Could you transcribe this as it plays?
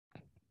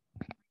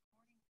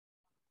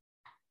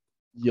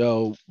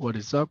Yo, what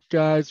is up,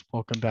 guys?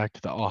 Welcome back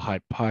to the All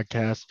Hype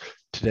podcast.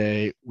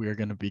 Today, we're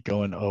going to be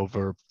going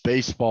over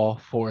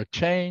baseball for a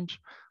change.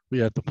 We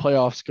have the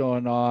playoffs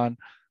going on.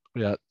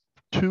 We got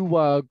two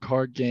wild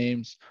card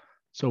games.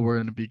 So, we're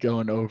going to be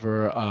going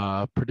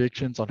over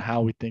predictions on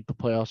how we think the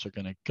playoffs are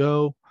going to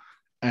go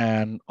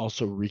and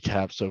also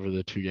recaps over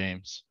the two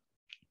games.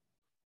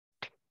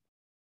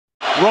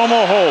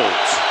 Romo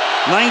holds.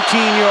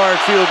 19-yard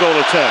field goal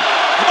attempt.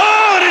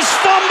 Oh, it is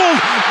fumbled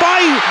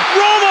by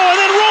Romo, and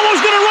then Romo's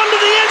going to run to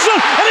the end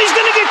zone, and he's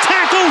going to get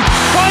tackled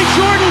by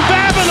Jordan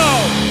Babineau.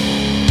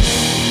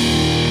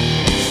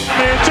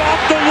 It's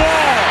off the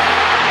wall.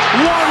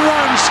 One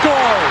run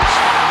scores.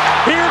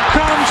 Here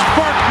comes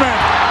Barkman.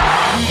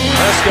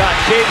 Prescott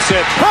keeps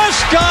it.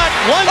 Prescott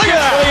lunges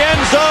for the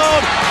end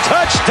zone.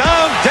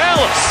 Touchdown,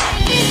 Dallas.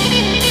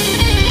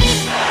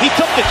 He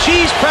took the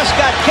cheese.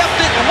 Prescott kept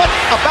it. And what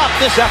about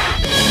this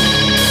effort?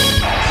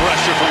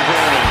 Pressure from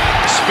Vernon.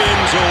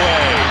 Spins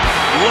away.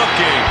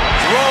 Looking.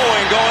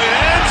 Throwing. Going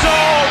end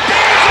zone.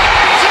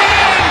 It's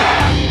in!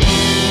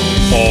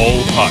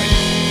 All Hype.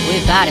 We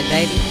got it,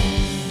 baby.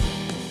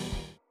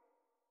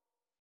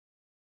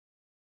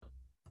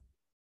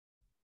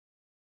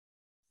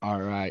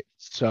 All right.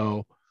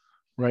 So,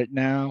 right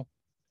now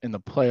in the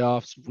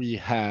playoffs, we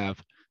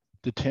have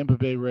the Tampa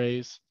Bay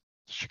Rays,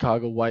 the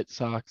Chicago White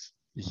Sox,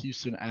 the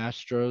Houston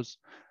Astros,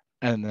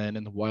 and then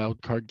in the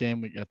wild card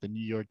game, we got the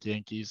New York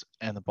Yankees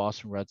and the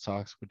Boston Red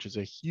Sox, which is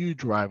a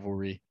huge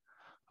rivalry.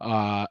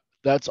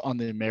 That's on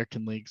the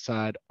American League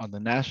side. On the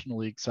National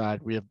League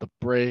side, we have the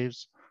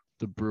Braves,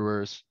 the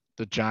Brewers,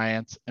 the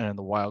Giants, and in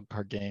the wild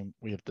card game,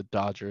 we have the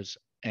Dodgers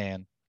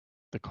and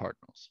the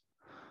Cardinals.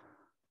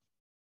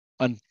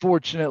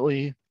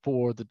 Unfortunately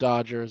for the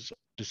Dodgers,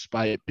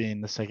 despite it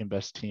being the second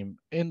best team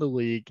in the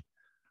league,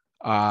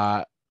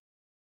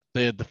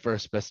 they had the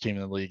first best team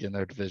in the league in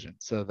their division.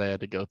 So they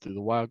had to go through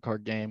the wild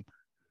card game.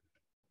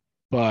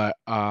 But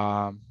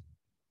the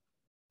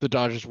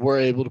Dodgers were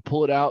able to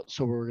pull it out.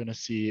 So we're going to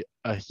see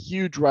a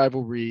huge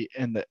rivalry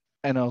in the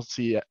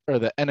NLC or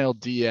the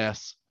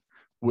NLDS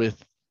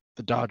with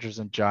the Dodgers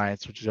and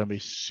Giants, which is going to be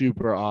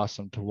super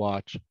awesome to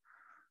watch.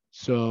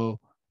 So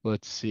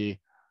let's see.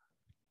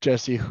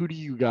 Jesse, who do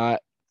you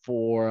got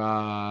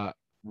for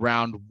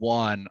round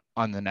one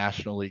on the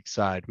National League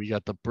side? We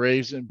got the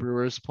Braves and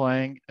Brewers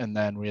playing, and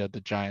then we had the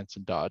Giants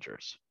and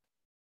Dodgers.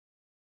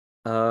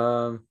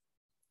 I'm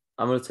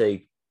gonna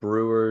take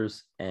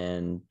Brewers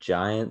and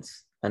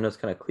Giants. I know it's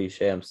kind of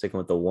cliche. I'm sticking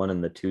with the 1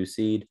 and the 2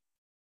 seed,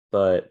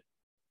 but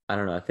I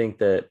don't know. I think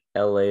that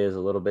LA is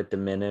a little bit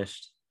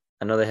diminished.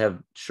 I know they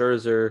have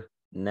Scherzer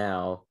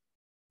now,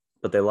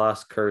 but they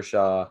lost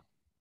Kershaw,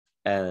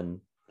 and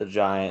the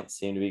Giants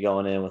seem to be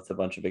going in with a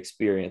bunch of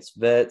experienced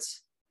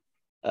vets.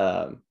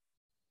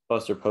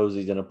 Buster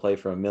Posey's going to play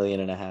for $1.5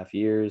 million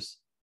years.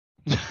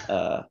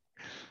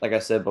 Like I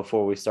said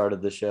before we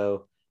started the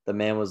show, the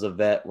man was a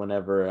vet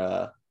whenever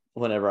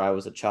I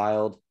was a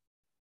child,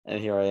 and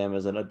here I am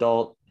as an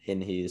adult,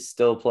 and he's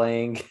still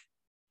playing.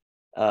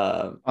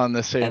 On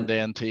the same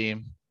damn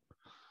team.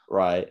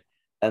 Right.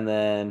 And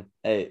then,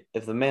 hey,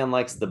 if the man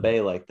likes the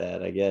Bay like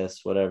that, I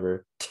guess,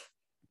 whatever.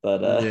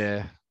 But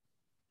yeah.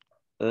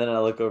 And then I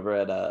look over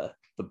at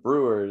the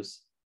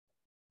Brewers,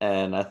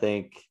 and I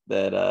think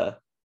that I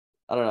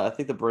don't know. I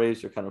think the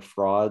Braves are kind of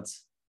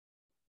frauds.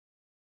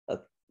 I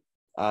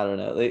don't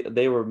know.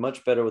 They were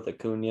much better with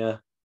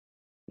Acuna.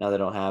 Now they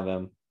don't have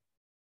him.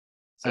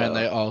 So, And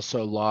they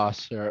also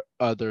lost their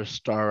other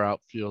star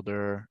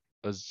outfielder,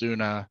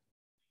 Ozuna,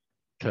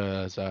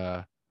 because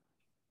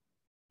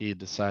he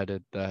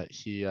decided that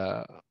he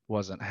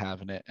wasn't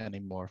having it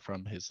anymore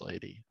from his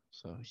lady.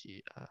 So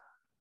he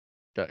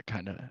got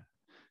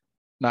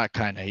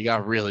he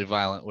got really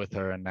violent with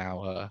her, and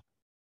now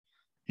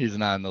he's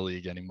not in the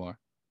league anymore.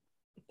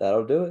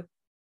 that'll do it.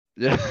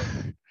 Yeah.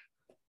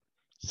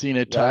 Seen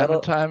it time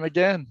and time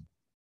again.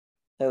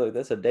 Hey, look,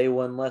 that's a day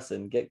one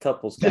lesson. Get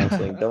couples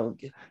counseling.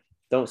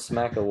 Don't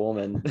smack a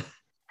woman.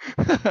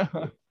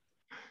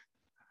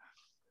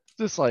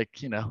 Just like,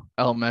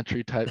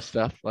 elementary type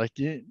stuff. Like,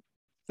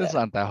 it's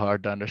not that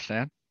hard to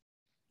understand.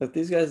 Look,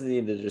 these guys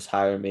need to just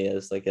hire me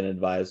as like an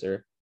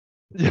advisor.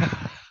 Yeah.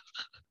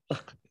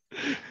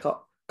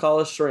 Call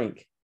a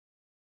shrink.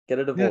 Get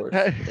a divorce.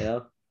 Yeah, hey.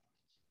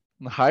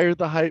 Hire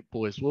the hype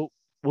boys.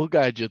 We'll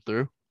guide you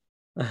through.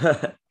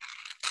 But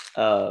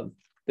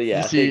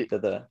yeah, you see Go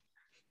ahead.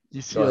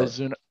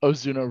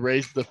 Ozuna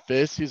raise the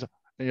fist. And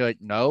you're like,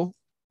 no,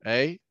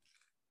 hey,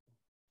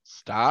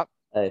 stop.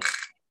 Hey,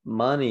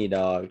 money,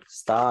 dog.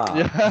 Stop.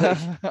 Yeah.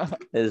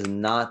 It is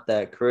not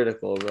that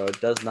critical, bro. It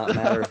does not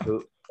matter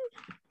who.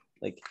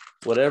 Like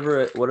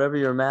whatever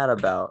you're mad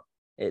about,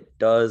 it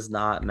does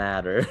not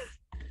matter.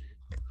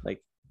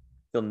 Like,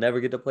 you'll never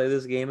get to play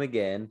this game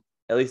again.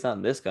 At least not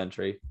in this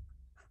country.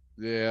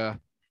 Yeah.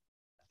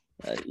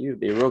 You'd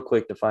be real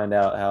quick to find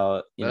out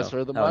how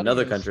how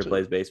another country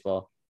plays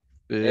baseball.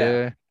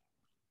 Yeah.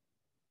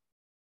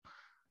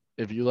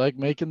 If you like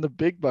making the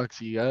big bucks,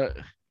 you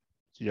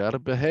gotta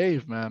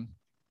behave, man.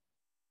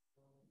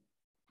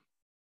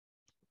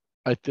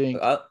 I think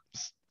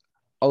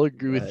I'll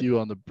agree with Right. you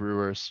on the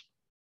Brewers,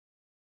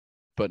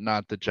 but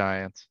not the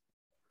Giants.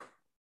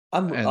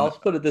 And I'll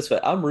put it this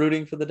way. I'm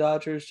rooting for the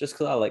Dodgers just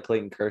because I like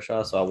Clayton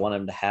Kershaw, so I want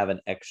him to have an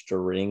extra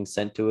ring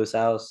sent to his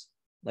house.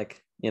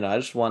 Like, I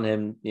just want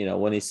him,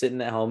 when he's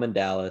sitting at home in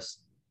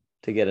Dallas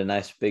to get a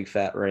nice big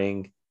fat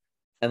ring,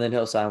 and then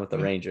he'll sign with the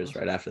Rangers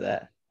right after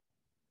that.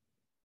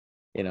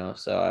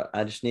 So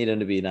I just need him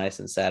to be nice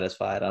and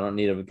satisfied. I don't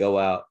need him to go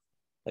out.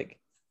 Like,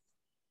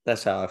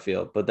 that's how I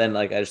feel. But then,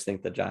 like, I just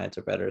think the Giants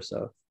are better,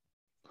 so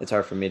it's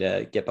hard for me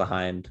to get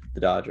behind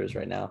the Dodgers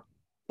right now.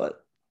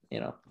 But,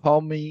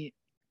 call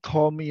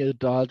me a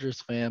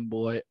Dodgers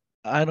fanboy.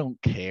 I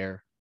don't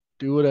care.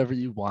 Do whatever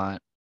you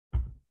want.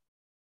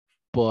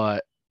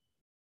 But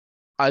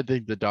I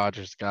think the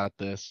Dodgers got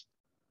this.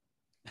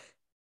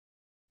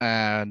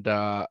 And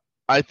I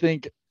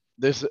think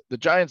the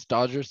Giants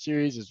Dodgers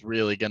series is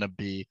really going to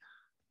be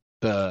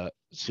the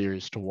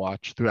series to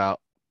watch throughout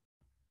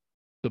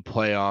the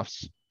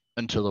playoffs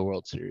until the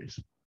World Series.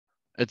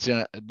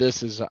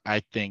 This is,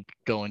 I think,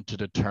 going to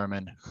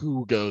determine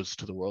who goes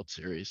to the World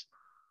Series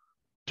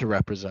to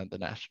represent the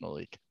National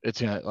League.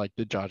 It's like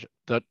the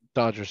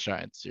Dodgers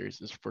Giants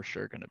series is for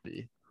sure going to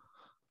be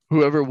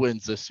whoever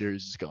wins this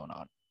series is going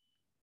on,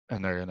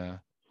 and they're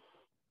gonna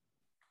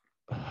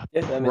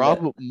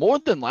more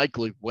than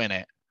likely win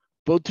it.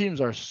 Both teams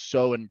are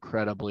so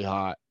incredibly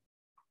hot,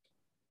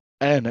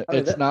 and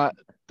they're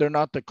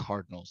not the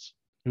Cardinals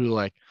who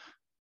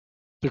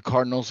the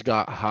Cardinals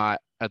got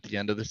hot at the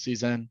end of the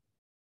season,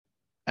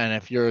 and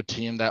if you're a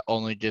team that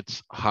only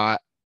gets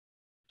hot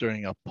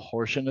during a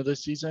portion of the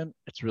season,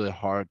 it's really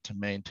hard to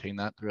maintain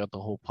that throughout the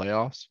whole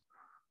playoffs.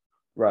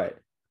 Right.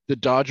 The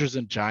Dodgers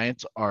and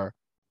Giants are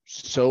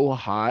so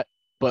hot,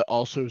 but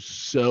also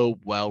so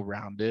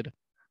well-rounded.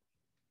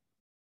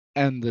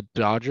 And the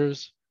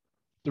Dodgers,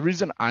 the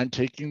reason I'm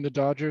taking the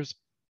Dodgers,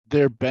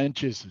 their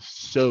bench is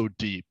so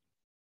deep.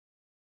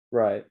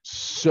 Right.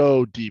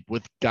 So deep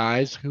with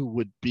guys who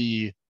would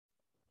be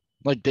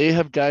like, they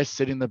have guys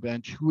sitting the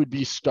bench who would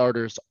be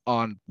starters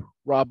on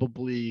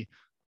probably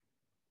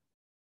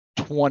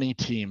 20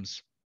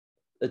 teams.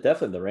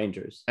 Definitely the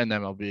Rangers. And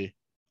MLB.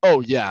 Oh,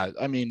 yeah.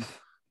 I mean,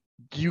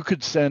 you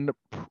could send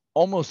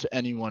almost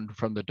anyone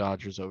from the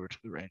Dodgers over to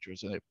the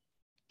Rangers and they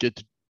get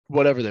to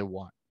whatever they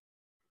want.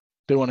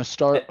 They want to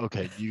start?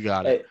 Okay, you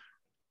got it.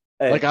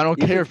 I don't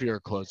care if you're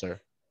a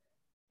closer.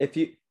 If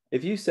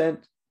you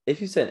sent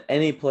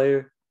any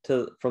player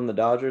from the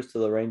Dodgers to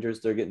the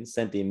Rangers, they're getting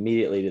sent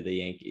immediately to the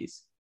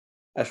Yankees.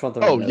 I just want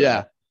them to know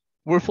that.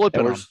 We're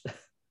flipping them.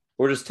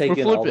 We're just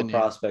taking all the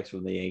prospects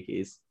from the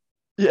Yankees.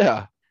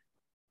 Yeah.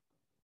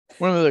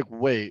 We're like,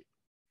 wait,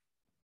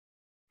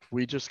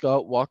 we just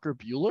got Walker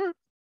Buehler?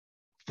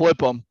 Flip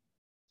them.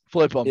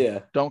 Yeah.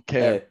 Don't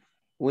care. Hey,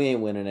 we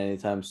ain't winning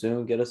anytime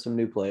soon. Get us some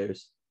new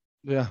players.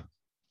 Yeah.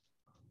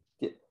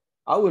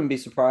 I wouldn't be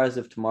surprised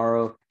if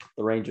tomorrow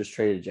the Rangers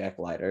traded Jack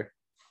Leiter.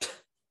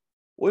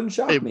 Wouldn't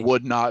shock me. It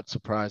would not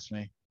surprise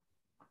me.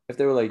 If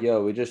they were like,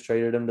 yo, we just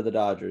traded him to the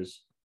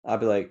Dodgers, I'd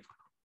be like,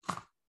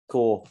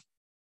 cool.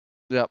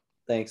 Yep.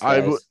 Thanks,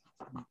 guys.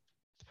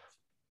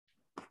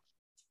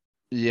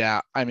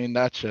 Yeah, I mean,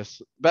 that's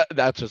just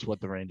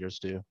what the Rangers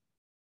do.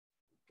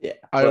 Yeah.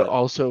 I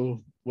also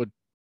would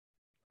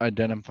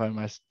identify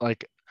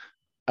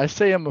I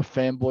say I'm a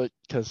fanboy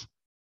because,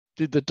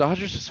 dude, the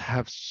Dodgers just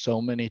have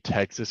so many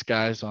Texas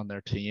guys on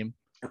their team.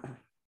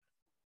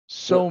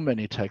 So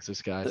many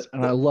Texas guys,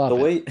 and I love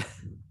it.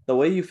 The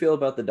way you feel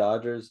about the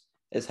Dodgers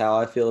is how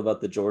I feel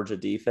about the Georgia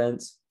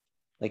defense.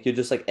 Like, you're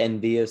just like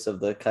envious of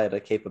the kind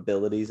of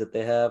capabilities that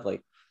they have.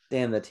 Like,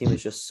 damn, that team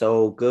is just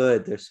so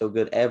good. They're so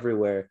good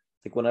everywhere.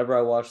 Like, whenever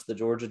I watch the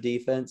Georgia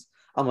defense,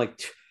 I'm like,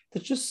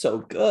 they're just so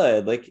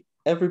good. Like,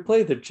 every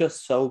play, they're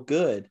just so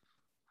good.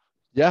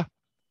 Yeah.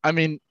 I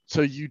mean,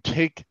 so you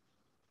take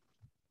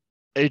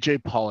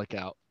AJ Pollock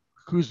out,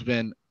 who's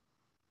been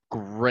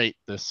great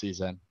this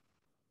season,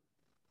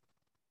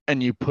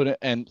 and you put it,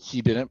 and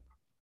he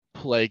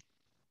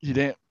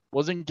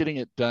wasn't getting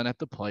it done at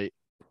the plate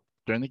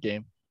during the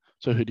game.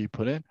 So who do you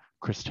put in?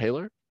 Chris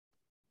Taylor,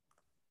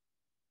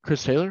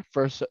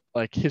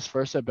 his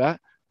first at bat,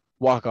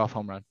 walk-off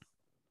home run.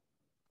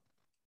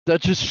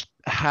 That's just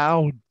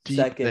how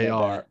deep they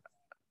are.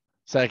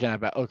 Second at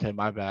bat. Okay,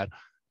 my bad.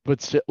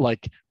 But still,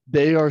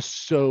 they are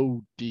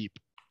so deep.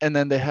 And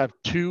then they have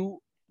two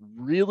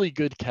really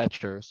good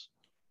catchers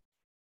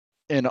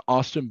in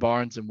Austin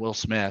Barnes and Will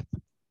Smith.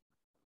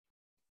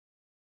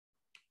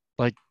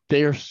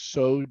 They are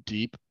so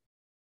deep.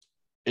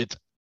 It's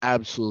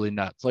absolutely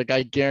nuts.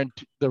 I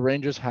guarantee the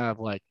Rangers have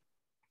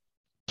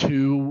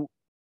two,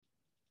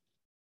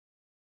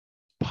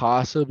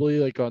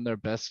 possibly on their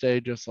best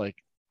day, just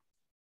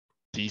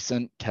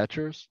decent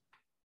catchers.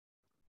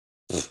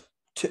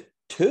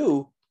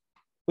 Two?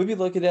 We'd be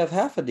lucky to have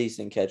half a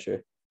decent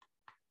catcher.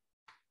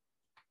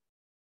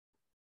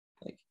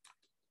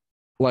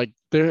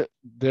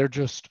 They're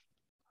just,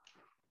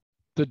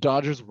 the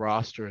Dodgers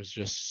roster is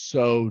just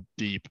so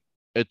deep.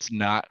 It's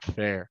not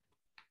fair.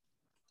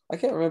 I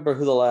can't remember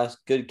who the last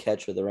good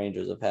catcher the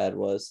Rangers have had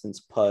was since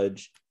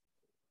Pudge.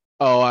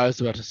 Oh, I was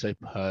about to say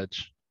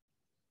Pudge.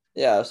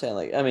 Yeah, I was saying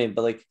like, I mean,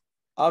 but like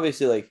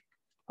obviously like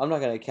I'm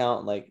not gonna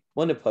count like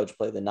when did Pudge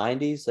play? The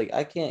 90s? Like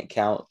I can't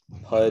count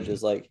Pudge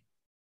as like,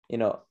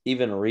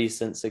 even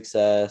recent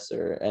success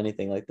or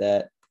anything like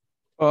that.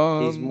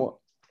 Um,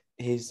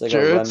 He's like a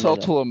Jared remnant.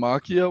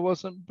 Saltalamacchia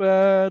wasn't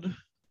bad.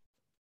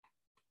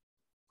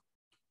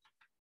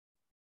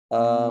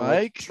 Like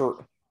Mike, I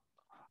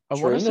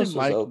want to say Chirinos was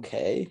Mike.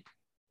 okay. Like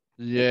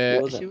he Yeah,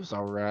 he wasn't. was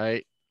all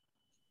right.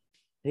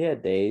 He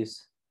had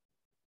days.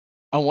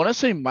 I want to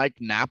say Mike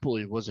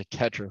Napoli was a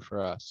catcher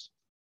for us.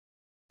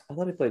 I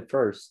thought he played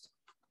first.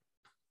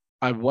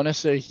 I want to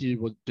say he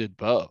did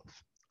both.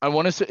 I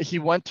want to say he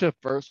went to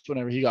first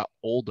whenever he got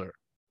older.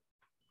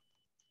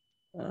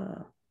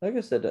 Like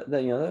I said,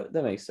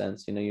 that makes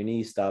sense. Your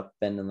knees stop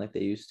bending like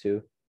they used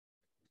to.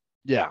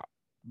 Yeah,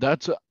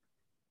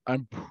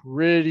 I'm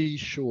pretty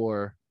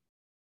sure.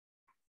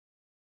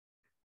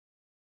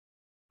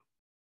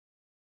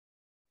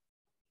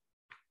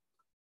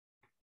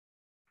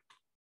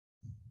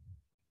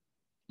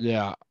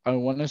 Yeah, I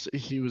want to say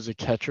he was a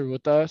catcher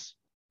with us.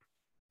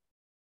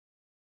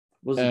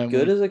 Was he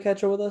good as a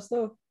catcher with us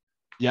though?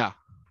 Yeah.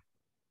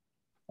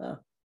 I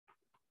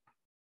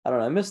don't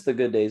know. I miss the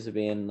good days of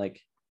being like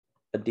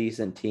a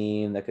decent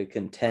team that could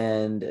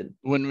contend. And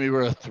when we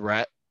were a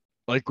threat,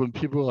 like when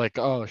people were like,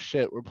 "Oh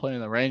shit, we're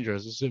playing the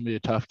Rangers. This is gonna be a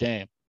tough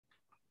game."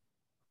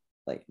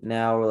 like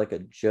now we're like a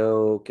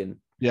joke, and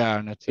Yeah,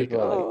 and it's like,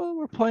 people are like, "Oh,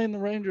 we're playing the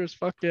Rangers.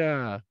 Fuck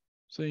yeah,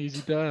 it's an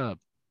easy dub."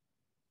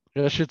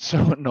 That shit's so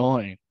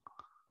annoying.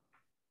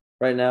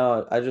 right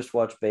now I just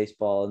watch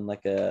baseball and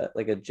like a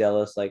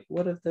jealous like,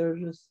 what if they're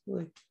just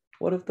like,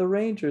 what if the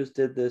Rangers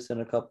did this in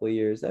a couple of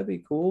years? That'd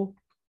be cool.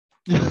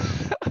 Like,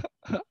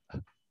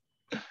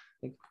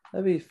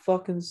 that'd be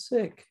fucking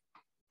sick.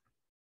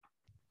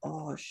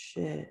 Oh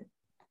shit.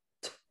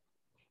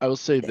 I will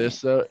say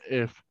this though,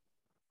 if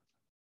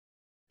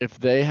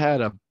they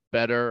had a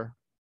better,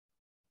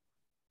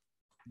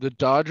 the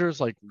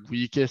Dodgers like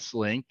weakest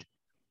link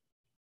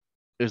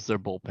is their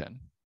bullpen,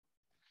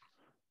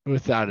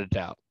 without a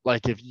doubt.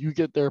 Like if you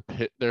get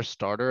their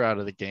starter out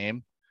of the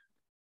game,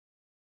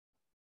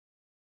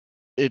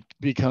 it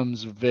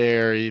becomes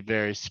very,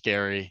 very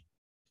scary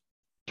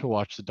to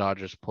watch the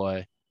Dodgers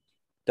play.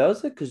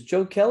 Does it? Because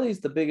Joe Kelly's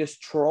the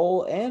biggest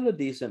troll and a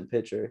decent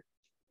pitcher.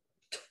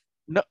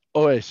 No,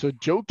 okay, so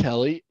Joe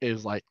Kelly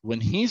is like when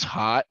he's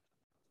hot,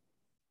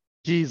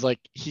 he's like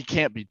he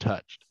can't be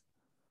touched.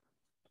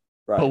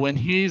 Right. But when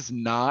he's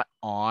not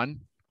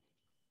on,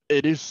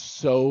 it is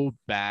so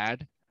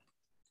bad.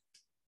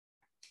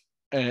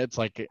 And it's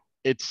like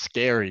it's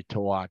scary to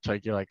watch.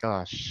 Like you're like,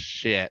 oh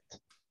shit.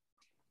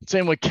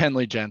 Same with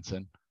Kenley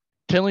Jensen.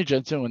 Kenley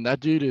Jensen, when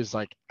that dude is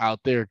like out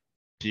there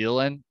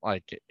dealing,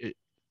 like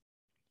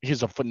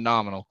he's a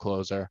phenomenal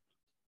closer.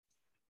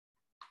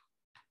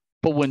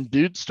 But when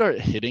dudes start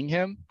hitting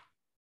him,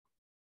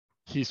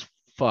 he's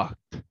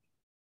fucked.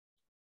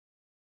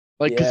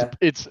 Like, because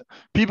it's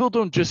people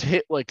don't just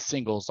hit like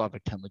singles off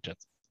of Kenley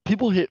Jensen.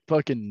 People hit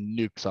fucking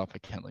nukes off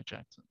of Kenley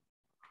Jensen.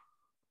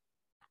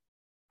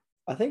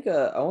 I think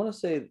I want to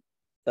say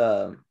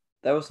that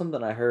was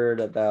something I heard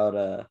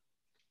about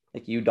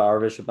like Yu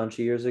Darvish a bunch of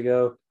years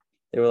ago.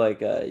 They were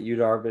like Yu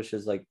Darvish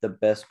is like the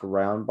best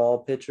ground ball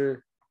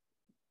pitcher.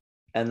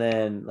 And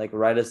then like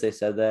right as they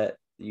said that,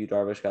 Yu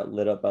Darvish got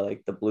lit up by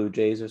like the Blue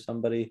Jays or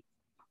somebody.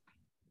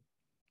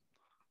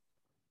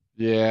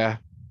 Yeah.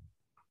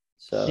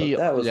 So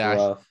that was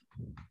rough.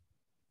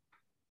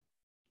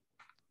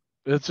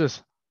 It's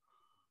just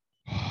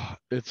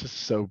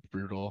so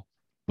brutal.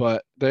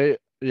 But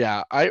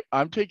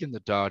I'm taking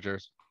the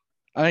Dodgers.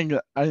 I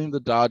think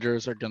the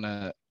Dodgers are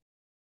gonna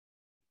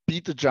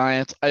beat the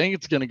Giants. I think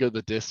it's gonna go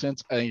the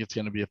distance. I think it's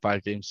gonna be a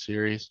 5-game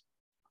series.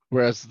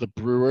 Whereas the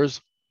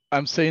Brewers,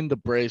 I'm saying the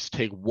Braves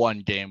take one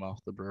game off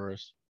the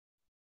Brewers.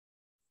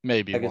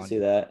 Maybe I could see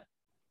that.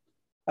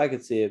 I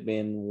could see it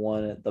being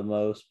one at the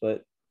most,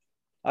 but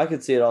I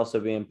could see it also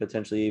being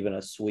potentially even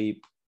a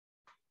sweep.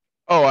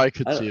 Oh, I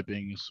could see it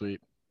being a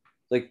sweep.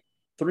 Like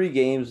 3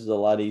 games is a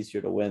lot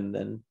easier to win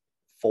than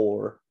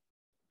 4.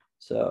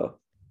 So,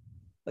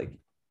 like,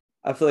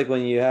 I feel like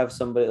when you have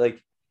somebody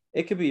like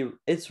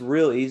it's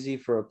real easy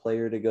for a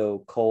player to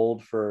go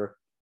cold for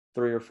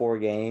 3 or 4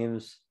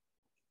 games,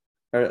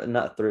 or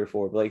not 3 or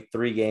 4, but like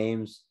 3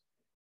 games,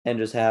 and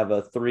just have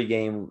a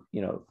 3-game,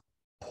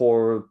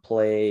 poor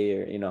play,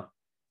 or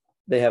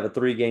they have a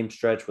 3-game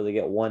stretch where they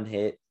get 1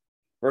 hit,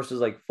 versus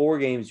like 4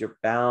 games, you're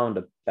bound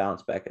to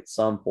bounce back at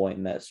some point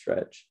in that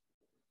stretch.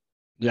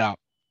 Yeah.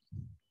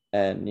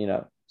 And,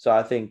 so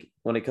I think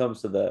when it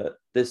comes to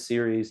this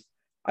series,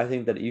 I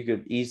think that you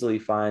could easily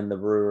find the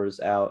Brewers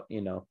out,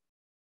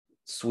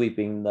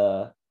 sweeping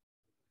the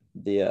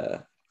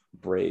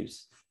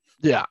Braves.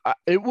 Yeah,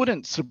 it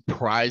wouldn't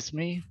surprise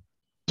me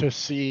to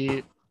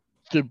see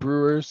the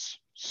Brewers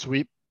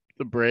sweep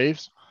the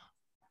Braves.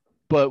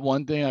 But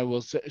one thing I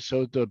will say,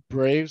 so the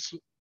Braves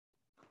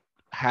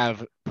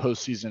have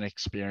postseason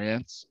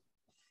experience.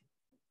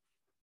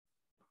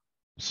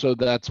 So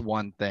that's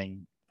one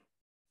thing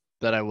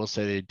that I will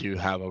say they do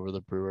have over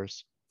the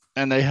Brewers.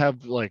 and they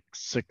have like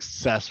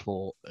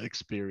successful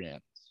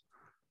experience.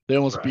 They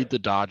almost beat the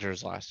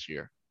Dodgers last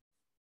year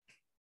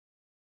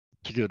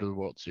to go to the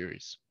World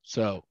Series.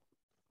 So,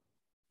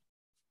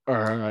 all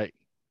right,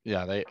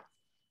 yeah,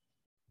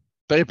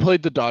 they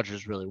played the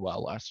Dodgers really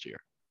well last year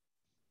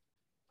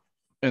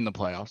in the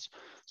playoffs.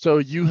 So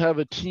you have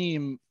a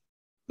team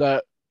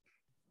that,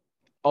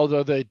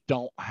 although they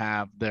don't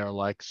have their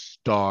like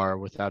star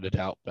without a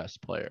doubt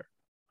best player,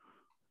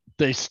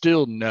 they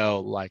still know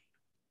like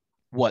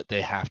what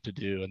they have to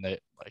do, and they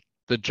like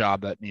the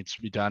job that needs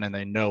to be done, and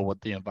they know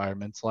what the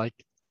environment's like.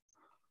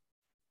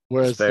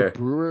 Whereas the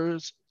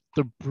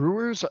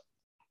Brewers,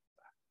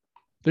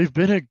 they've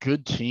been a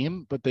good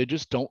team, but they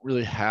just don't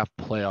really have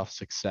playoff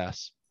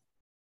success.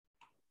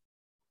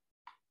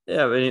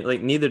 Yeah, I mean,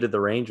 like neither did the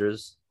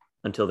Rangers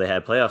until they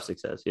had playoff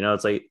success. You know,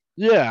 it's like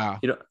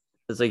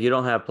it's like you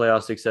don't have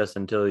playoff success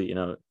until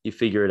you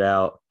figure it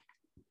out.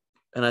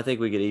 And I think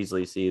we could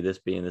easily see this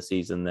being the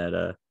season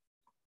that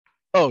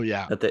Oh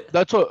yeah,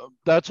 that's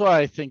why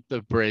I think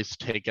the Braves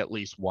take at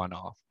least one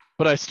off,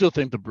 but I still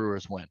think the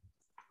Brewers win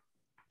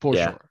for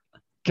sure,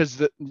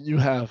 because you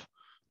have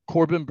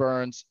Corbin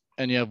Burns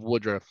and you have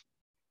Woodruff,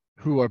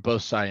 who are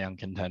both Cy Young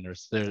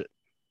contenders.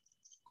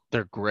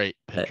 They're great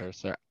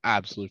pitchers. They're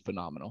absolutely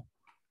phenomenal.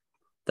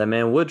 That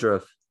man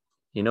Woodruff,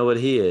 you know what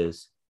he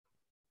is?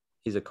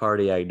 He's a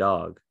cardiac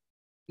dog.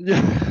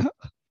 Yeah.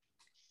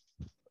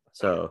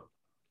 So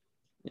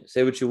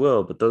say what you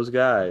will, but those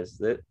guys,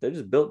 they're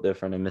just built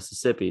different in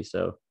Mississippi.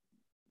 So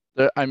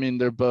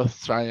they're both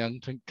Cy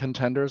Young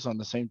contenders on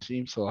the same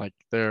team. So like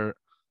their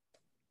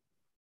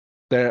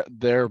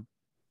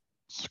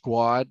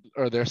squad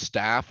or their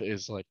staff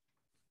is like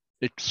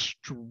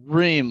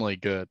extremely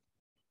good.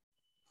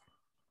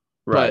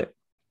 Right. But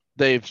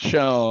they've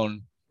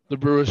shown, the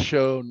Brewers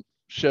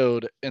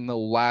showed in the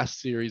last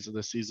series of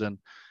the season,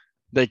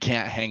 they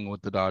can't hang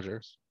with the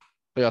Dodgers.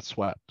 They got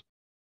swept.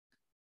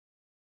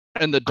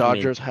 And the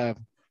Dodgers have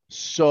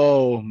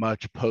so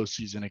much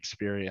postseason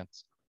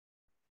experience.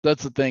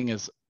 That's the thing,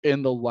 is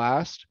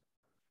the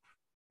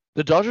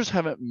Dodgers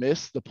haven't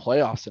missed the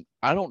playoffs in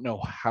I don't know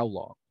how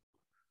long.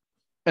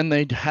 And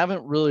they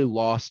haven't really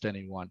lost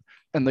anyone.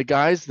 And the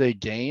guys they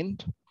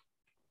gained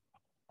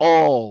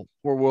all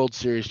were World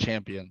Series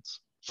champions.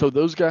 So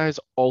those guys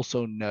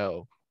also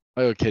know,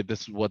 okay,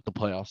 this is what the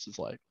playoffs is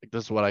like. Like,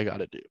 this is what I got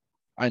to do.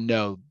 I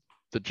know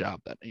the job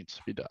that needs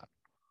to be done.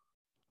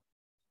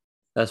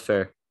 That's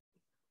fair.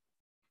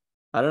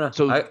 I don't know.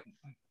 So,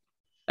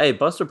 hey,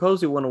 Buster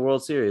Posey won a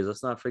World Series.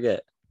 Let's not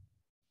forget.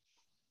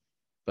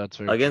 That's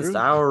very against true.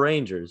 our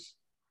Rangers.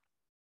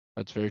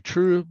 That's very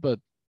true. But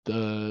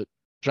the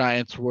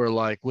Giants were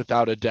like,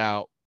 without a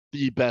doubt,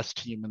 the best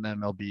team in the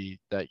MLB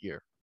that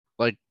year.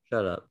 Like,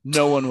 shut up.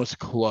 No one was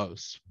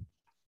close.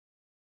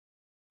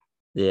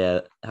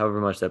 Yeah,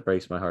 however much that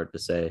breaks my heart to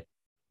say.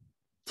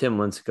 Tim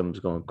Lincecum was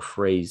going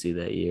crazy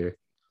that year.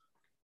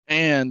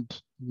 And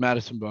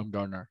Madison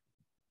Bumgarner.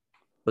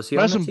 Was he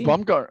on the team?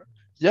 Bumgarner.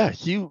 Yeah,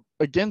 he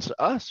against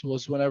us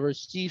was whenever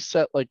he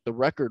set like the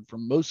record for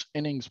most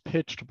innings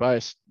pitched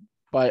by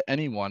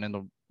anyone in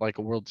the like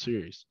a World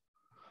Series.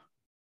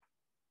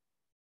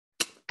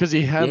 Because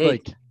he had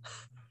like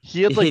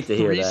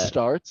 3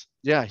 starts.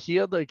 Yeah, he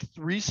had like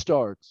 3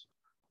 starts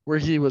where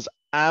he was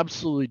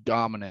absolutely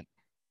dominant.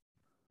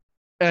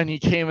 And he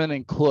came in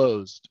and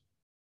closed.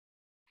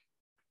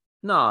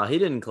 Nah, he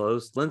didn't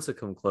close.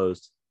 Lincecum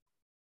closed.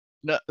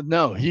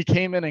 No, he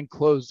came in and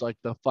closed like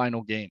the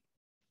final game.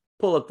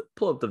 Pull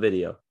up the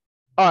video.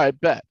 All right,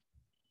 bet.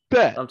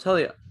 I'm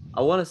telling you,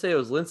 I want to say it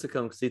was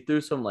Lincecum because he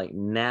threw some like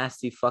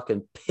nasty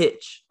fucking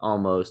pitch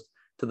almost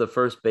to the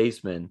first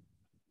baseman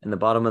in the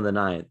bottom of the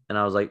 9th. And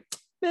I was like,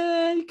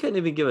 man, you couldn't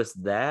even give us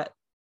that.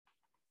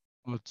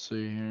 Let's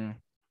see here.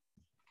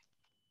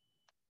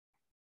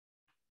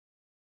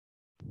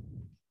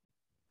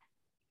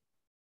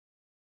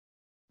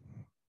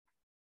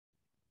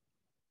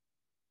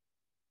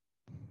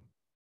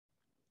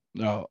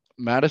 No,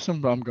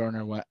 Madison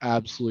Bumgarner went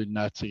absolutely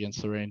nuts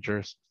against the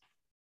Rangers.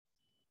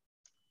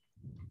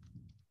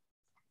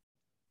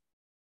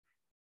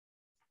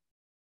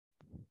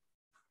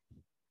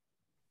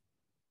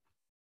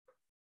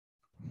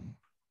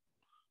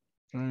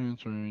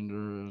 Giants,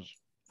 Rangers.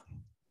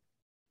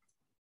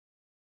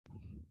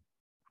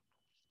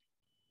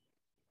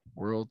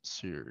 World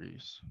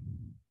Series.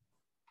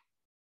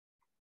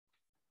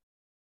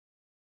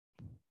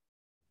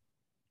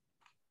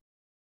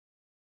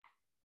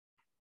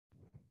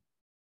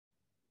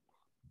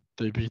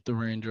 They beat the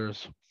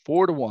Rangers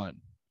 4-1.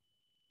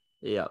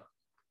 Yeah.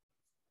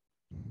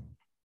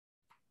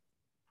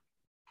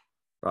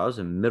 Bro, I was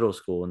in middle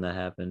school when that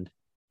happened.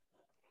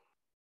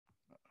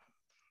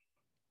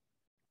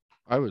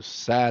 I was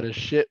sad as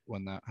shit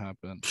when that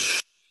happened.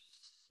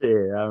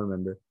 Yeah, I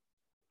remember.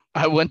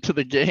 I went to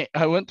the game.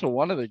 I went to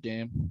one of the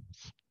games.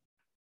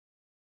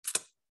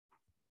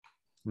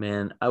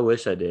 Man, I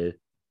wish I did.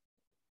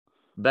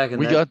 We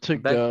got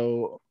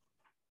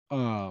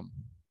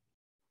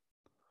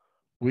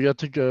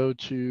to go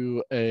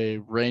to a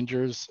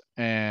Rangers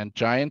and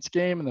Giants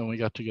game, and then we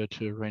got to go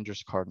to a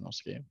Rangers Cardinals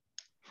game.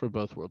 for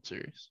both World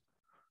Series.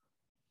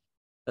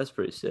 That's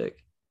pretty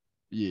sick.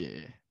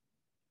 Yeah.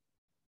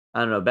 I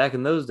don't know. Back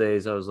in those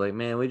days, I was like,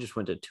 man, we just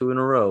went to 2 in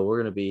a row. We're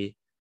gonna be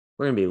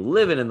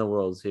living in the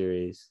World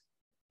Series.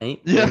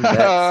 Ain't been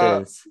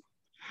back since.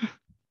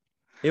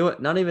 You know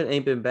what? Not even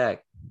ain't been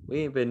back.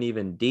 We ain't been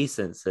even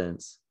decent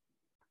since.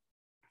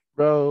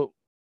 Bro,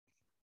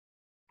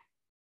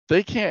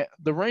 the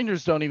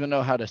Rangers don't even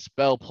know how to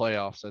spell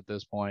playoffs at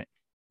this point.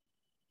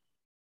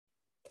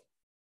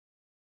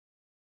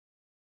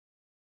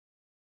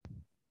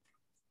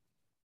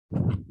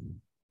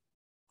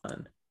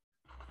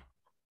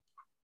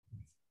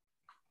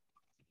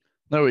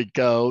 There we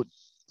go.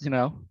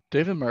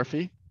 David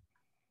Murphy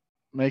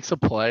makes a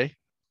play.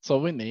 That's all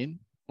we need.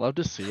 Love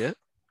to see it.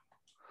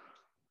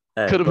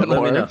 Hey, Could have been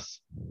let me know. worse.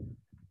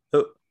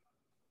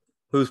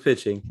 Who's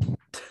pitching?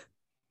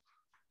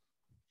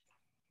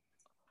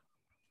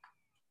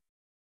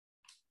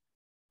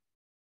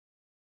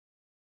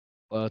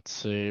 Let's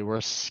see.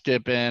 We're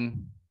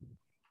skipping.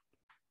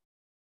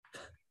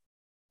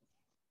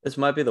 This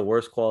might be the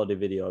worst quality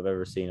video I've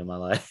ever seen in my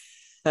life.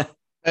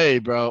 Hey,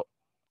 bro.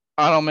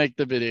 I don't make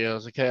the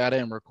videos, okay? I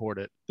didn't record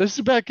it. This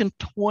is back in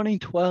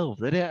 2012.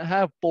 They didn't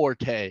have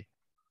 4K.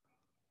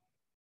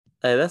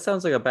 Hey, that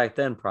sounds like a back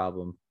then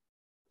problem.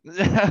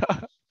 And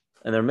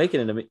they're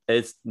making it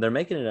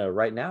a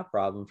right now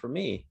problem for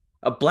me.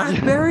 A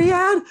BlackBerry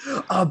ad?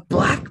 A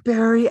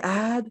BlackBerry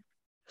ad?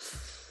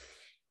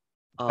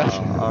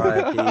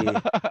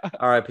 Oh,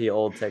 RIP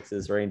Old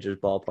Texas Rangers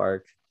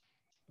ballpark.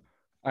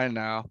 I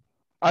know.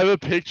 I have a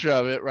picture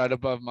of it right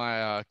above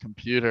my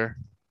computer.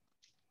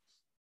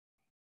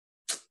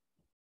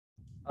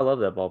 I love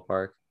that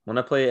ballpark. When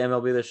I play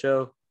MLB The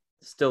Show,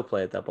 still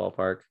play at that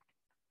ballpark.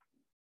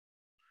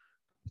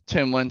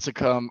 Tim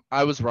Lincecum.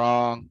 I was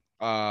wrong.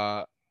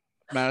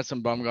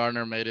 Madison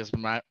Bumgarner made his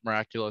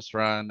miraculous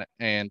run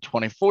in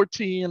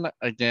 2014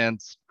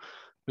 against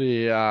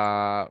the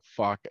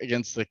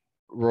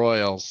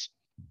Royals.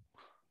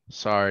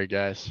 Sorry,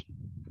 guys.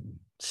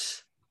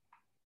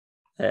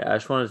 Hey, I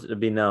just wanted it to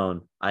be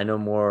known. I know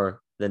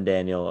more than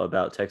Daniel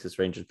about Texas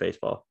Rangers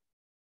baseball.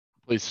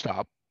 Please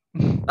stop.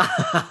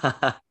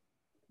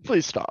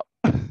 Please stop.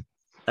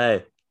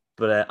 Hey,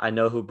 but I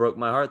know who broke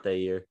my heart that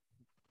year.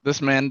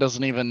 This man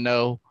doesn't even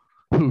know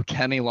who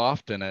Kenny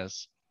Lofton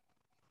is.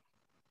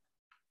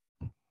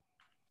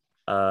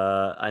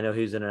 I know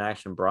he's in an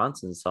Action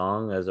Bronson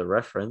song as a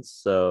reference,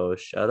 so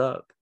shut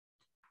up.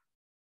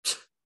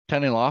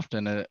 Kenny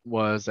Lofton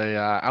was a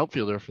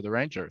outfielder for the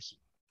Rangers.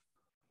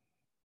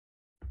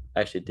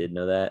 I actually did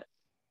know that.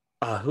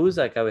 Who was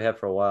that guy we had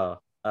for a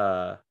while?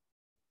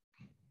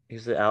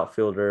 He's the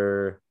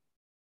outfielder.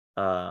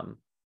 Man,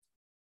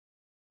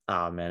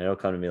 it'll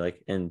come to me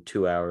like in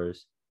 2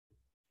 hours.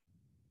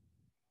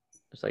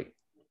 It's like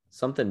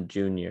something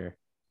junior.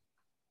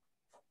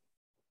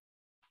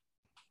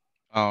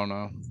 I don't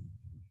know.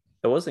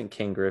 It wasn't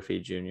King Griffey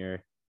Jr.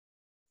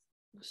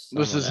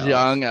 This is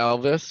young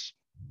Elvis.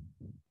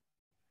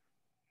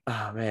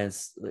 Oh man,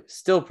 it's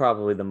still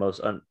probably the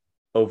most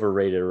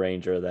overrated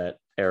Ranger of that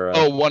era.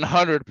 Oh,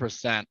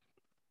 100%.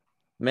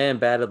 Man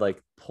batted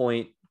like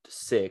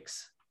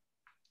 0.6.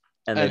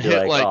 And And they'd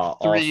hit be like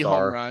 3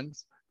 all-star. home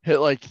runs. Hit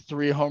like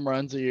 3 home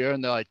runs a year,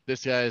 and they're like,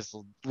 this guy is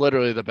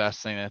literally the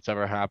best thing that's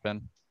ever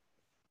happened.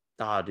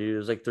 Dude, it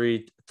was like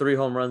three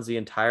home runs the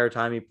entire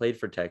time he played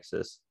for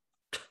Texas.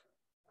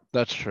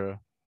 That's true.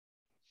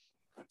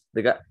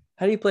 The guy,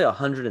 how do you play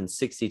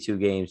 162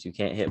 games? You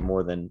can't hit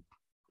more than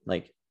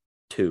like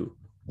 2.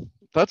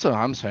 That's what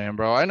I'm saying,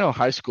 bro. I know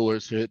high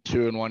schoolers who hit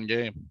 2 in one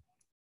game.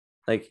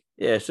 Like,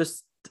 yeah,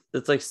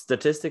 it's like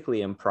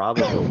statistically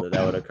improbable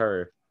that would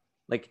occur.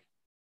 Like,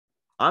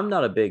 I'm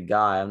not a big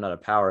guy. I'm not a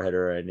power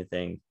hitter or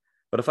anything.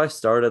 But if I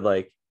started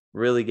like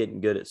really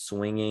getting good at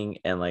swinging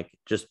and like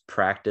just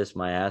practice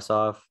my ass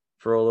off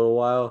for a little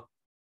while,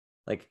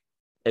 like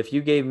if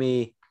you gave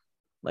me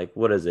like,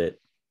 what is it?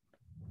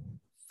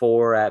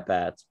 4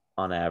 at-bats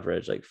on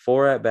average, like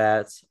 4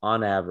 at-bats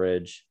on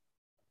average,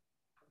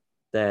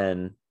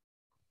 and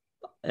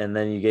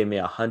then you gave me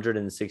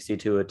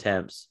 162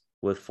 attempts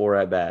with 4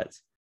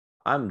 at-bats,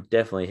 I'm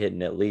definitely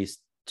hitting at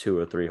least 2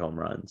 or 3 home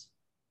runs.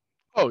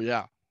 Oh,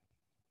 yeah.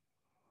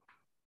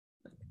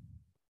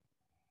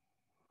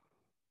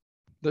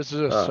 This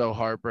is just so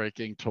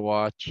heartbreaking to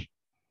watch.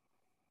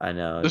 I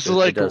know. This is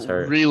like it does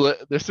hurt.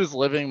 This is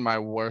living my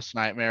worst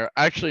nightmare.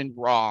 Actually,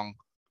 wrong.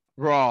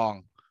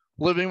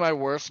 Living my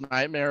worst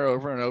nightmare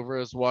over and over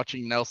is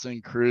watching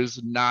Nelson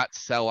Cruz not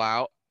sell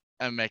out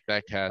and make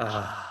that catch.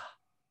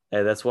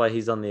 Hey, that's why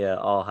he's on the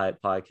All Hype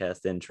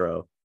podcast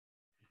intro.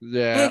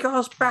 Yeah. He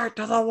goes back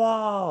to the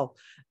wall.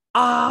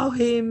 Oh,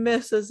 he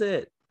misses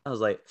it. I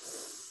was like,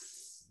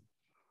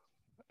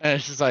 and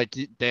it's just like,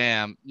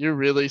 damn, you're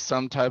really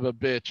some type of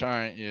bitch,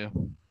 aren't you?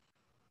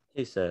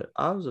 He said,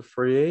 I was a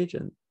free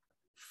agent.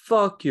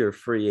 Fuck your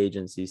free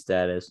agency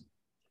status.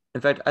 In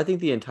fact, I think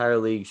the entire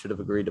league should have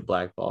agreed to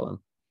blackball him.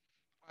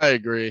 I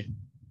agree.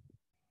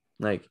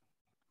 Like,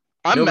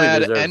 I'm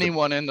mad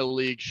anyone in the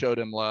league showed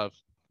him love.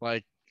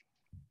 Like,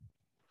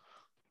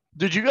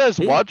 did you guys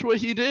watch what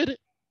he did?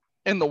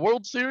 In the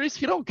World Series,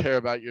 he don't care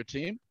about your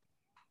team.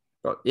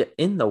 Bro, yeah,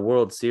 in the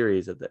World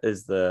Series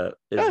is the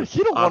He don't want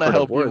to operative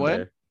help you word win.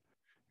 there.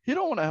 He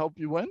don't want to help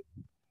you win.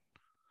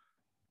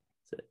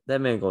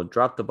 That man gonna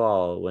drop the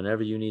ball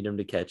whenever you need him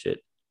to catch it.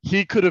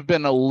 He could have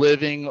been a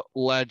living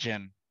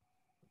legend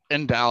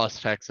in Dallas,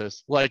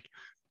 Texas. Like,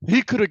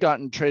 he could have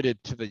gotten traded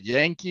to the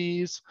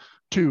Yankees,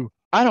 to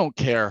I don't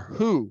care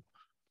who.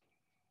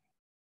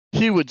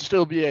 He would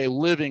still be a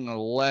living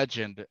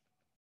legend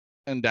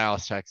in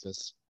Dallas,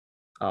 Texas.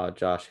 Oh,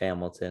 Josh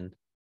Hamilton.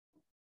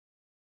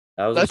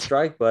 That was a That's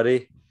strike,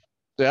 buddy.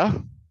 yeah.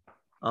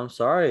 I'm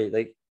sorry.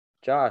 Like,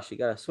 Josh, you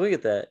gotta swing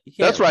at that. You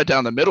can't. That's right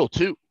down the middle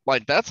too.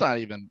 Like, that's not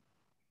even.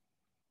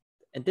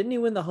 And didn't he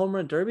win the home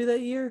run derby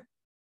that year?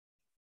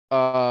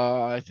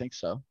 I think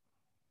so.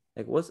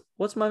 Like,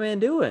 what's my man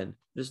doing?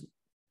 Just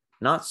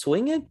not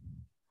swinging?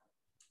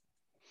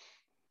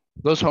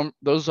 Those home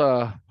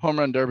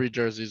run derby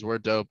jerseys were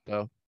dope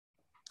though.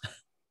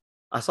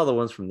 I saw the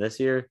ones from this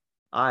year.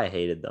 I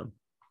hated them.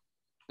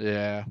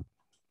 Yeah.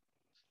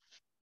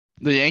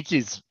 The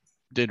Yankees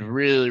did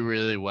really,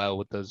 really well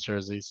with those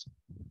jerseys.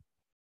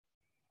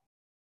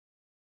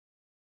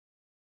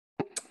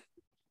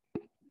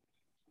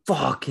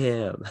 Fuck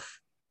him.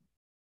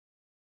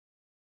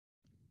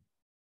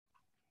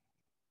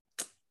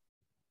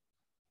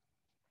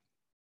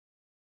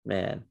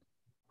 Man,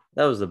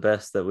 that was the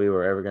best that we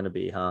were ever going to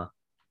be, huh?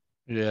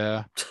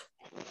 Yeah.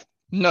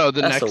 No,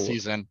 the That's next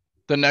season.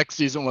 The next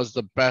season was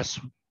the best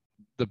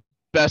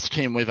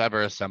team we've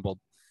ever assembled.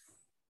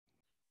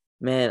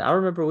 Man, I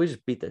remember we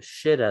just beat the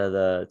shit out of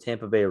the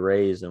Tampa Bay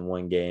Rays in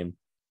one game.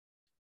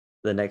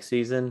 The next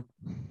season,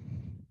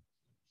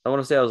 I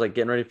want to say I was like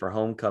getting ready for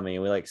homecoming,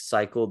 and we like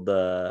cycled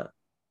the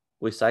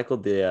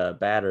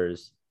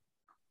batters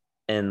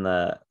in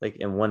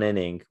in one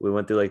inning. We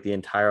went through like the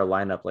entire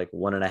lineup like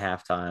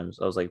 1.5 times.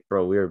 I was like,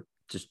 bro, we were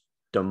just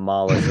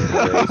demolishing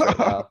the Rays right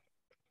now.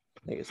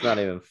 Like, it's not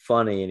even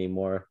funny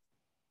anymore.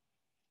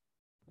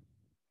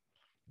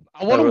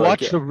 I want to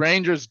watch the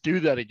Rangers do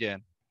that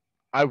again.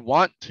 I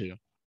want to.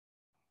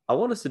 I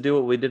want us to do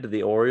what we did to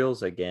the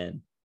Orioles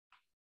again.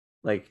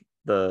 Like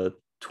the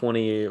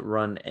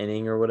 20-run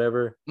inning or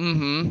whatever.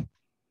 Mm-hmm.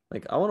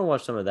 Like, I want to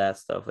watch some of that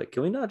stuff. Like,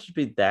 can we not just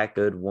be that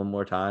good one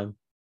more time?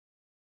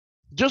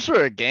 Just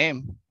for a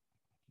game.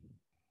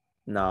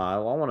 No, I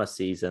want a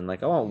season.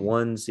 Like, I want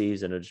one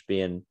season of just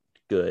being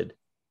good.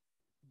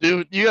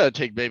 Dude, you got to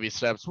take baby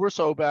steps. We're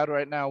so bad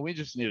right now. We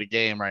just need a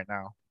game right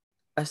now.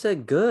 I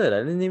said good. I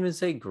didn't even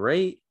say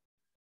great.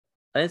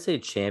 I didn't say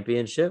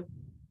championship.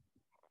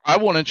 I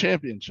won a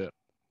championship.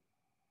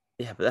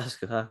 Yeah, but that's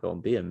not going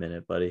to be a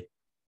minute, buddy.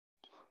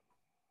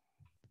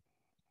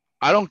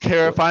 I don't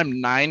care if I'm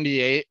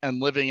 98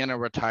 and living in a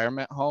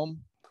retirement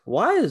home.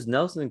 Why is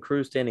Nelson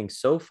Cruz standing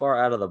so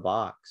far out of the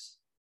box?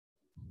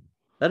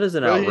 That is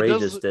an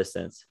outrageous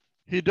distance.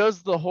 He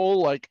does the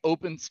whole like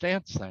open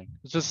stance thing.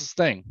 It's just his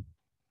thing.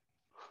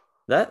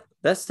 That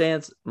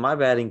stance, my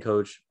batting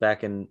coach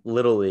back in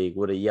Little League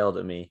would have yelled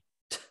at me.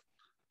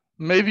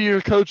 Maybe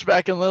your coach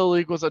back in Little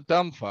League was a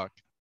dumb fuck.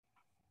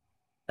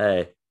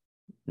 Hey,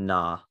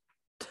 nah.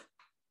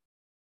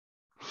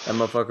 That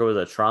motherfucker was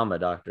a trauma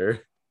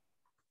doctor.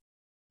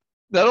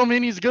 That don't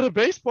mean he's good at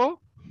baseball.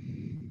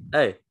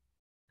 Hey,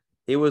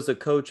 he was a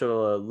coach of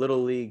a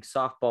Little League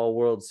Softball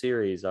World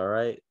Series, all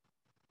right?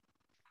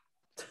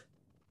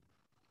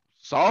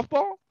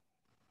 Softball?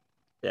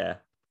 Yeah.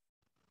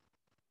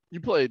 You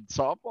played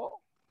softball?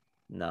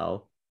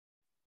 No.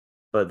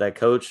 But that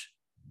coach,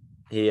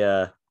 he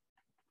got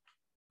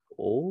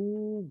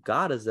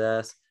his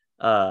ass.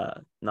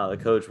 No, the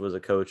coach was a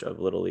coach of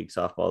Little League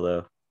Softball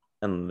though.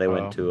 And they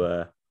went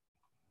to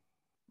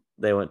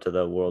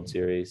the World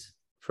Series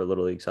for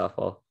Little League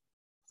Softball.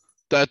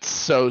 That's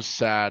so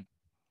sad.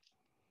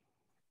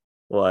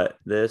 What?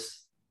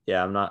 This?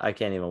 Yeah, I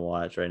can't even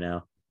watch right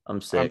now.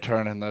 I'm sick. I'm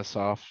turning this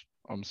off.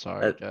 I'm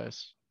sorry,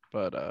 guys.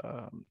 But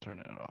I'm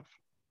turning it off.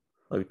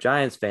 Look,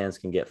 Giants fans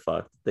can get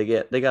fucked. They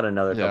got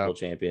another couple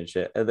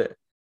championship.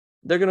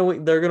 They're gonna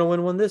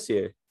win one this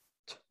year.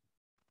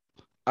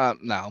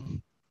 No.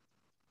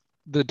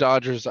 The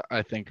Dodgers,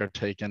 I think, are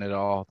taking it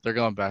all. They're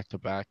going back to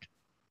back.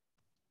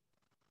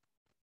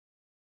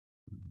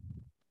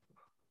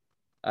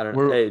 I don't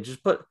know. Hey,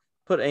 just put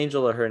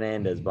Angel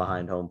Hernandez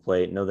behind home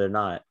plate. No, they're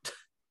not.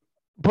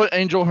 Put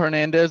Angel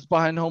Hernandez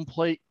behind home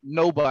plate.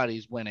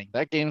 Nobody's winning.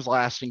 That game's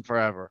lasting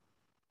forever.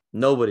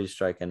 Nobody's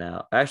striking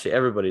out. Actually,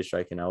 everybody's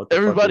striking out.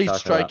 Everybody's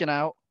striking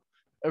out.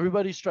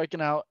 Everybody's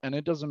striking out, and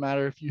it doesn't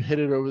matter if you hit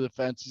it over the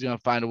fence. He's going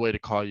to find a way to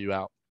call you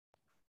out.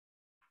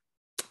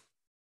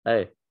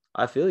 Hey,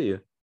 I feel you.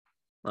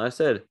 Like I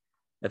said,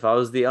 if I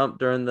was the ump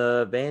during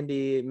the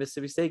Vandy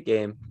Mississippi State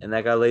game and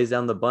that guy lays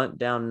down the bunt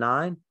down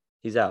 9,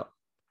 he's out.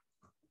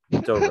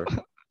 It's over.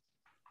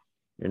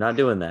 You're not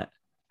doing that.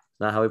 It's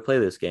not how we play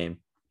this game.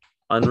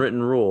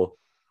 Unwritten rule.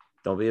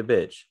 Don't be a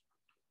bitch.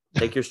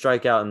 Take your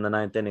strikeout in the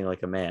 9th inning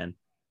like a man.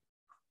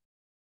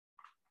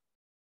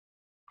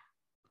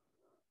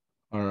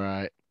 All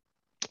right.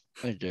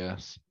 I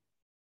guess.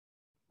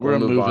 We're We're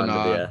moving on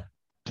on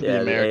to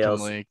the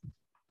American League.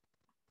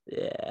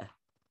 Yeah.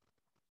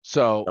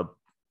 So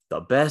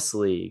the best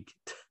league.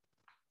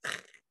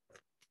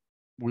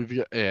 we've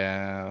got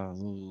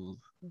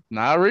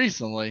not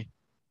recently.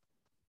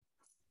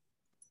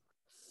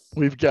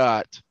 We've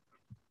got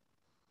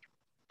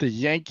the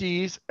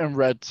Yankees and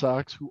Red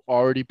Sox who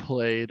already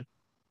played.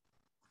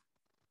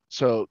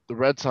 So the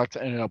Red Sox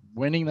ended up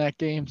winning that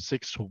game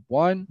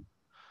 6-1.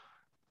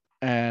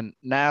 And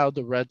now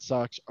the Red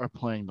Sox are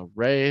playing the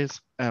Rays,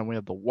 and we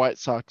have the White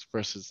Sox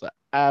versus the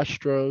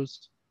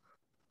Astros.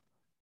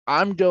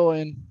 I'm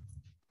going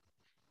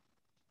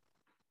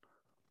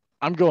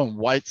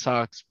White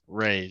Sox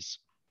Rays.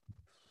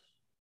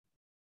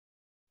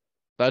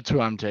 That's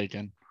who I'm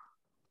taking.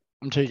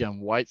 I'm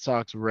taking White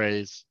Sox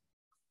Rays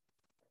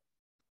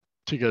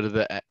to go to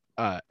the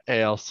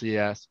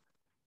ALCS,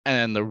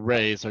 and the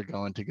Rays are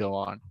going to go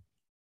on.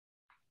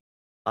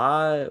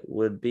 I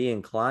would be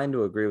inclined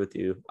to agree with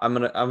you. I'm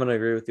gonna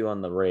agree with you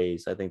on the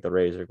Rays. I think the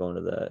Rays are going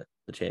to the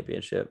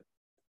championship.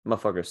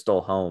 Motherfuckers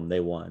stole home. They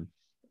won.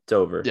 It's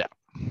over. Yeah.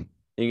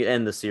 You can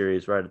end the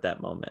series right at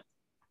that moment.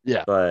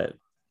 Yeah. But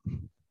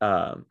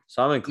so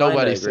I'm inclined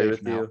Nobody's to agree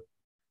safe with now. you.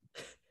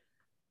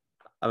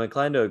 I'm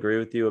inclined to agree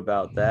with you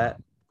about that.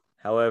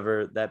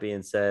 However, that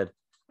being said,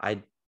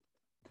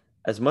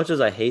 as much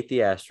as I hate the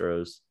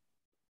Astros,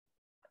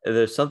 if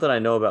there's something I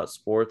know about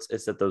sports,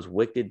 it's that those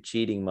wicked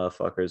cheating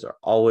motherfuckers are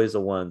always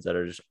the ones that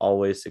are just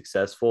always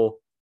successful.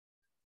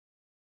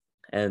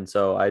 And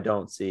so I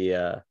don't see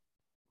the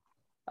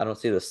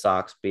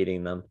Sox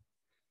beating them.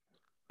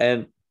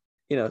 And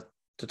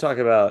to talk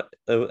about,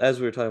 as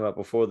we were talking about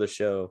before the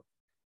show,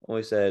 when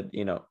we said,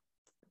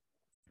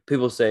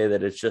 people say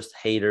that it's just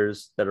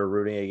haters that are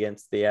rooting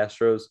against the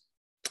Astros.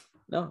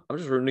 No, I'm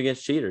just rooting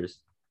against cheaters.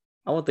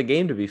 I want the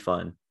game to be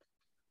fun.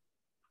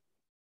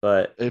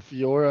 But if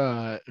you're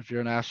an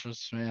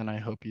Astros fan, I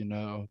hope you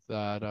know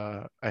that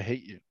I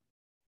hate you.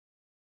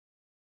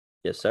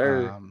 yes,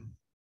 sir.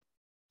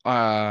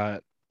 I'm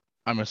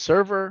a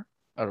server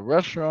at a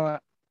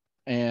restaurant,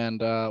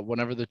 and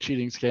whenever the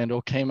cheating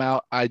scandal came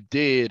out, I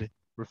did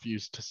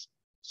refuse to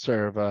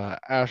serve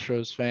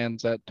Astros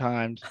fans at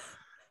times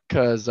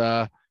because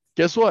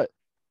guess what?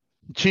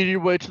 You cheated your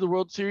way to the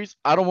World Series.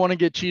 I don't want to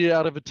get cheated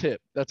out of a tip.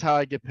 That's how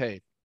I get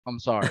paid. I'm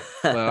sorry,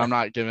 but I'm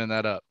not giving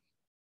that up.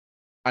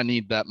 I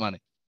need that money.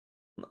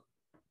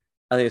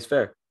 I think it's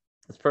fair.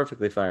 It's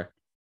perfectly fair.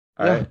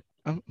 All Yeah.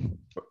 right.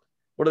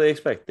 What do they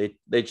expect?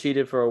 They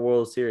cheated for a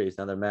World Series.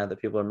 Now they're mad that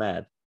people are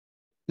mad.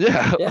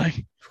 Yeah. Yeah,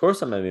 of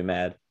course I'm gonna be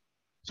mad.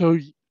 So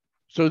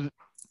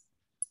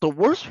the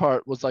worst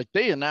part was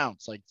they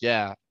announced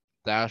the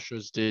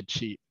Astros did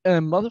cheat,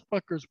 and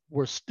motherfuckers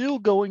were still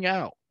going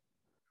out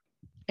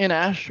in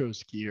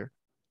Astros gear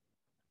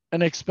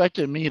and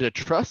expected me to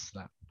trust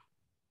them.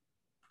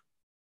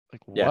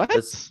 Yeah, what?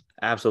 that's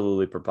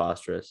absolutely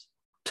preposterous.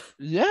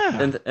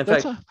 Yeah. And in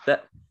fact,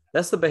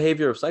 that's the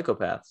behavior of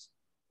psychopaths.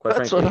 Quite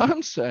That's frankly. what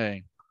I'm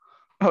saying.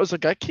 I was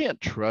like, I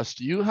can't trust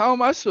you. How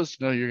am I supposed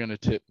to know you're going to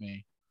tip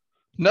me?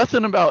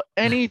 Nothing about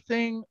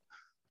anything,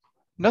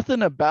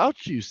 nothing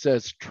about you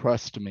says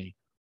trust me.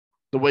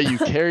 The way you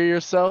carry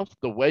yourself,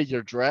 the way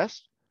you're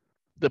dressed,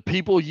 the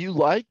people you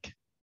like.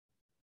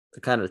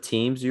 The kind of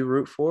teams you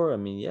root for. I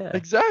mean, yeah.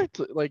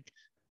 Exactly.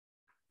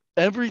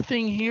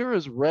 Everything here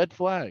is red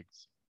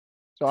flags.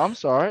 So I'm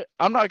sorry.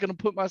 I'm not going to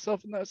put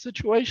myself in that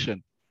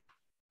situation.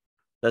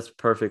 That's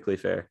perfectly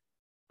fair.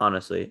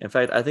 Honestly. In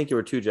fact, I think you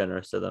were too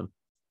generous to them.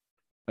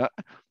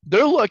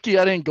 They're lucky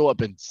I didn't go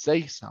up and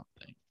say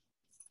something.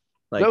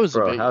 That was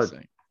the biggest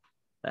thing.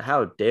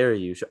 How dare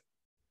you?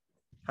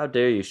 How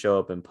dare you show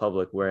up in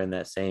public wearing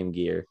that same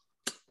gear?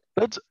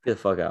 Get the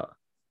fuck out.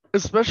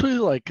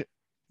 Especially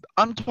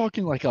I'm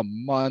talking a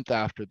month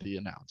after the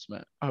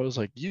announcement. I was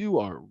like, you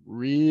are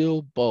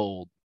real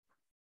bold.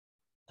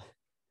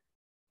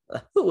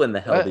 Who in the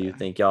hell do you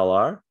think y'all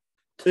are?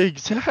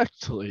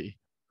 Exactly.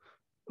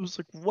 It was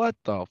like, what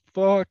the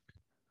fuck?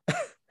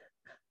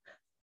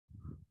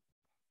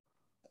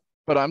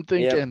 But I'm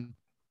thinking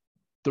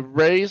the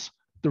Rays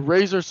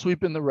are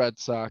sweeping the Red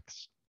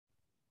Sox.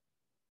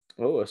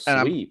 Oh, a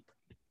sweep.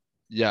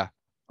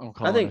 I'm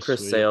calling I think it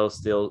Chris sweep.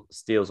 Sale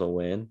steals a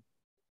win.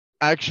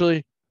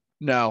 Actually,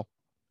 no.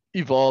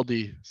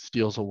 Evaldi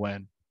steals a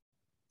win.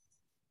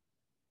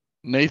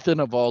 Nathan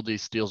Evaldi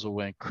steals a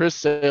win. Chris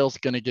Sale's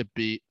going to get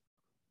beat.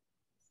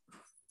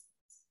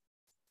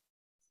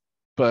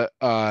 But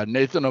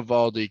Nathan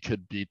Evaldi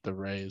could beat the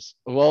Rays.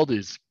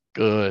 Evaldi's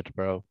good,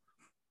 bro.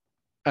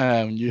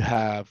 You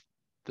have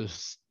the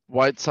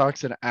White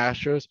Sox and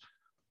Astros.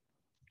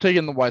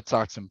 Taking the White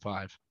Sox in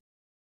 5.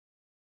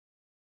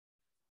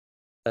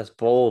 That's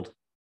bold.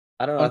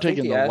 I don't know. I'm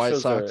taking the White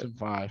Sox in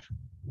 5.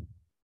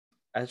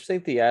 I just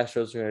think the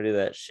Astros are going to do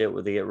that shit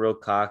where they get real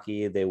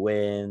cocky, they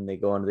win, they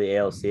go into the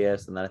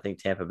ALCS, and then I think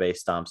Tampa Bay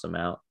stomps them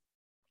out.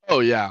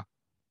 Oh, yeah.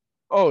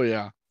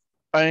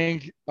 I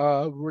think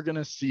we're going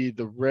to see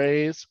the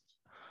Rays.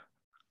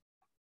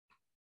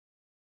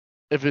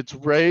 If it's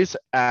Rays,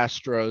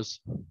 Astros,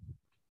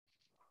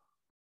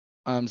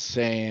 I'm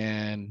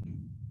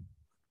saying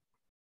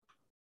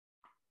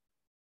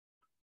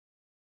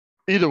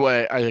Either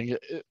way, I think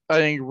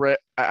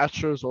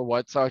Astros or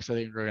White Sox. I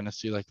think we're gonna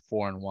see like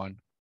 4-1,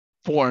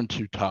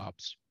 4-2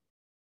 tops.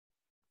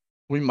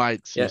 We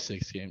might see Yeah. a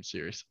 6-game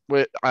series.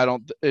 Wait, I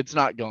don't. It's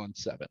not going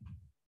 7.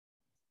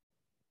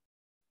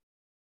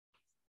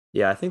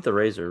 Yeah, I think the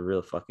Rays are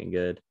real fucking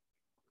good.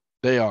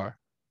 They are.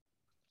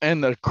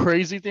 And the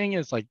crazy thing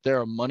is, like,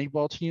 they're a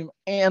Moneyball team,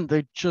 and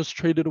they just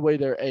traded away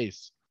their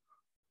ace.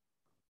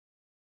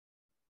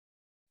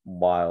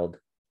 Wild.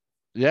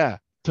 Yeah,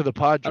 to the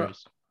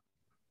Padres.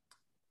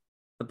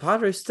 The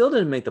Padres still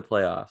didn't make the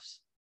playoffs.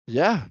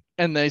 Yeah,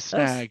 and they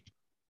snagged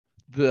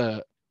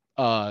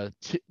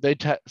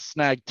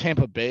snagged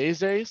Tampa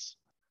Bay's ace,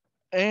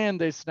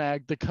 and they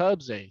snagged the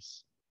Cubs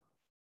ace.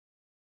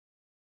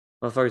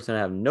 Motherfuckers gonna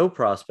have no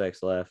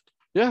prospects left.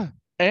 Yeah,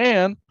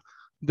 and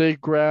they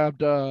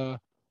grabbed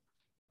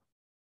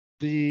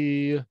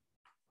the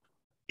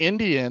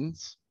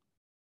Indians,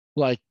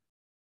 like,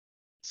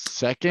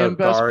 second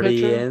best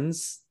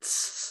Guardians.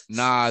 pitcher.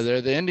 Nah,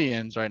 they're the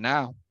Indians right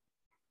now.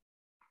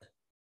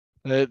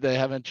 They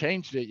haven't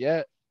changed it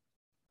yet.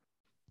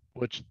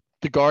 Which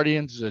the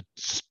Guardians is a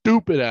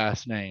stupid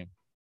ass name.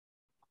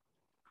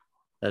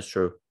 That's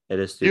true. It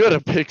is You stupid. got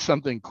to pick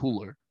something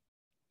cooler.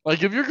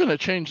 Like, if you're gonna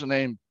change the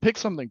name, pick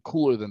something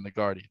cooler than the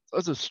Guardians.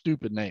 That's a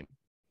stupid name.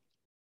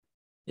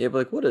 Yeah, but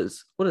like, what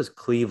does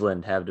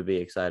Cleveland have to be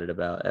excited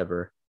about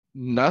ever?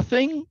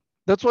 Nothing.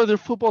 That's why their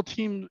football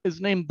team is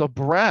named the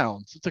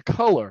Browns. It's a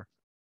color.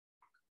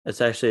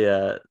 It's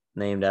actually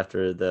named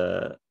after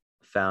the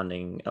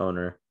founding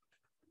owner.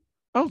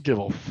 I don't give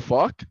a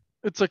fuck.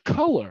 It's a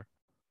color.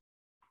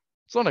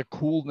 It's not a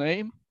cool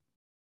name.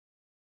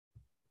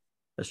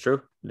 That's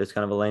true. It's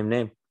kind of a lame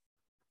name.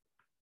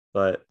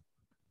 But,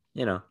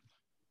 you know.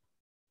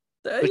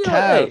 The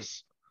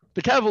Cavs.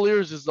 The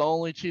Cavaliers is the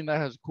only team that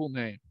has a cool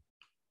name.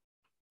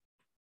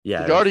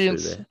 Yeah, the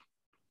Guardians.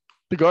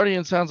 The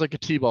Guardians sounds like a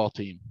T-ball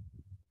team.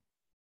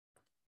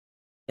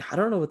 I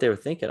don't know what they were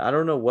thinking. I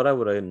don't know what I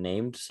would have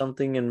named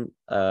something in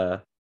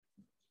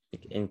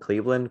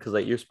Cleveland, because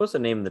like you're supposed to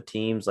name the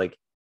teams like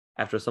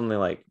after something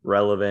like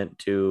relevant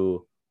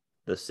to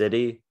the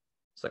city.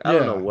 It's like I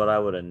don't know what I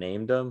would have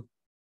named them,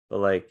 but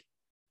like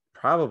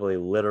probably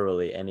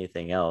literally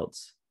anything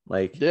else.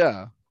 Like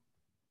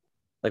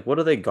like what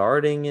are they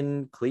guarding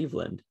in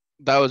Cleveland?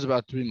 That was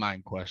about to be my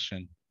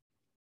question.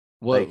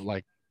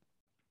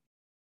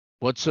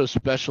 What's so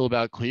special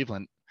about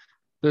Cleveland?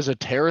 There's a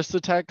terrorist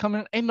attack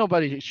coming. Ain't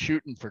nobody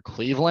shooting for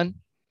Cleveland.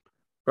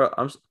 Bro,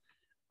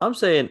 I'm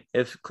saying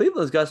if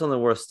Cleveland's got something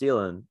worth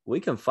stealing, we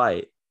can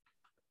fight.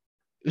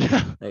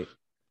 Yeah. Like,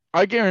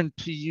 I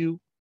guarantee you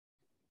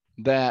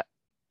that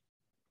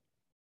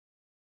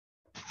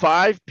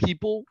 5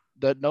 people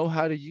that know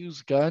how to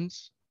use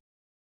guns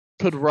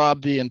could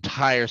rob the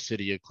entire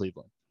city of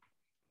Cleveland.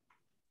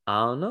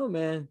 I don't know,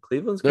 man.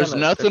 Cleveland's There's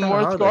nothing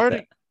worth guarding.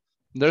 Like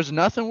There's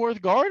nothing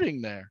worth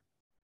guarding there.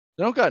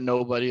 They don't got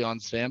nobody on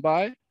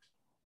standby.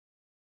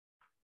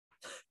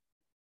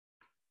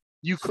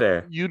 You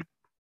call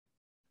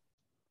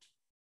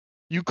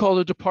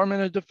the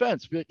Department of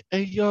Defense. Be like,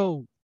 hey,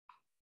 yo,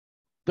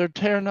 they're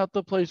tearing up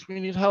the place. We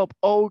need help.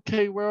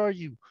 Okay, where are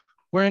you?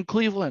 We're in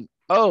Cleveland.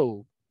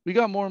 Oh, we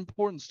got more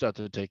important stuff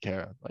to take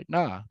care of. Like,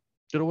 nah,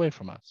 get away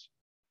from us.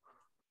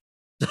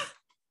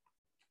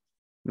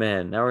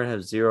 Man, now we're gonna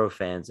have 0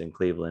 fans in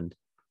Cleveland.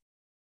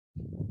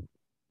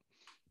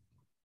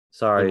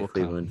 Sorry,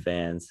 Cleveland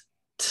fans.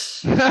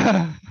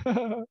 No,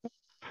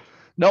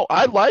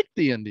 I like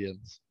the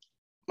Indians.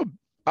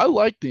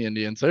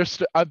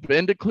 I've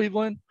been to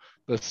Cleveland.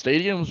 The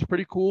stadium's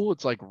pretty cool.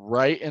 It's like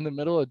right in the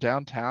middle of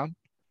downtown.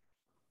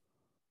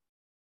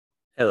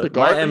 Hey, look,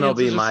 my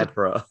MLB My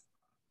Pro.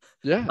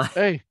 Yeah.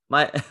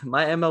 My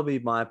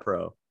MLB My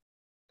Pro.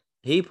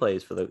 He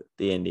plays for the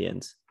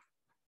Indians.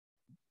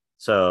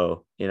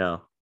 So, you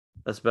know,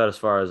 that's about as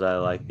far as I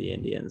like the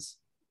Indians.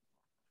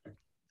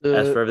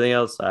 As for everything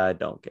else, I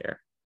don't care.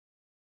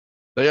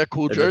 They got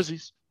cool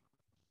jerseys.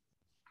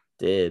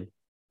 Yeah.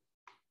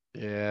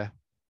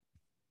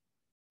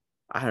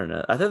 I don't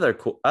know. I thought they're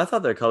cool. I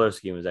thought their color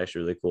scheme was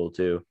actually really cool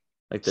too.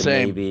 Like the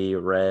navy,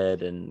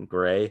 red, and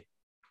gray.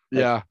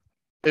 Like,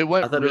 it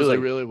went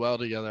really well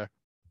together.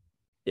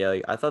 Yeah,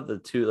 like I thought the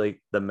two,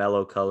 like the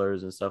mellow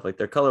colors and stuff, like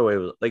their colorway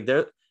was like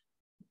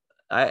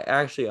I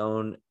actually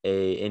own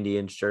a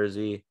Indians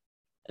jersey,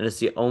 and it's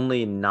the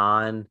only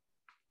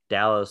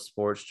non-Dallas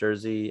sports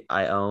jersey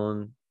I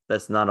own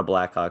that's not a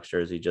Blackhawks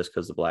jersey, just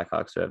because the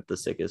Blackhawks have the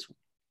sickest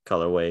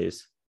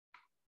colorways.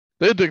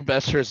 They're the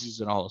best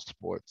jerseys in all of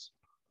sports.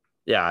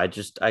 Yeah,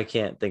 I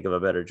can't think of a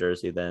better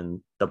jersey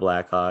than the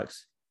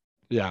Blackhawks.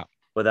 Yeah.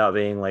 Without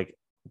being like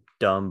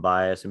dumb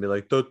bias and be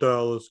like the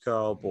Dallas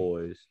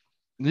Cowboys.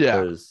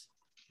 Yeah. Because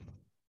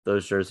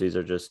those jerseys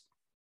are just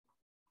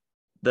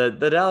the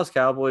Dallas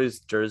Cowboys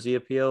jersey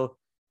appeal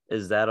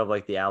is that of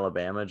like the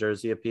Alabama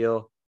jersey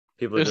appeal.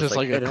 People are just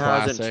like it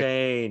hasn't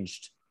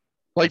changed.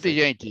 Like the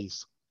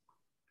Yankees.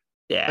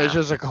 Yeah. It's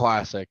just a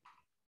classic.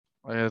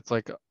 It's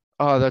like,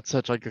 oh, that's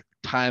such like a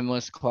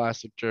timeless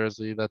classic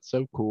jersey. That's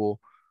so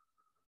cool.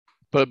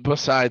 But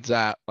besides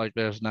that, like,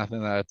 there's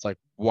nothing that's like,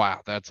 wow,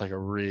 that's like a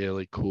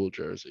really cool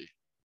jersey.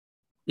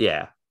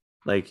 Yeah,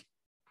 like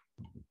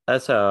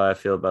that's how I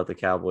feel about the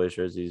Cowboys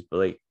jerseys. But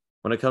like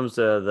when it comes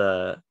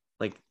to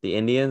the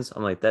Indians,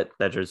 I'm like that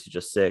jersey's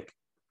just sick.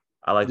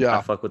 I Yeah,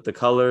 fuck with the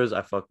colors.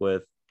 I fuck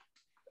with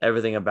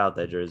everything about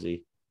that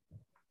jersey.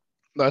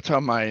 that's how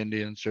my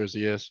Indians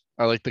jersey is.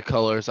 I like the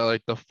colors. I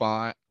like the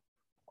font,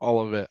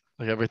 all of it.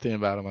 Like everything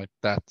about it. I'm like,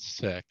 that's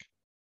sick.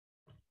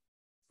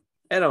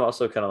 And I'm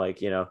also kind of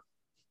like,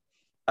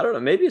 I don't know,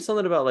 maybe it's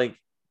something about like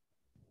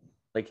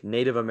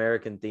Native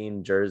American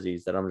themed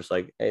jerseys that I'm just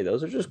like, hey,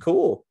 those are just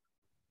cool.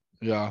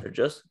 Yeah.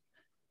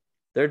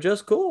 They're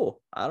just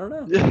cool. I don't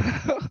know.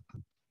 Yeah.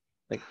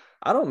 Like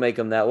I don't make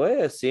them that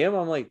way. I see them,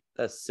 I'm like,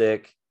 that's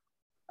sick.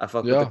 I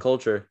fuck with the Yeah.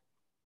 culture.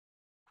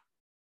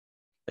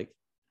 Like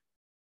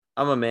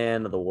I'm a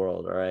man of the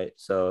world, all right.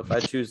 So if I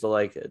choose to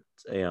like it,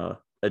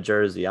 a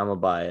jersey, I'm gonna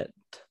buy it.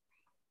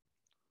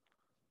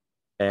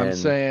 I'm And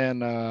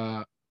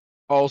saying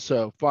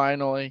also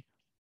finally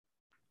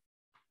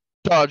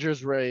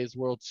Dodgers Rays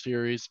World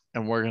Series,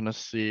 and we're gonna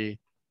see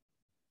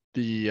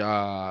the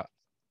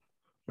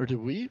or did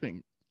we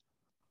even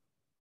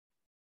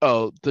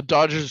the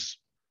Dodgers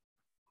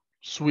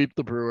sweep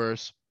the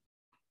Brewers,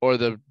 or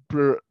the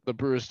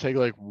Brewers take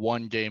like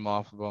one game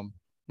off of them,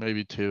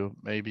 maybe two,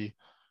 maybe.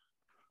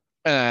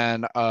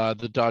 And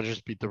the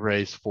Dodgers beat the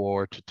Rays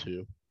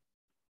 4-2.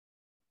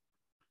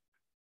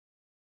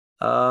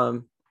 I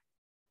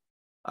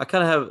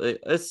kind of have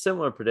a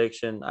similar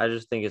prediction. I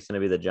just think it's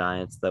going to be the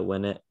Giants that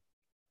win it.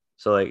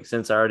 So like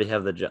since I already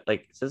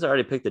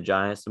picked the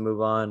Giants to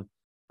move on,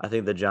 I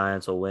think the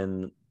Giants will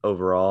win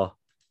overall.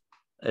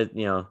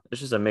 It's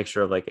just a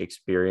mixture of like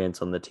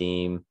experience on the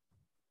team,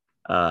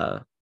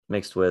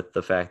 mixed with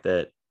the fact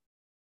that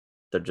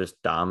they're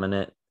just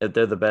dominant. If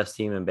they're the best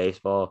team in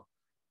baseball,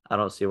 I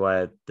don't see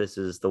why this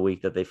is the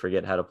week that they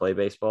forget how to play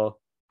baseball.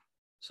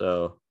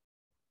 So,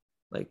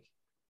 like,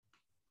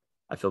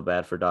 I feel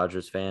bad for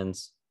Dodgers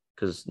fans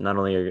because not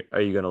only are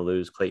you going to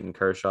lose Clayton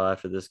Kershaw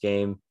after this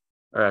game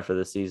or after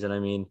this season, I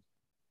mean,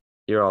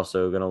 you're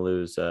also going to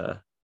lose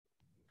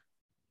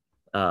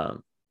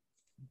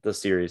the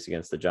series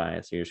against the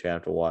Giants. You're just going to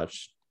have to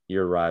watch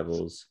your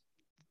rivals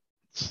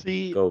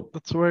See, go.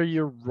 that's where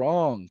you're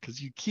wrong,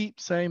 because you keep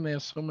saying they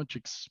have so much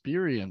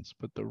experience,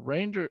 but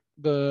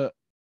the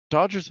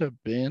Dodgers have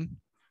been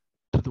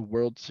to the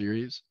World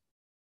Series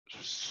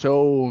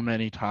so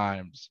many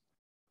times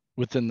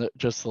within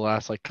just the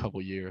last like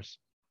couple years.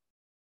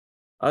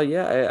 Oh,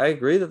 yeah, I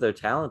agree that they're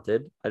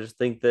talented. I just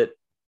think that,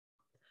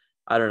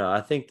 I don't know.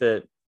 I think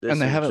that And this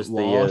they is haven't just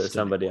the year that lost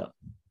somebody anyone. else.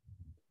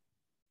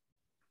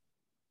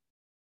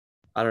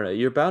 I don't know.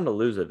 You're bound to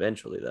lose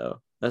eventually,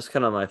 though. That's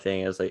kind of my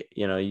thing. Is like,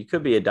 you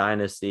could be a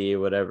dynasty or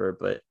whatever,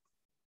 but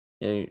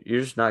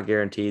you're just not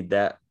guaranteed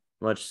that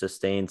much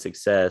sustained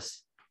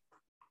success.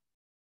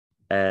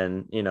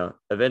 And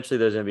eventually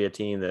there's going to be a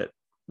team that,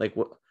 like,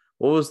 what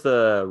was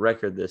the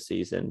record this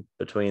season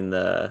between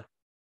the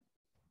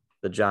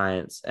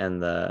Giants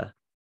and the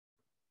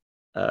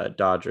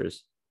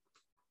Dodgers?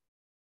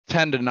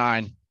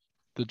 10-9,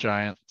 the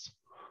Giants.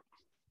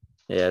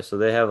 Yeah, so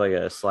they have like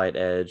a slight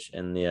edge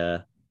in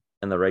the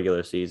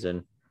regular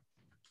season.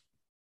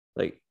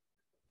 Like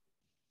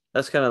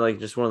that's kind of like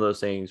just one of those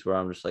things where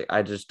I'm just like,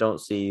 I just don't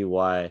see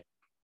why,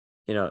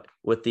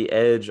 with the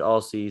edge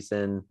all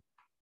season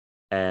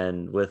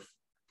and with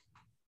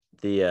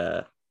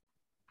them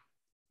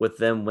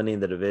winning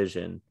the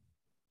division,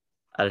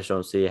 I just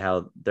don't see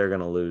how they're going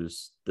to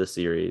lose the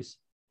series.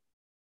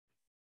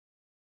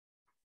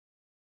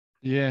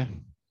 Yeah.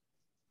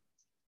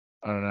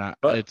 I don't know.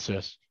 But It's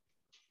just,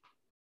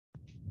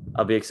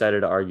 I'll be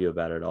excited to argue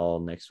about it all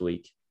next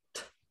week.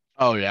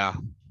 oh yeah.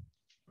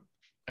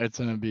 It's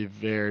gonna be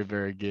very,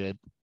 very good.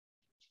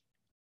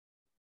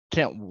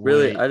 Can't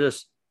Really, wait. I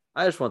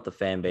just want the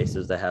fan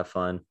bases to have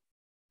fun.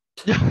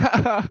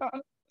 Yeah.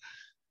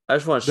 I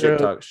just want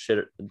They're,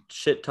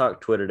 shit talk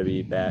Twitter to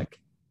be back.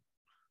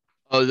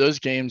 oh, those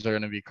games are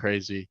gonna be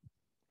crazy,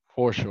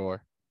 for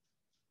sure.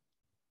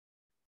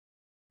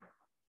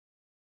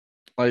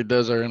 Like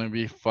those are gonna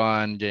be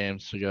fun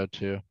games to go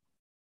to.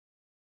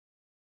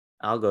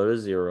 I'll go to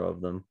 0 of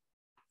them.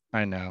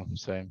 I know,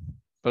 same.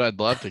 But I'd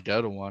love to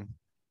go to one.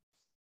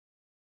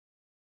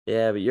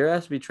 Yeah, but you're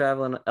asked to be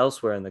traveling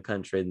elsewhere in the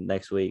country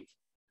next week.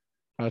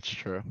 That's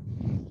true.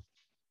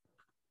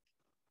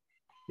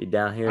 Be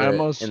down here I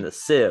almost, in the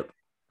SIP.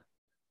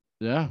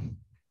 yeah.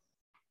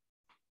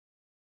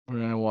 We're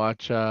gonna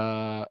watch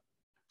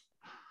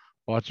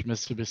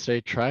Mississippi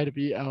State try to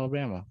beat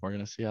Alabama. We're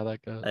gonna see how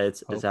that goes. It's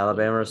Hopefully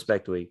Alabama it goes.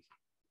 Respect Week.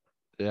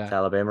 Yeah. It's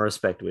Alabama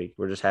Respect Week.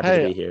 We're just happy to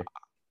Hey, be here.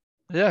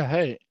 yeah,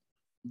 hey,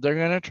 they're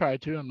gonna try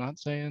to. I'm not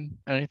saying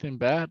anything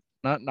bad,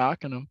 not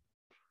knocking them.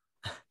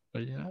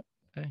 But yeah,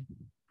 hey,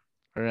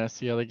 we're gonna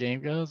see how the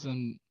game goes,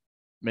 and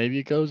maybe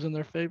it goes in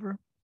their favor,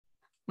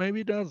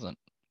 maybe it doesn't.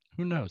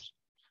 Who knows?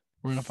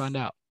 We're gonna find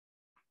out.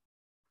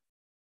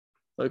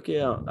 Look,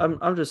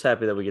 I'm just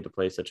happy that we get to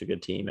play such a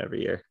good team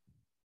every year.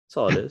 That's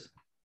all it is.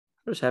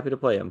 I'm just happy to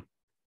play them.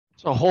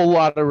 It's a whole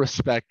lot of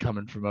respect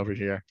coming from over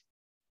here.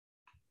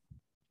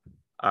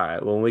 All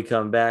right. When we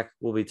come back,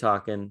 we'll be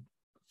talking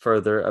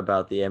further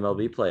about the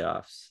MLB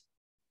playoffs.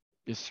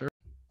 Yes, sir.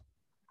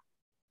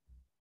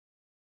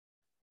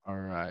 All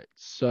right.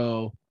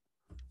 So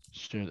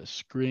share the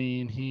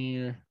screen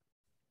here.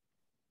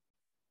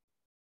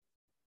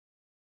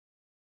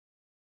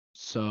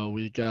 So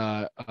we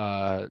got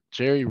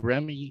Jerry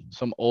Remy,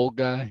 some old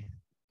guy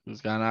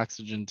who's got an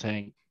oxygen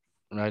tank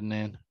riding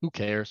in. Who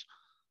cares?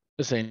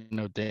 This ain't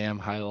no damn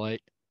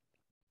highlight.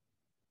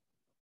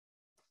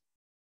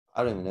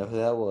 I don't even know who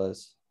that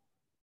was.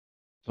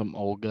 Some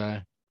old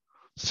guy.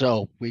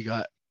 So we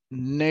got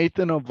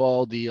Nathan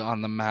Eovaldi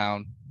on the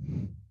mound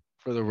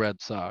for the Red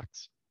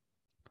Sox.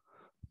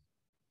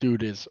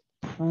 Dude is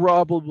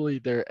probably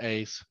their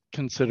ace,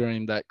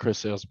 considering that Chris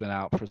Sale's been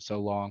out for so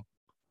long.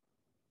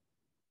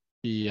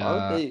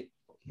 Why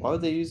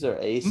would they use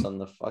their ace on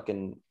the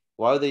fucking?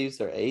 Why would they use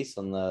their ace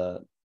on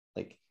the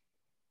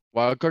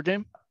wild card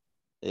game?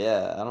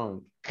 Yeah, I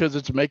don't. Because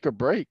it's make or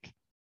break.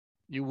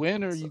 You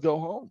win or you go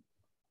home.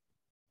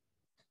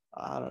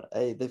 I don't.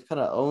 Hey, they've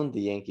kind of owned the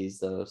Yankees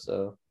though,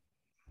 so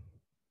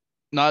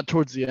not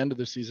towards the end of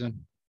the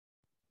season.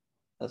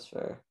 That's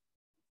fair.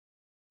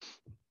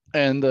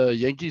 And the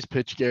Yankees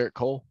pitch Garrett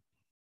Cole.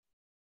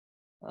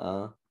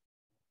 So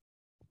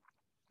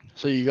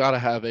you got to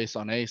have ace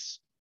on ace.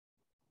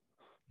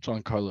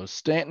 Giancarlo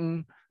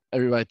Stanton.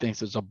 Everybody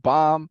thinks it's a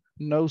bomb.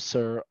 No,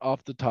 sir.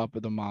 Off the top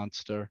of the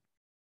monster.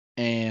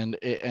 And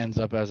it ends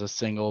up as a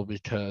single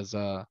because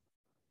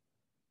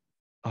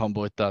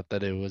homeboy thought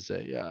that it was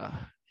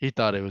he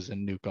thought it was a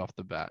nuke off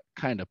the bat.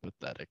 Kind of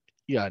pathetic.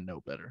 You gotta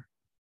know better.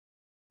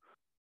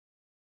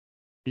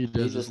 He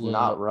does just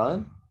not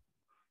run?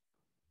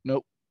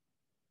 Nope.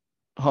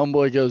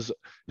 Homeboy goes,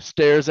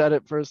 stares at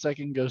it for a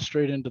second, goes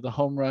straight into the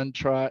home run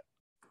trot.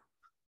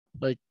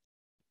 Like,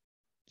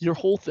 your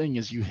whole thing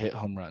is you hit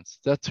home runs.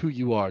 That's who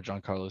you are,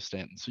 Giancarlo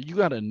Stanton. So you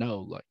got to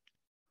know, like,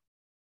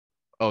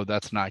 oh,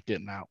 that's not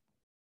getting out.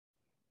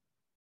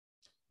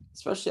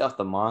 Especially off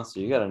the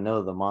monster. You got to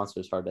know the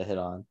monster's hard to hit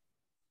on.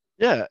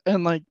 Yeah,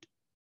 and, like,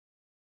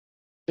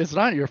 it's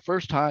not your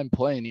first time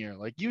playing here.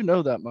 Like, you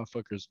know that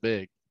motherfucker's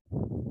big.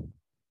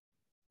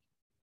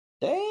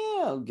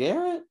 Damn,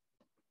 Garrett.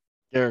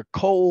 Garrett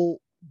Cole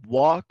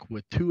walk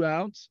with 2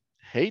 outs.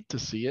 Hate to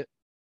see it.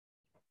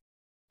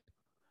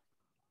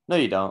 No,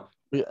 you don't.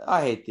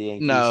 I hate the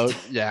Yankees. No,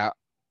 yeah.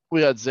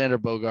 We got Xander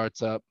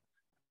Bogaerts up.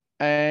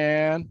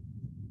 And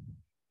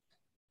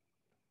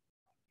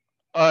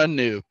a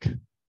nuke.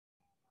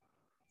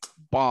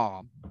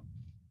 Bomb.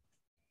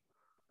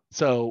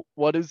 So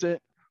what is it?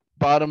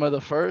 Bottom of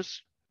the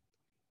first,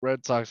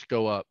 Red Sox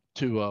go up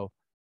 2-0.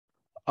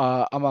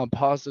 I'm gonna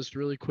pause this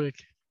really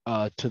quick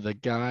to the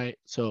guy.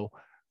 So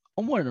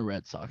I'm wearing a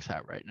Red Sox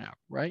hat right now,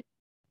 right?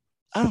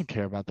 I don't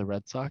care about the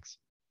Red Sox.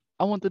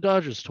 I want the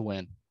Dodgers to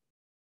win.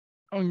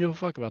 I don't give a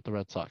fuck about the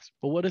Red Sox.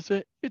 But what is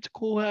it? It's a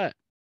cool hat.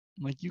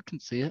 Like, you can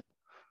see it.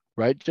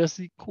 Right,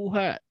 Jesse? Cool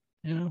hat,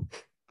 you know?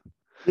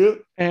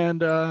 Yep.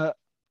 And I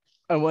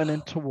went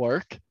into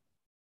work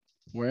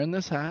wearing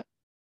this hat.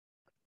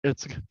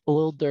 It's a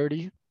little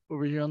dirty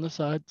over here on the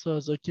side. So I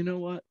was like, you know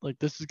what? Like,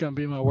 this is going to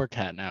be my work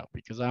hat now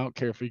because I don't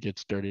care if it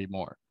gets dirty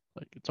more.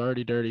 Like, it's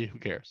already dirty. Who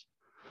cares?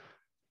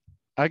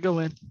 I go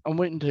in. I'm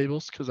waiting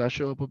tables because I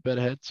show up with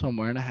bedhead, so I'm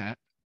wearing a hat.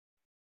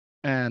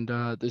 And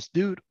this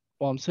dude,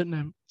 while I'm sitting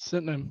him,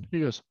 he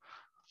goes,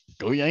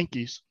 "Go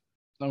Yankees."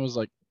 And I was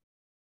like,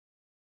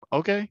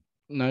 okay.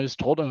 And I just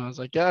told him, I was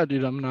like, yeah,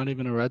 dude, I'm not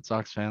even a Red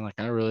Sox fan. Like,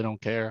 I really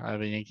don't care. I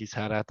have a Yankees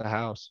hat at the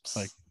house.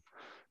 Like,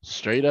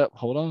 straight up,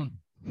 hold on.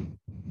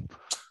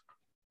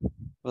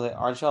 Well, like,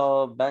 aren't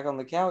y'all back on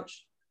the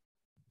couch?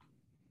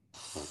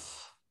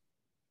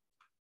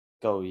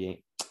 Go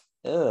Yankees.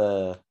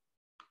 It's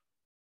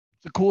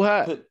a cool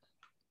hat.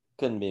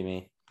 Couldn't be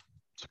me.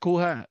 It's a cool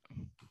hat.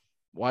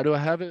 Why do I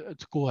have it?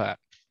 It's a cool hat.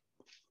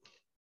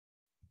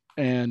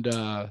 And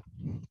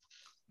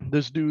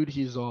this dude,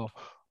 he's all,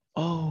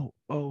 oh,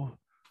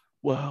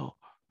 well,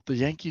 the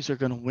Yankees are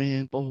going to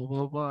win, blah, blah,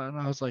 blah, blah. And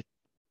I was like,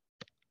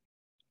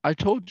 I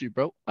told you,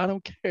 bro, I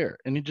don't care.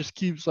 And he just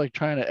keeps like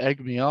trying to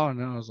egg me on.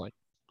 And I was like,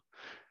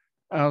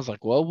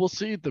 well, we'll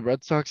see. The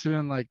Red Sox have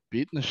been like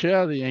beating the shit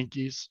out of the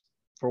Yankees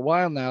for a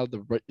while now.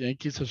 The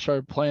Yankees have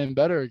started playing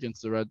better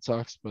against the Red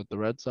Sox, but the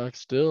Red Sox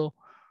still,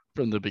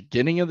 from the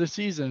beginning of the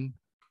season,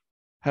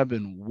 have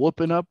been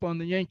whooping up on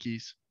the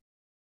Yankees.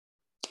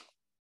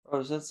 I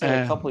was going to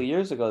say a couple of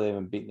years ago, they've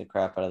been beating the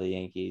crap out of the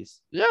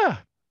Yankees. Yeah.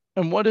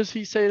 And what does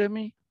he say to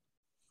me?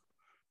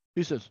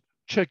 He says,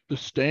 check the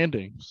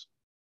standings.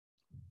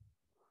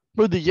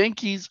 But the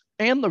Yankees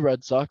and the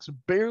Red Sox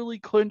barely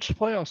clinched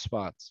playoff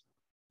spots.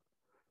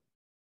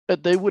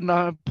 That they would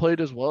not have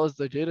played as well as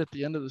they did at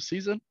the end of the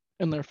season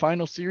in their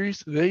final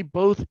series. They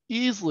both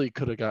easily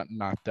could have gotten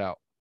knocked out.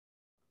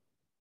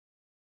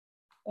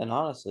 And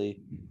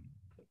honestly,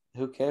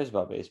 who cares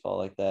about baseball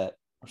like that?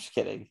 I'm just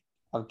kidding.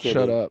 I'm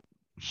kidding.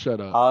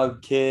 Shut up. I'm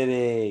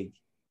kidding.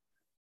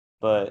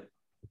 But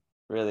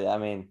really, I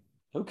mean,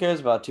 who cares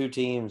about two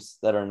teams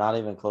that are not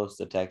even close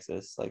to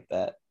Texas like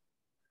that?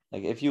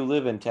 Like, if you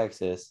live in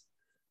Texas,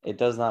 it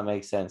does not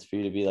make sense for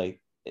you to be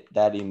like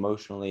that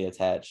emotionally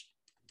attached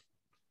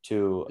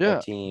to a Yeah.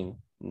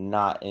 team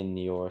not in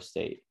your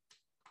state.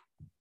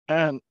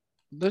 And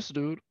this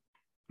dude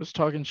was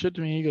talking shit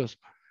to me.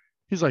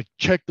 He's like,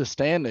 check the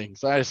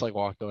standings. I just like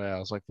walked away. I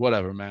was like,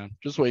 whatever, man.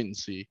 Just wait and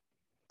see.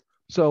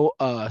 So,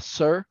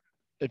 sir,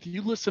 if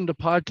you listen to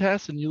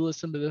podcasts and you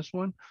listen to this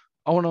one,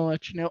 I want to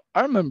let you know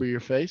I remember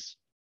your face.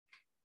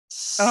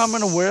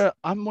 And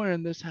I'm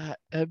wearing this hat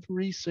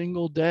every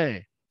single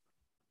day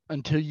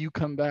until you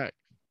come back.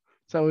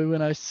 So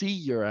when I see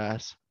your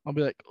ass, I'll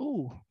be like,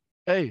 oh,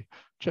 hey,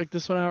 check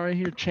this one out right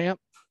here, champ.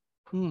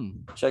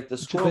 Check the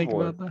What you think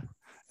scoreboard. about that?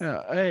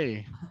 Yeah,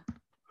 hey,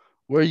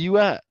 where you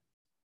at?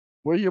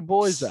 Where your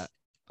boys at?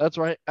 That's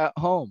right, at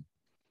home.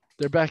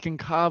 They're back in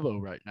Cabo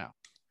right now.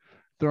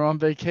 They're on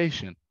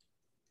vacation.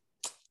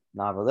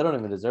 Nah, bro, they don't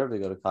even deserve to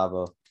go to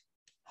Cabo.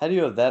 How do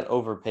you have that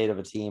overpaid of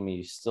a team and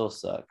you still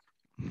suck?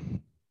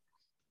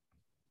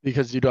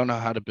 Because you don't know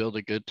how to build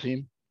a good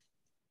team.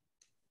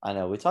 I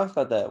know. We talked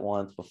about that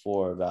once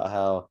before about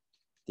how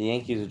the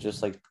Yankees are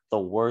just like the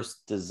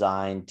worst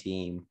designed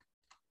team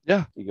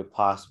you could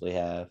possibly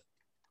have.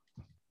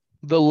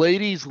 The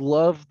ladies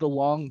love the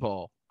long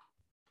ball.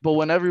 But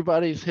when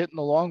everybody's hitting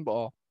the long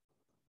ball,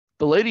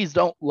 the ladies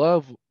don't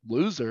love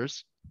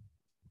losers.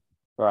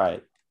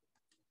 Right.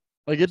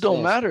 Like, it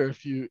don't matter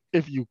if you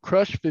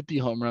crush 50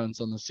 home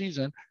runs on the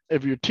season,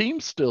 if your team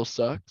still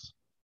sucks,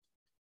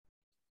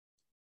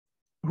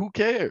 who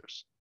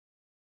cares?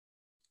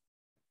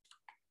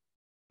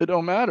 It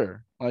don't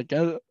matter. Like,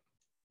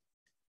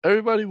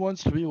 everybody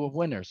wants to be with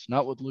winners,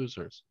 not with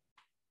losers.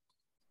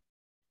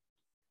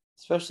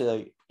 Especially,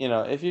 like,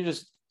 if you're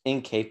just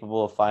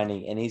incapable of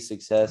finding any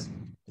success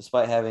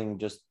despite having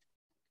just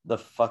the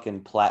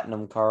fucking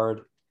platinum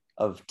card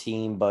of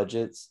team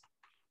budgets,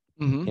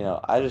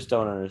 I just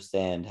don't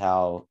understand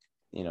how,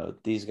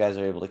 these guys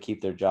are able to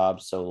keep their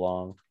jobs so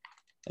long.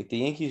 Like, the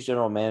Yankees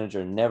general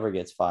manager never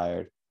gets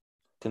fired,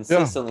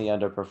 consistently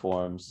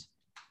underperforms.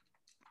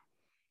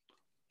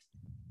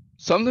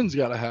 Something's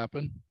got to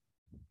happen.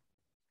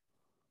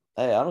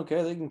 Hey, I don't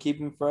care. They can keep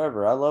him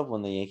forever. I love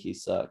when the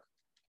Yankees suck.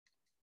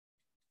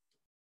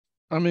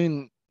 I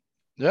mean,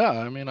 I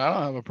don't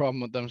have a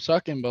problem with them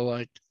sucking, but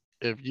like,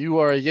 if you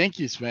are a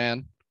Yankees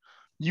fan,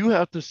 you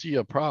have to see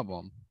a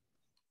problem.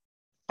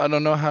 I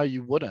don't know how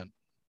you wouldn't.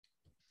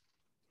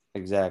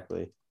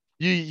 Exactly.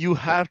 You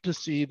have to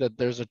see that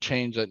there's a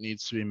change that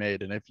needs to be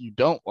made, and if you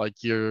don't, like,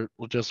 you're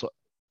just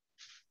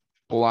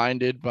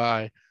blinded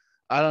by,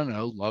 I don't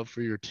know, love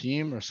for your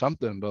team or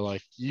something. But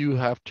like, you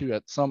have to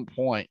at some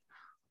point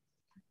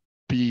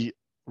be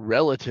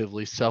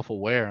relatively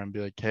self-aware and be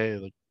like, hey,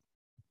 like,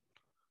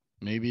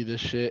 maybe this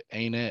shit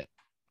ain't it.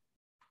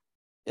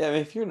 Yeah, I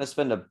mean, if you're gonna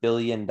spend $1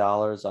 billion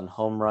on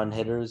home run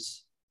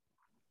hitters,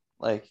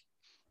 like,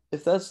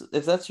 if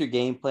that's your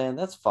game plan,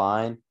 that's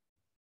fine.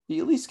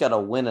 You at least gotta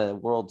win a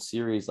World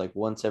Series like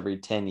once every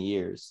 10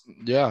 years.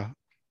 Yeah.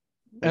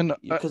 And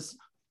because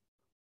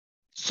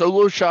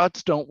solo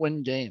shots don't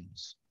win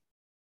games.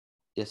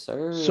 yes,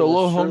 sir.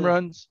 Solo home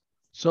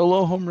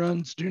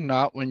runs do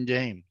not win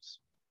games.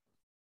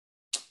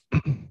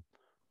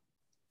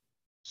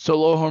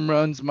 Solo home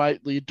runs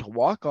might lead to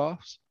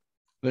walk-offs.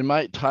 They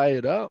might tie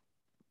it up.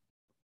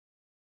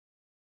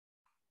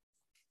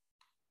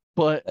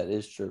 But that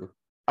is true.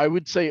 I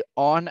would say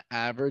on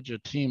average, a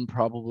team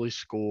probably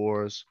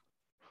scores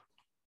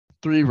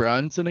 3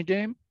 runs in a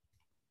game.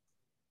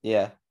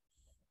 Yeah.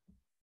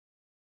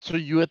 So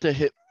you have to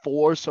hit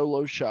 4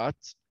 solo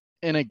shots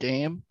in a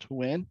game to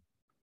win.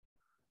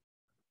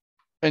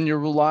 And you're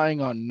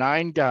relying on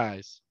 9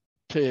 guys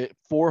to hit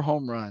 4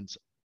 home runs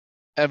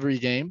every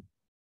game.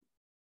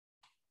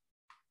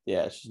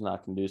 Yeah, it's just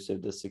not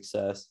conducive to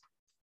success.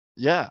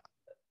 Yeah.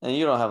 And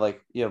you don't have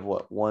you have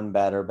what, one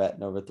batter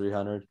batting over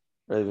 300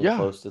 or even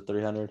close to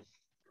 300?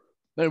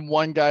 Then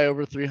one guy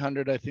over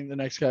 300. I think the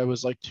next guy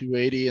was like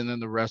 280, and then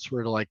the rest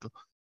were like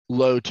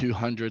low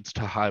 200s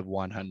to high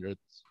 100s.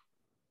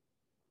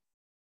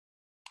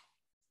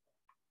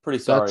 Pretty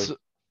sorry.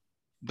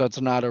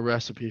 That's not a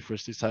recipe for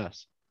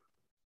success.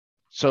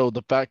 So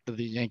the fact that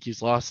the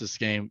Yankees lost this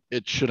game,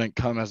 it shouldn't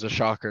come as a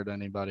shocker to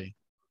anybody.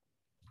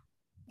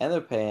 And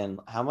they're paying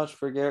how much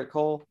for Garrett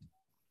Cole?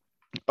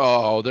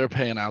 Oh, they're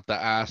paying out the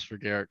ass for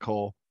Garrett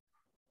Cole.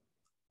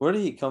 Where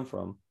did he come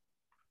from?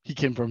 He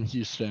came from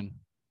Houston.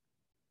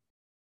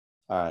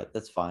 All right,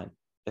 that's fine.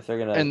 If they're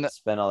gonna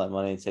spend all that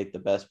money and take the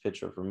best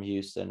pitcher from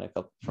Houston a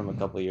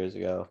couple years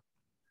ago,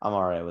 I'm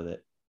all right with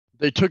it.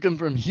 They took him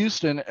from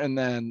Houston, and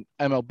then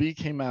MLB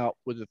came out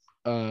with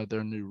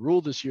their new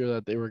rule this year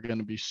that they were going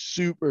to be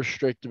super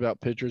strict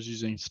about pitchers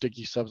using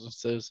sticky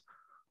substances.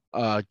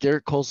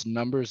 Garrett Cole's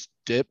numbers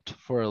dipped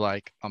for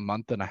like a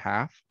month and a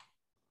half,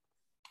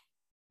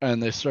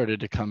 and they started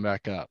to come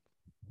back up.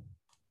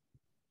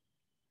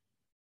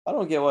 I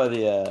don't get why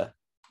the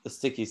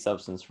sticky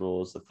substance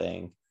rule is the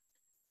thing.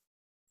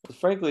 Because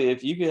frankly,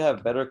 if you could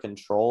have better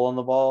control on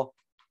the ball,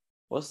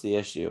 what's the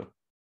issue?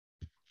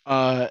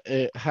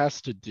 It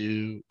has to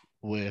do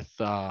with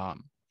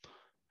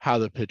how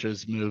the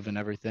pitches move and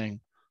everything,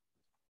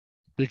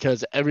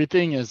 because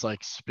everything is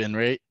like spin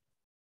rate.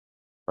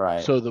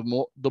 Right. So the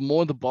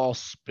more the ball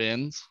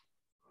spins,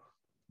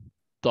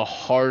 the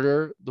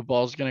harder the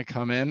ball's going to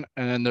come in.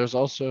 And then there's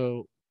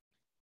also,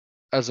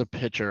 as a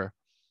pitcher,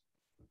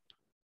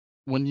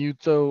 when you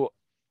throw,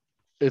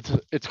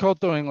 it's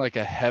called throwing like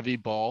a heavy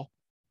ball.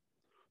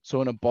 So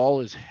when a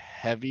ball is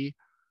heavy,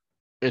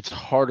 it's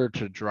harder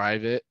to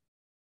drive it.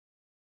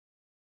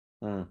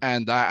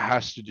 And that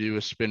has to do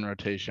with spin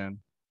rotation.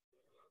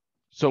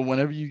 So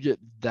whenever you get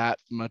that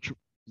much,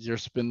 your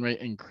spin rate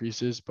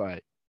increases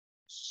by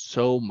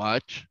so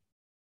much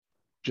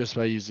just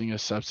by using a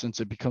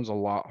substance, it becomes a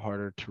lot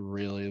harder to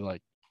really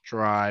like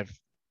drive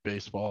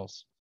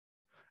baseballs.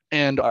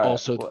 And All right.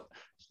 also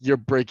your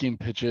breaking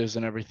pitches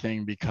and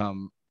everything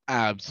become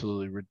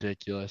absolutely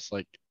ridiculous.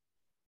 Like,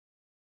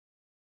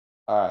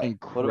 all right.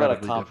 What about a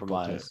incredibly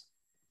compromise?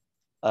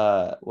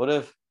 What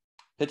if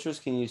pitchers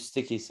can use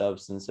sticky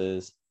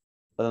substances,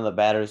 but then the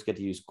batters get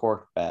to use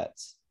cork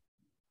bats?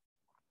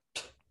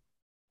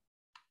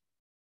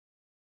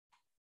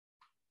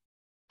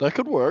 That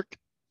could work.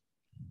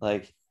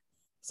 Like,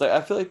 it's like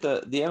I feel like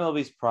the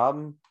MLB's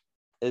problem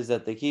is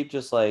that they keep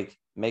just like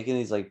making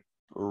these like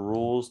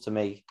rules to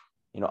make,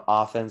 you know,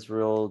 offense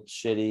real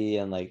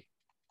shitty, and like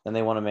then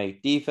they want to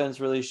make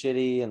defense really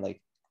shitty, and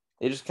like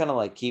they just kind of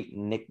like keep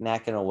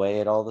knick-knacking away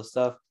at all the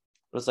stuff.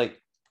 But it's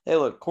like, hey,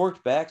 look,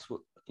 corked bats,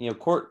 you know,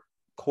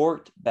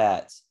 corked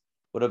bats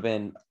would have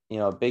been, you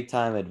know, a big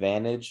time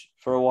advantage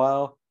for a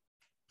while.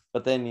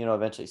 But then, you know,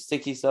 eventually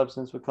sticky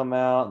substance would come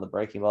out and the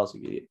breaking balls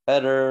would get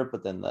better.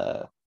 But then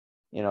the,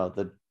 you know,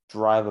 the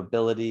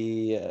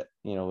drivability,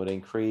 you know, would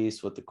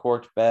increase with the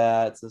corked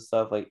bats and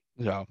stuff. Like,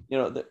 Yeah. you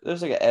know,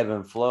 there's like an ebb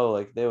and flow.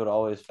 Like they would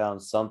always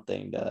found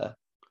something to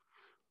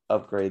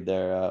upgrade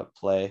their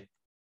play.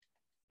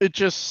 It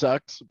just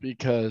sucks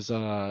because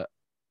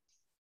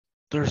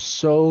there's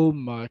so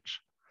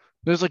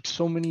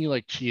many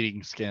like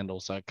cheating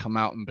scandals that come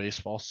out in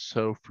baseball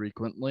so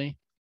frequently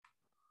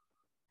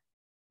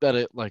that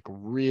it like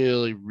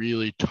really,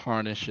 really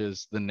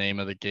tarnishes the name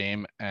of the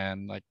game,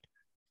 and like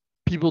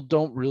people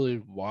don't really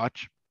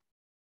watch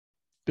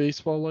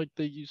baseball like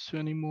they used to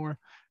anymore.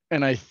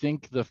 And I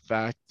think the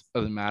fact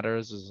of the matter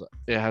is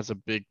it has a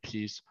big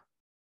piece,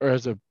 or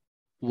has a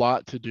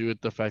lot to do with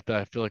the fact that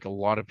I feel like a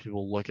lot of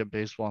people look at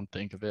baseball and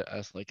think of it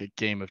as like a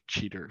game of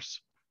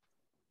cheaters.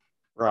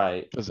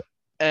 Right. Because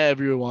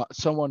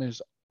someone is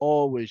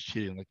always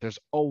cheating. Like there's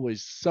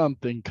always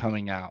something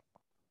coming out.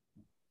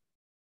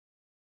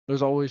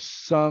 There's always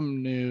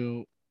some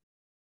new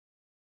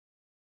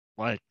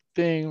like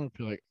thing.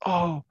 Be like,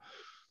 oh,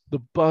 the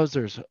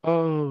buzzers.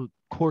 Oh,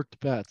 corked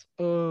bats.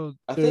 Oh,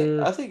 I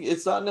they're think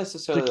it's not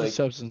necessarily sticky like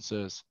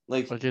substances.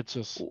 like Like it's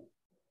just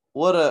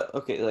what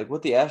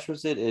the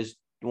Astros did is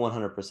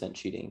 100%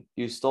 cheating.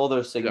 You stole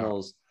their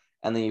signals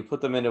and then you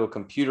put them into a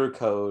computer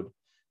code,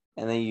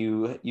 and then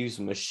you use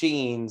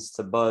machines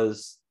to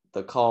buzz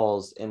the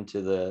calls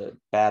into the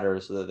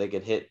batters so that they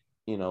could hit,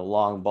 you know,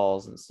 long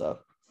balls and stuff.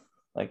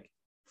 Like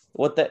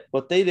what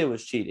they did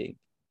was cheating.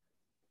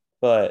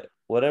 But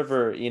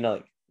whatever, you know,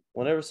 like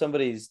whenever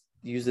somebody's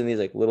using these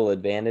like little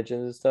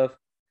advantages and stuff,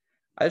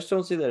 I just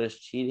don't see that as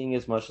cheating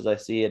as much as I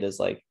see it as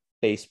like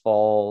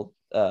baseball,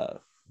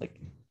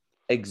 like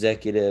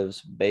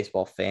executives,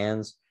 baseball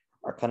fans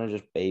are kind of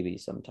just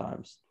babies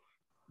sometimes.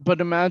 But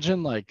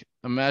imagine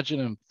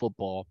in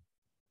football,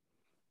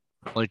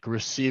 like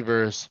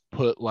receivers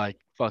put like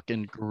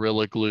fucking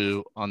Gorilla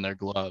Glue on their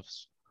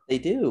gloves. They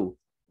do.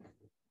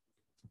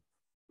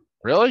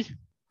 Really?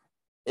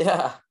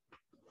 Yeah.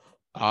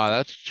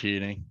 That's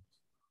cheating.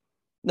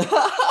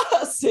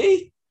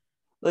 See?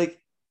 Like,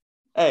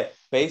 hey, That's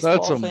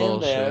baseball some fan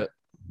bullshit. there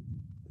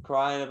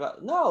crying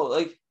about no,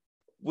 like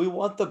we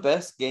want the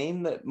best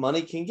game that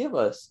money can give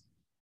us.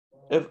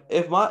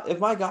 If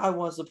my guy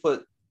wants to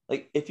put,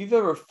 like, if you've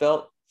ever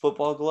felt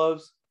football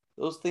gloves,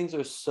 those things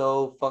are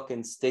so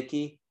fucking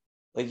sticky.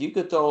 Like you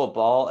could throw a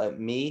ball at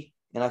me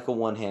and I could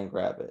one hand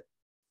grab it.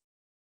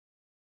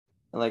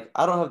 And like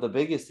I don't have the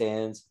biggest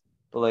hands,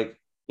 but like,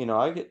 you know,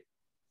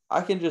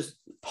 I can just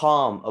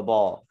palm a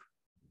ball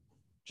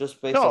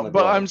just based on the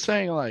but gloves. I'm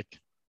saying like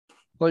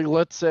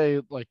let's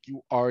say like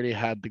you already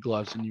had the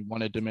gloves and you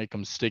wanted to make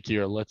them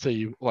stickier. Let's say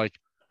you like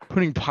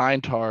putting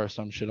pine tar or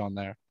some shit on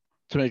there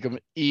to make them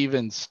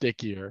even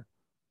stickier.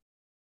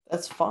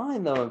 That's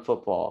fine though in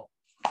football.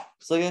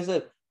 So like I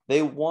said,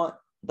 they want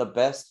the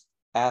best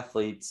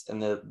athletes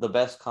and the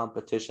best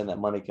competition that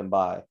money can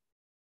buy.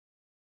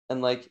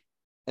 And like,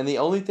 and the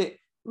only thing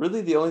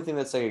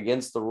that's like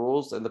against the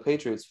rules, and the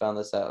Patriots found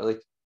this out,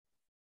 like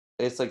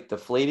it's like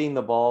deflating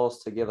the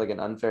balls to give like an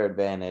unfair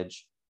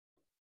advantage,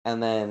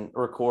 and then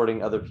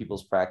recording other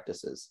people's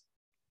practices,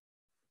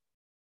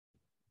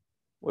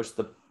 which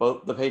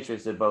the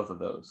Patriots did both of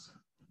those.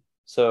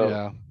 So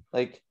yeah,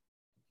 like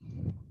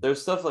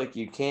there's stuff like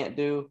you can't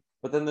do,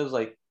 but then there's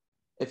like,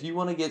 if you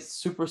want to get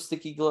super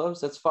sticky gloves,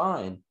 that's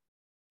fine.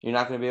 You're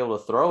not going to be able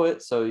to throw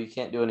it, so you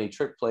can't do any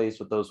trick plays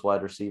with those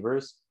wide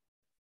receivers.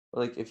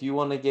 But like if you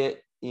want to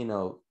get, you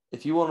know,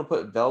 if you want to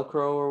put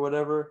Velcro or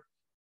whatever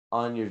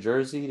on your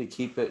jersey to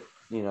keep it,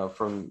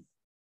 from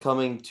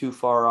coming too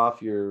far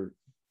off your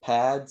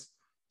pads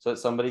so that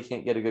somebody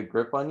can't get a good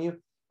grip on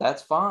you,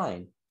 that's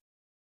fine.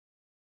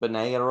 But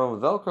now you got to run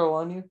with Velcro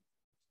on you.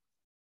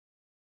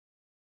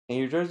 And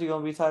your jersey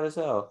going to be tight as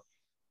hell.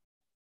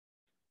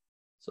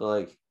 So,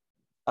 I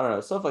don't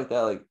know, stuff like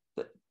that.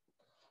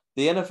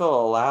 The NFL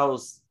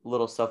allows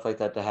little stuff like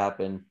that to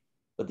happen,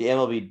 but the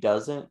MLB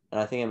doesn't. And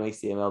I think it makes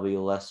the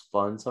MLB less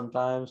fun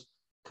sometimes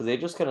because they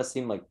just kind of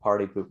seem like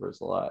party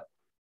poopers a lot.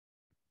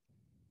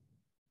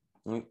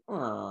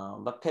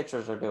 The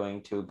pitchers are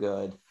doing too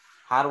good.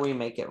 How do we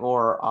make it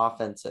more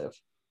offensive?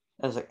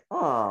 And it's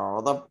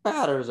the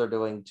batters are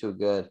doing too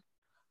good.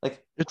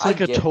 It's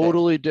a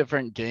totally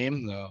different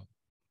game, though.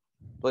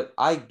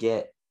 I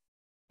get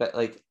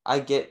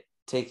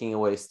taking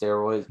away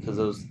steroids because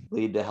those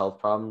lead to health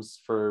problems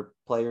for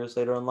players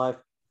later in life.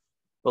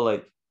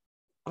 But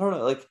I don't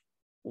know,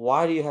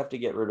 why do you have to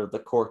get rid of the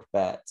corked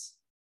bats?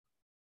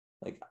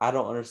 I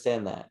don't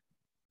understand that.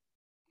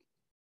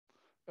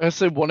 I guess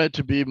they want it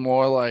to be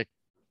more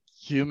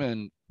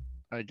human,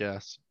 I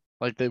guess.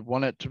 They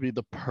want it to be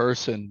the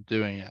person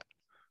doing it.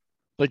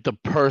 The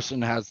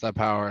person has that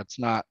power. It's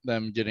not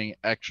them getting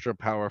extra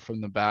power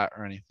from the bat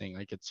or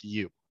anything. It's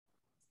you.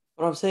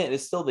 What I'm saying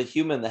is still the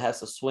human that has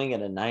to swing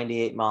at a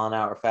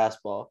 98-mile-an-hour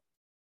fastball.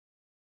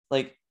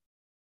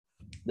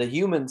 The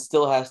human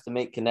still has to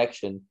make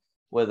connection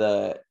with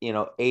a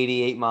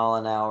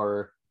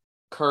 88-mile-an-hour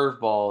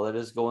curveball that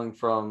is going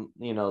from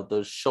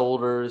the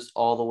shoulders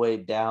all the way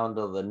down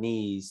to the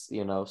knees,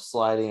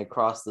 sliding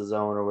across the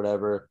zone or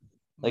whatever.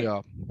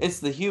 It's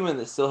the human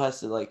that still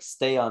has to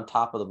stay on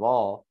top of the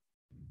ball.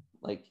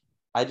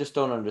 I just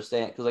don't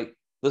understand because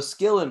the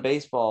skill in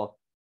baseball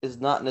is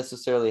not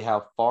necessarily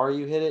how far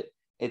you hit it.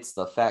 It's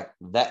the fact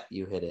that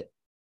you hit it.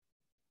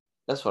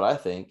 That's what I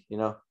think.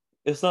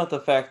 It's not the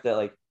fact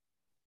that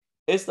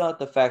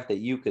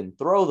you can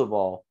throw the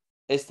ball.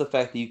 It's the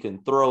fact that you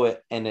can throw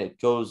it and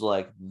it goes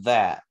like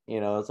that.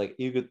 It's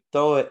you could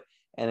throw it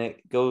and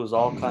it goes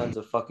all kinds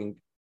of fucking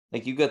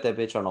you got that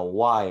bitch on a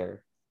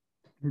wire.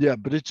 Yeah,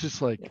 but it's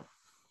just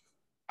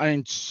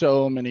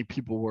so many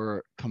people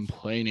were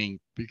complaining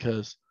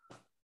because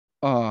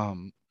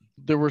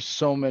there were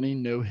so many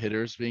no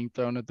hitters being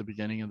thrown at the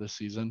beginning of the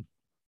season.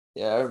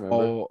 Yeah, I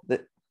remember.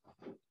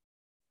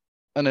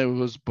 And it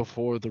was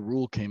before the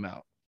rule came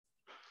out.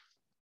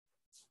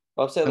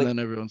 I'm saying, and then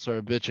everyone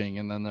started bitching,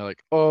 and then they're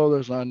like, "Oh,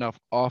 there's not enough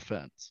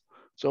offense."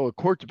 So a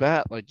corked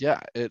bat,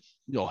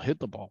 you'll hit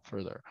the ball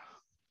further,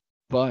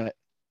 but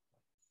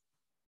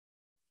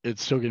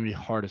it's still gonna be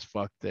hard as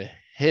fuck to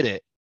hit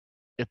it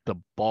if the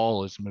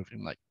ball is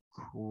moving like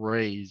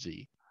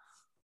crazy.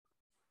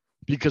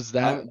 Because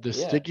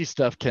sticky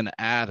stuff can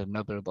add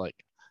another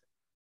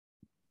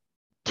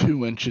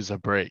 2 inches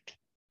of break.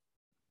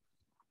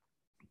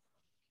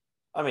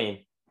 I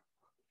mean,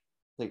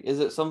 is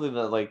it something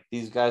that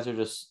these guys are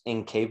just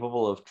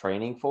incapable of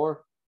training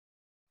for?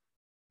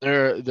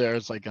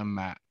 There's a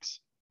max.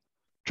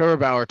 Trevor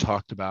Bauer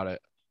talked about it.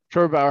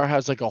 Trevor Bauer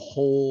has a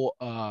whole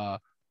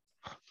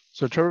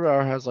so Trevor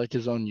Bauer has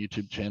his own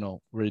YouTube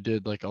channel where he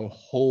did a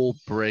whole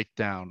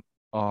breakdown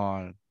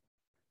on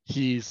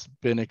he's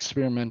been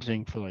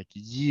experimenting for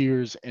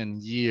years and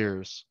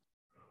years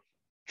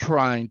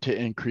trying to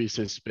increase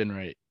his spin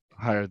rate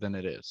higher than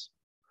it is.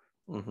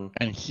 Mm-hmm.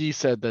 And he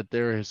said that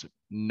there is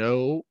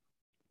no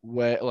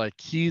way,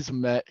 he's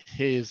met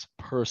his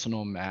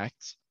personal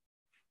max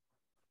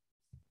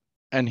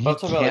and he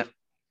can't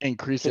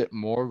increase it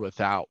more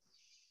without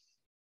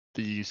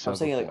the use of. I'm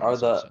saying are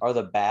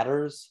the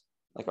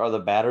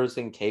batters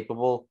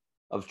incapable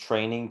of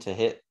training to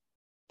hit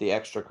the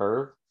extra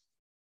curve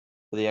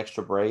or the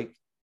extra break?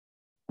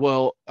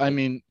 Well, I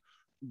mean,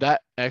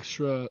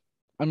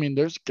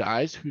 there's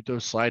guys who throw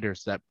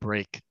sliders that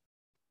break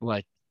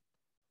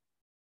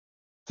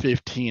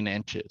 15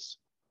 inches.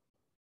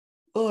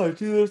 Oh,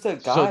 dude, there's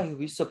that guy who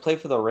used to play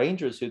for the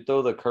Rangers who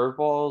throw the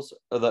curveballs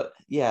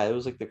it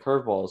was the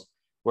curveballs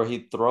where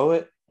he'd throw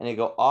it and he'd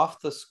go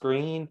off the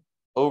screen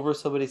over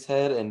somebody's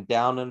head and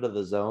down into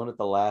the zone at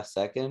the last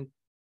second.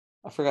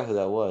 I forgot who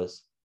that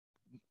was.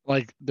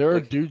 There are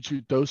dudes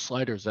who throw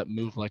sliders that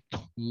move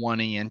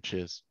 20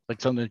 inches,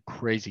 something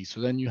crazy.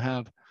 So then you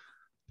have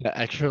the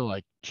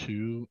extra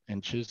 2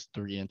 inches,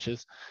 3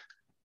 inches,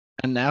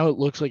 and now it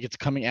looks like it's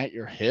coming at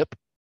your hip,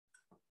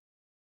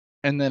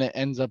 and then it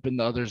ends up in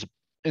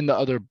the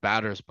other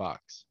batter's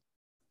box,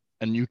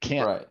 and you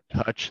can't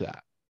touch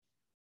that.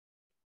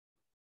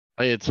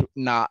 It's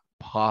not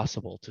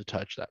possible to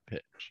touch that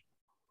pitch,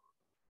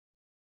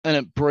 and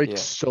it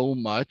breaks so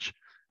much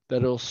that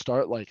it'll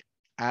start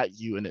at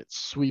you and it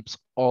sweeps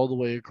all the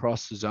way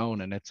across the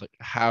zone, and it's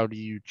how do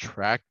you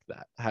track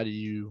that?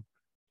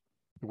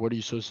 What are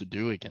you supposed to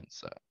do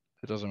against that?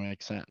 It doesn't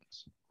make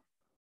sense.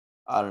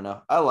 I don't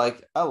know. I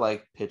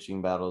like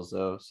pitching battles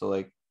though, so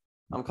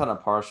I'm kind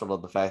of partial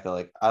to the fact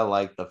that I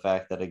like the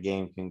fact that a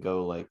game can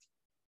go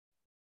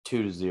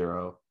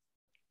 2-0,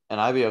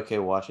 and I'd be okay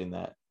watching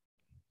that.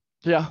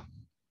 Yeah.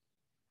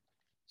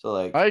 So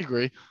I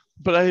agree.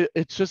 But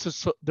it's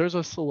just there's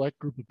a select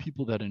group of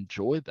people that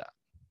enjoy that.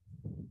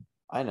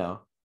 I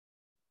know.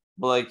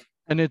 But like,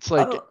 And it's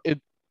I like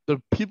don't.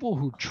 the people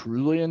who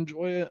truly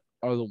enjoy it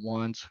are the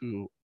ones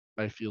who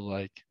I feel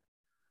like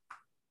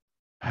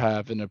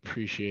have an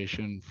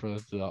appreciation for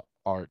the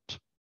art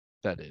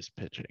that is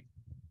pitching.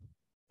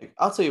 Like,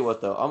 I'll tell you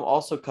what though, I'm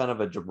also kind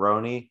of a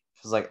jabroni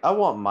because like I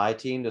want my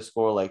team to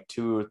score like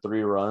 2 or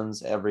 3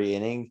 runs every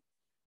inning,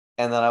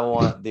 and then I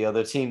want the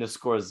other team to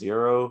score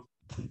 0.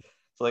 So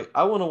like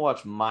I want to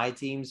watch my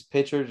team's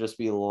pitcher just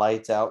be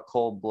lights out,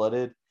 cold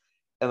blooded,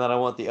 and then I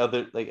want the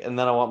other and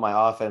then I want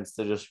my offense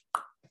to just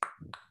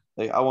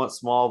I want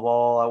small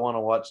ball. I want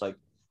to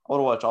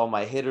watch all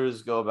my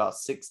hitters go about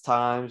 6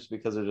 times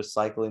because they're just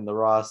cycling the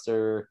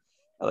roster.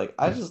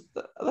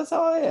 That's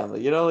how I am.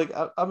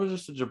 I'm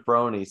just a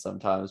jabroni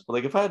sometimes. But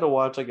like if I had to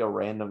watch like a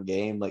random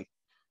game, like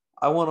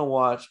I want to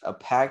watch a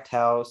packed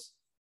house,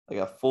 like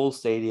a full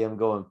stadium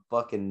going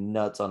fucking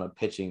nuts on a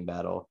pitching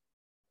battle.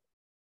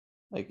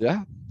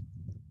 Yeah.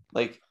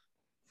 Like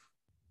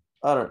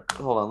I don't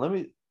hold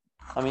on.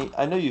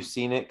 I know you've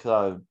seen it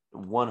because I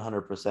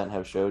 100%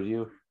 have showed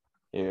you.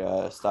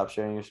 Here, stop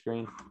sharing your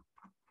screen.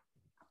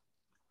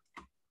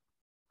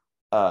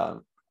 Like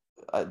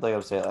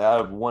I'm saying,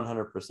 I've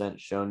 100%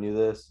 shown you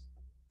this,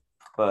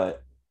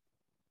 but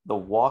the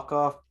walk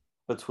off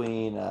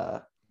between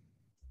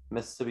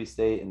Mississippi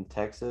State and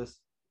Texas,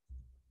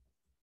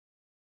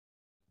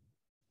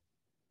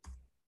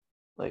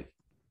 like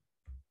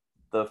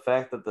the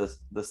fact that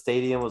the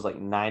stadium was like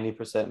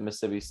 90%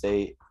 Mississippi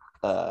State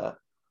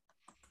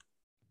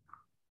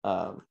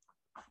um,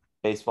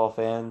 baseball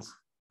fans,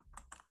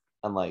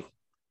 and like,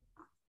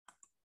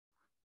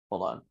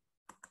 hold on,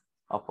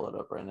 I'll pull it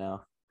up right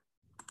now.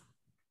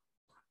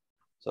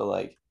 So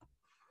like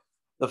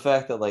the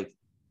fact that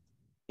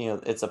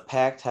it's a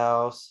packed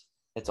house,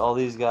 it's all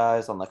these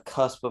guys on the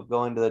cusp of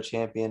going to the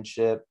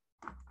championship.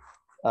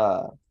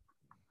 You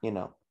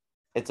know,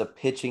 it's a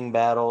pitching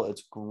battle.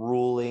 It's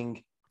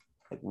grueling.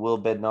 Like Will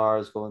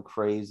Bednar is going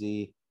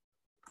crazy.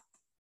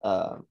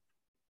 Let's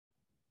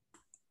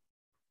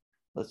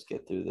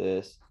get through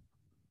this.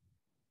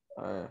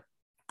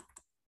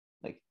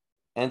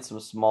 And some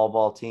small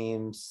ball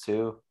teams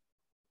too.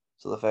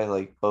 So the fact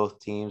like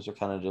both teams are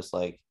kind of just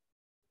like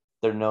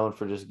they're known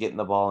for just getting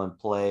the ball in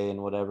play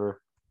and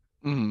whatever.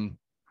 Mm-hmm.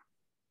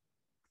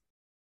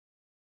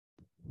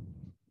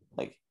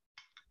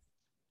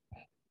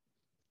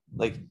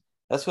 Like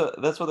that's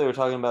what they were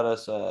talking about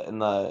us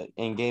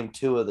in game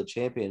 2 of the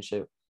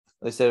championship.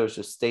 They said it was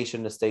just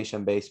station to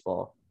station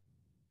baseball.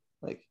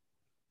 Like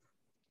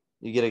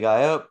you get a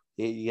guy up,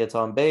 he gets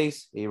on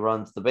base, he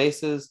runs the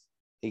bases,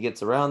 he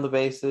gets around the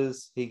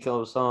bases, he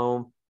goes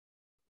home.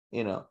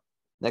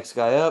 Next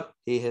guy up,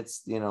 he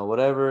hits,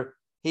 whatever,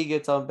 he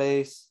gets on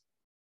base.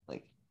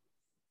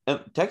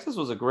 And Texas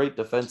was a great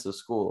defensive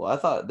school. I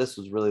thought this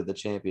was really the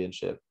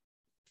championship.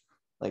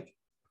 Like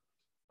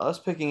us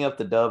picking up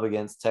the dub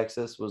against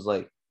Texas was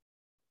like,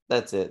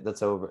 that's it.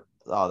 That's over.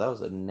 Oh, that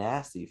was a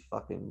nasty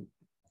fucking.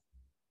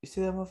 You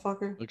see that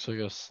motherfucker? Looks like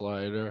a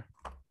slider.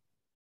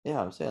 Yeah,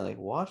 I'm saying like,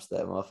 watch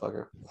that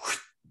motherfucker.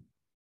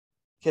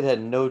 Kid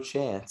had no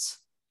chance.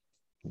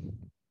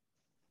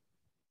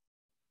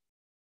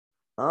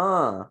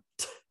 I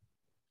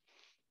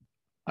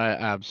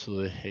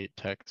absolutely hate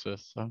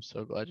Texas. I'm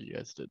so glad you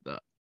guys did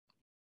that.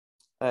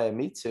 Hey,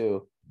 me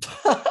too.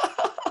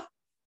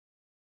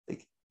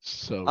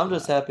 I'm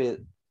just happy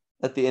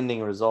at the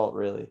ending result,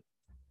 really.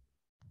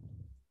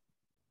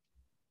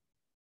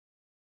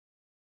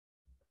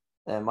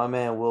 And my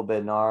man Will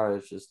Bednar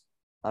is just,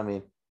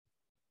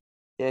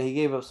 yeah, he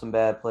gave up some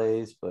bad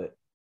plays, but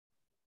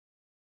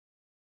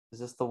is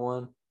this the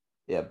one?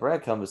 Yeah,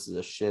 Brad Cumbus is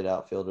a shit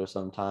outfielder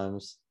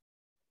sometimes.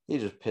 He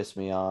just pissed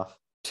me off.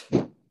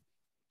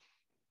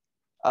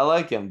 I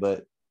like him,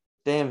 but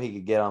damn, he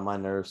could get on my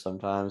nerves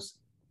sometimes.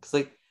 Cause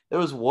like there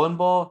was one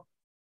ball,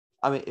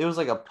 it was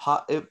like a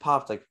pop. It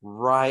popped like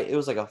right. It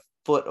was like a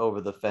foot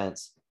over the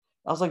fence.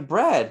 I was like,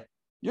 Brad,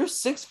 you're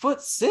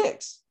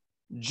 6'6".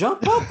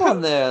 Jump up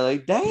on there.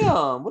 Like,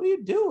 damn, what are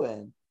you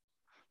doing?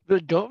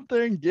 But go up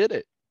there and get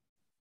it.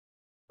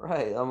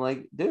 Right. I'm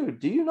like, dude,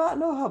 do you not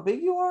know how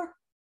big you are?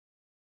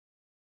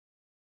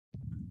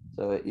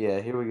 So yeah,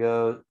 here we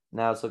go.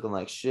 Now it's looking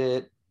like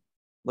shit.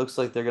 Looks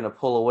like they're gonna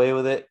pull away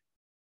with it.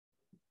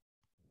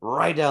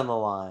 Right down the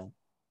line.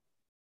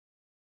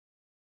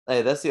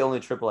 Hey, that's the only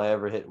triple I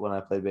ever hit when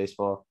I played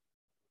baseball.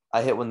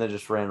 I hit when they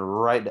just ran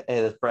right.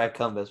 Hey, that's Brad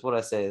Cumbus. What'd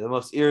I say? The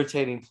most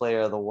irritating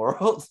player of the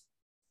world.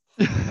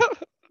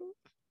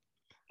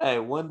 Hey,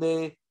 one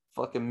day,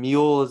 fucking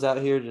Mule is out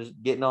here just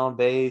getting on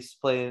base,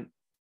 playing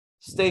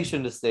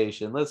station to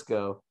station. Let's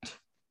go.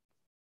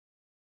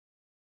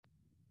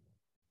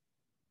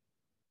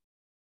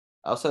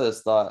 I also had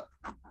this thought,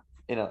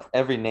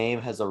 every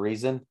name has a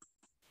reason.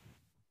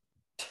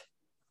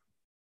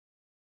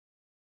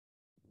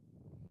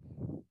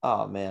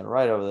 Oh, man,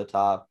 right over the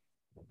top.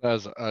 That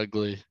was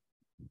ugly.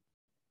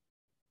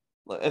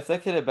 If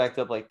that kid had backed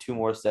up like 2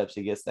 more steps,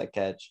 he gets that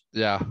catch.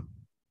 Yeah.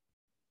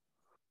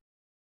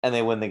 and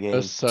they win the game.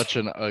 That's such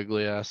an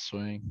ugly ass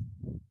swing.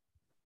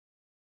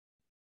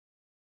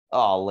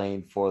 Oh,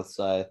 Lane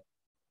Forsythe.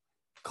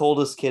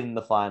 Coldest kid in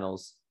the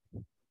finals.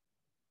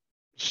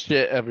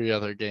 Shit every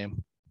other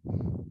game.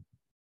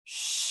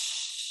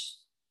 Shh.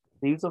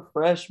 He's a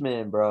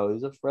freshman, bro.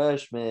 He's a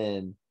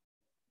freshman.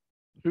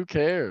 Who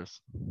cares?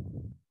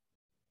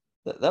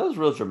 That was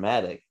real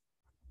dramatic.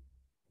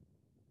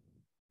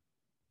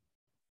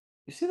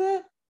 You see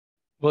that?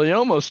 Well, he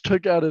almost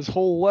took out his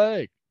whole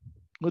leg.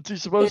 What's he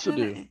supposed to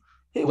do?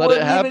 He Let it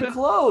wasn't happen? even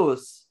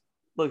close.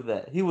 Look at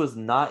that. He was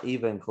not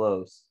even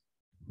close.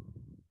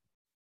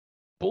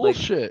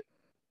 Bullshit.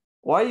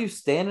 Why are you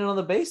standing on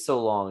the base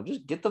so long?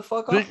 Just get the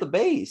fuck off the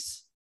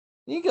base.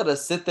 You gotta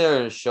sit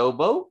there and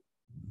showboat.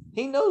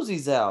 He knows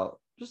he's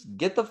out. Just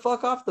get the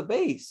fuck off the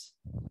base.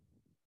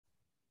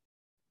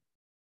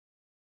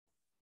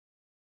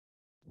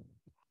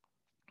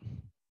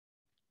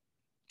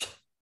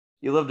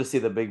 You love to see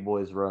the big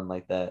boys run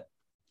like that.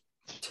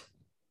 Is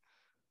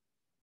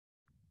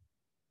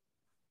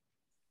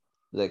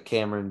that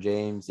Cameron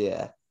James?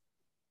 Yeah.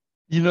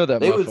 You know that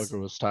They motherfucker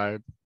was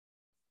tired.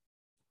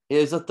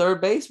 He's a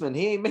third baseman.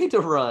 He ain't made to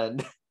run.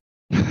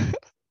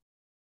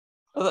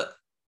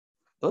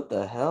 What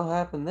the hell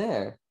happened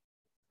there?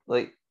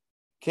 Like,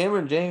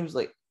 Cameron James,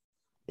 like,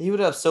 he would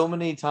have so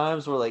many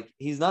times where, like,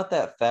 he's not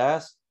that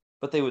fast,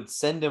 but they would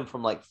send him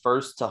from, like,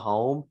 first to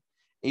home.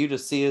 And you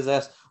just see his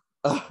ass.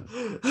 I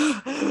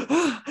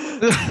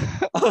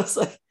was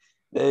like,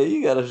 hey,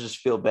 you got to just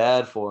feel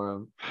bad for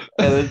him.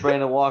 And then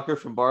Brandon Walker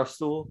from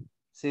Barstool.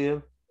 See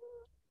him?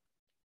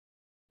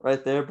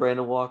 Right there,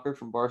 Brandon Walker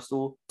from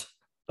Barstool.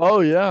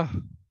 Oh, yeah.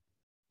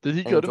 Did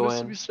he go to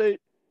Enjoying. Mississippi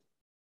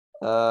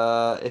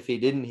State? If he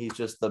didn't, he's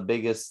just the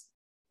biggest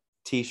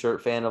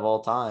T-shirt fan of all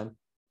time.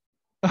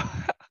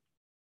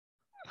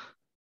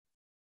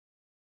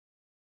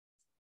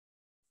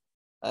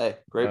 Hey,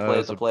 great play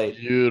at the plate.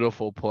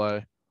 Beautiful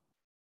play.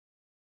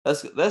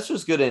 That's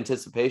just good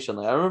anticipation.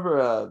 Like, I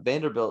remember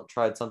Vanderbilt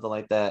tried something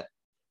like that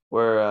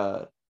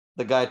where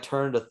the guy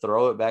turned to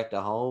throw it back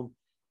to home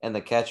and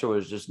the catcher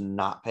was just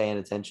not paying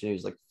attention. He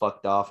was like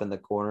fucked off in the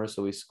corner,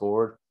 so he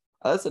scored.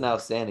 That's an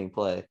outstanding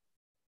play.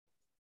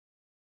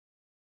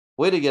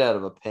 Way to get out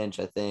of a pinch,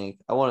 I think.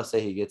 I want to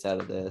say he gets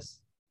out of this.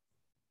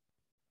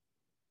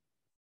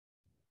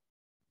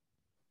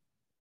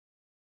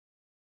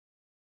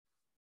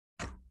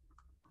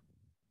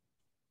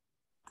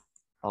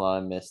 Hold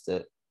on, I missed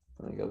it.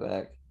 Let me go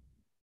back.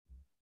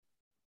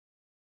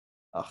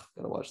 Oh,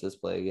 gotta watch this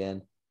play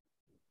again.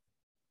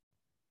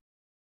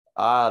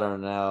 I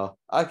don't know.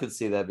 I could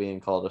see that being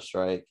called a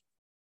strike.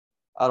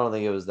 I don't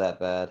think it was that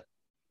bad.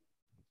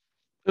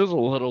 It was a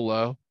little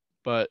low,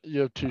 but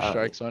you have 2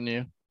 strikes on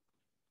you.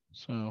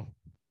 So.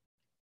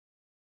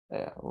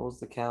 Yeah, what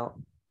was the count?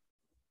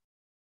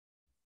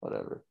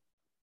 Whatever.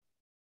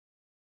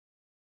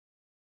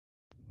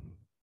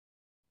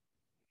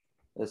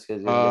 This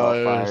kid's gonna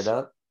get all fired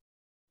up.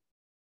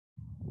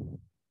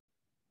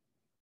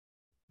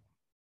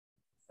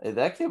 Hey,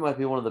 that kid might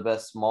be one of the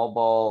best small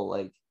ball.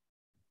 Like,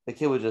 the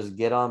kid would just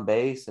get on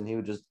base and he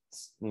would just,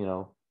 he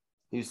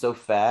was so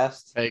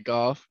fast. Take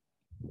off.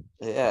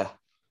 Yeah.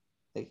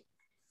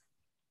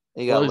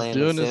 He got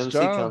Landon Sims. He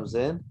comes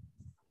in.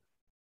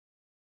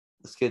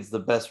 This kid's the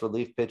best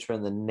relief pitcher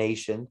in the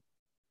nation.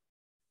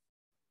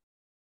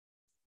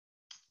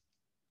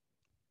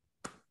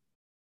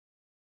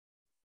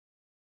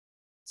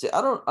 See,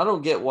 I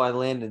don't get why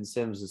Landon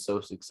Sims is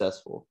so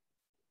successful.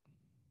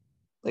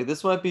 Like,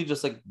 this might be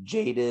just like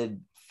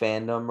jaded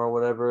fandom or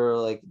whatever,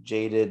 like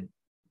jaded,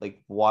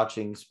 like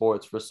watching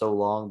sports for so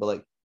long, but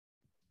like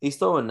he's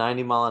throwing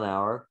 90 mile an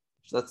hour.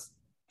 So that's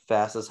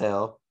fast as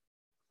hell.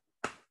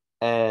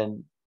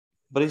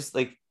 But he's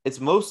like, it's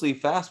mostly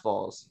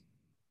fastballs.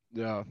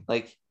 Yeah.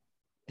 Like,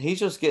 he's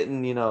just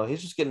getting,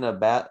 he's just getting a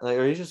bat,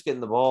 or he's just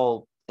getting the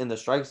ball in the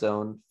strike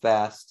zone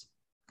fast.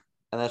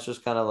 And that's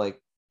just kind of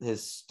like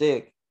his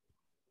stick.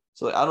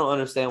 So like, I don't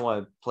understand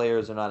why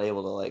players are not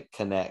able to like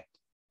connect.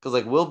 Because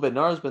like Will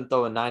Bednar's been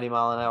throwing 90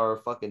 mile an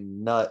hour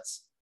fucking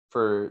nuts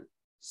for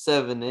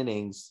 7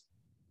 innings.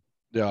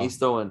 Yeah. He's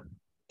throwing,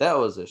 that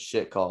was a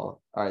shit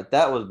call. All right,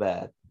 that was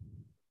bad.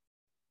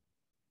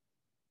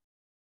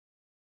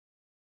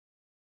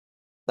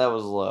 That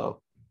was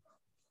low.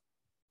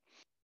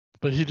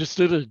 But he just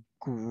did a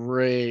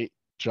great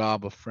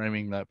job of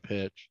framing that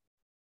pitch.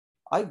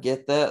 I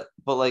get that,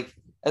 but like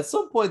at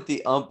some point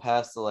the ump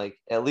has to like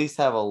at least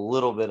have a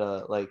little bit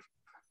of like,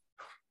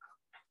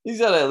 he's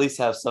got to at least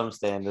have some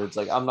standards.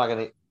 Like, I'm not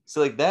gonna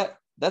so like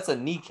that's a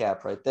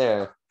kneecap right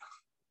there.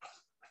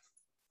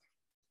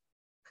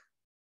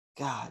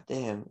 God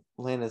damn,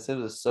 Landon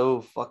Sims is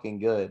so fucking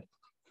good,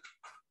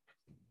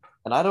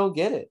 and I don't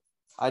get it.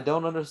 I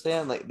don't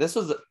understand. Like, this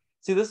is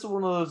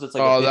one of those. It's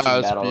like a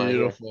pitching battle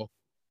beautiful. Right here.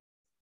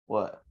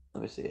 What?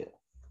 Let me see it.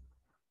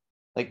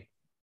 Like,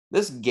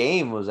 this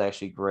game was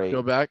actually great.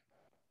 Go back.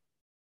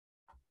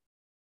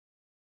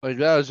 Like,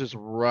 that was just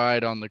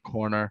right on the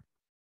corner.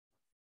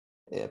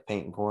 Yeah,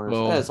 painting corners.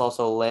 And it's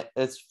also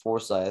it's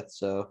Forsythe.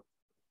 So,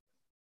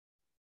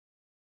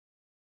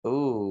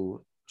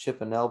 ooh,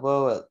 chip an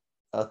elbow at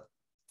a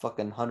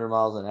fucking 100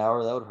 miles an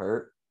hour, that would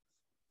hurt.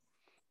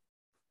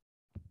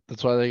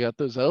 That's why they got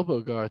those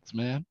elbow guards,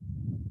 man.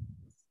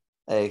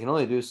 Hey, you can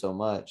only do so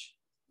much.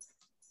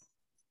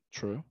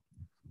 True.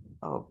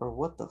 Oh, bro,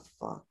 what the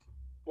fuck?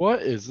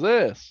 What is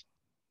this?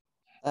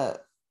 That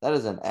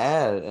is an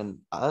ad, and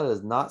that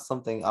is not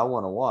something I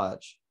want to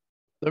watch.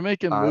 They're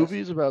making All right.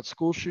 movies about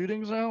school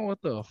shootings now?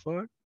 What the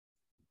fuck?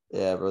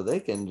 Yeah, bro, they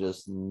can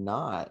just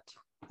not.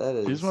 That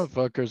is. These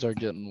motherfuckers are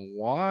getting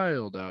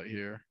wild out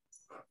here.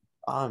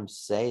 I'm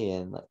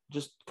saying, like,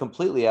 just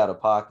completely out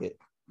of pocket.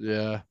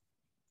 Yeah.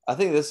 I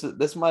think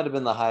this might have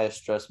been the highest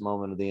stress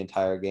moment of the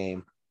entire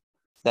game.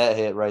 That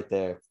hit right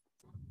there.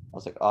 I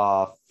was like,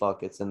 oh,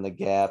 fuck, it's in the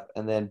gap.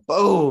 And then,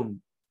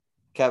 boom,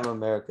 Captain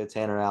America,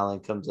 Tanner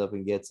Allen comes up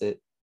and gets it.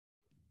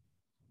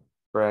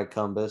 Brad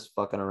Cumbus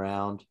fucking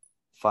around,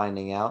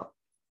 finding out.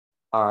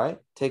 All right,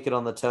 take it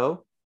on the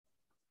toe.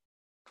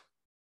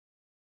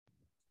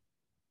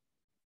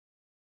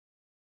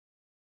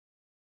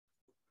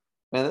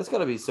 Man, that's got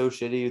to be so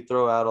shitty. You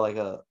throw out like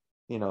a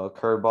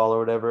curveball or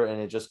whatever,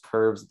 and it just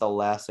curves at the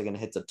last second and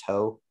hits a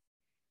toe.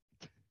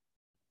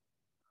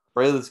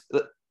 Braylon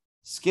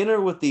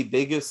Skinner with the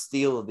biggest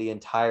steal of the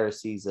entire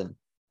season.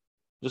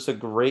 Just a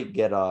great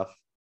get off.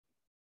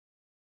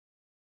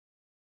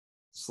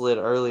 Slid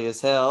early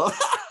as hell.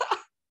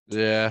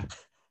 Yeah.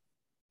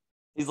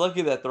 He's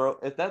lucky that throw.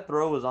 If that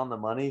throw was on the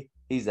money,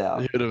 he's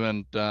out. He would have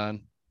been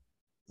done.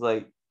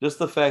 Like, just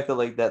the fact that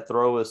like that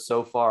throw is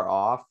so far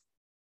off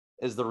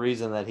is the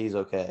reason that he's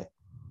okay.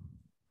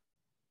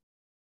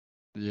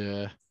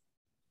 Yeah.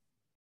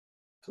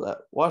 So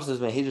watch this,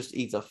 man. He just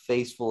eats a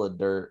face full of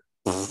dirt.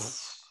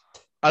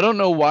 I don't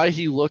know why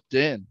he looked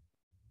in.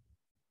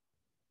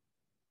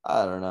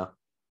 I don't know.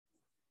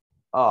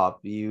 Oh,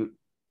 beaut.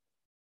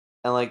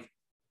 And like,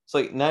 it's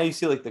like now you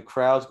see like the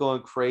crowd's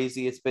going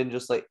crazy. It's been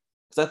just like,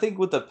 because I think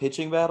with the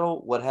pitching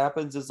battle, what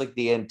happens is like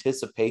the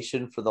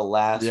anticipation for the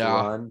last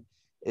run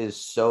is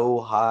so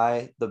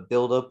high. The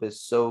buildup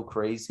is so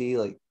crazy.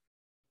 Like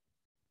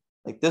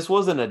this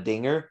wasn't a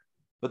dinger,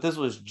 but this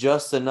was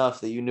just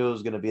enough that you knew it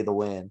was going to be the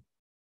win.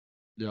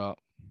 Yeah.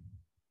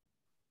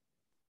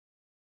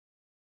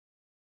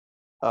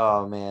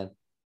 Oh, man.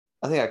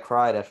 I think I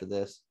cried after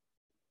this.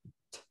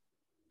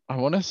 I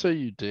want to say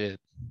you did.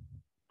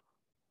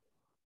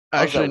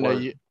 I was Actually, at no,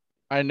 work.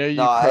 I know you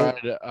No,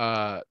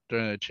 cried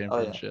during the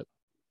championship.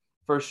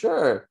 For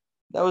sure.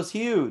 That was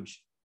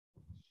huge.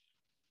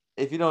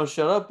 If you don't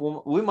shut up,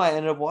 we might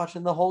end up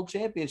watching the whole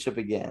championship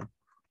again.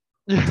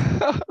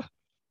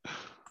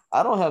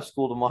 I don't have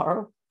school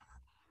tomorrow.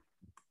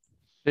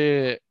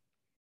 Shit.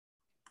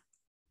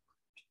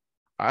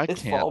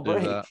 It's fall can't do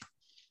break. that.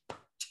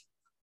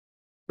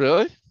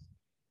 Really?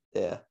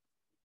 Yeah.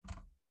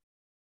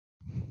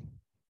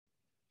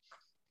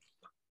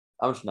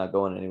 I'm just not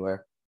going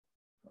anywhere.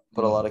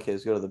 But a lot of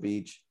kids go to the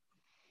beach.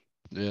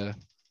 Yeah.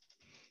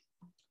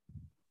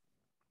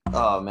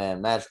 Oh,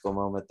 man. Magical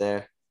moment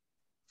there.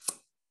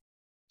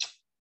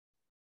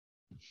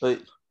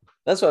 But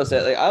that's what I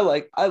said.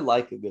 Like, I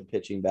like a good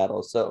pitching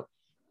battle. So,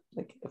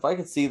 like, if I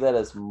could see that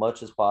as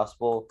much as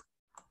possible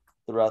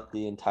throughout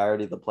the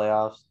entirety of the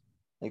playoffs,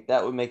 like,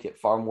 that would make it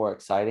far more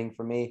exciting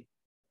for me.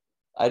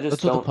 I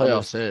just That's what don't the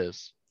playoffs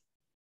is.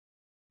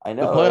 I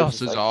know. The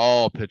playoffs is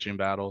all pitching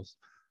battles.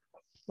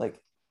 Like,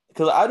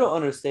 because I don't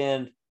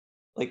understand.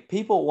 Like,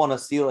 people want to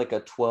see like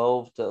a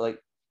 12 to like,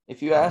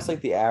 if you ask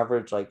like the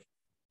average, like,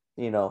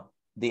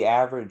 the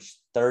average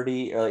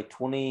 30 or like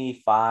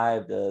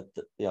 25 to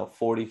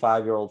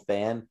 45-year-old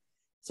fan,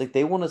 it's like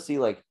they want to see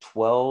like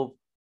 12,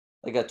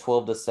 like a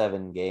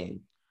 12-7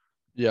 game.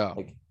 Yeah.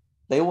 Like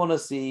they want to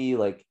see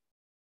like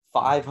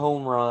 5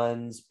 home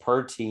runs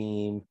per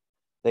team.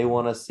 They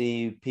want to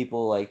see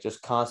people like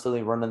just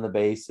constantly running the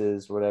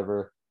bases,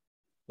 whatever.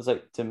 It's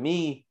like, to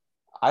me,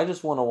 I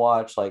just want to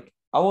watch, I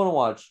want to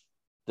watch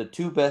the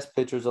 2 best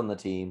pitchers on the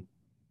team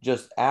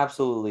just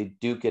absolutely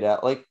duke it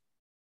out. Like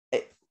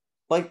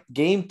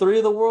game 3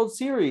 of the World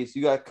Series,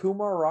 you got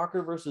Kumar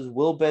Rocker versus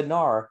Will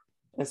Bednar.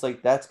 And it's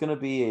like, that's going to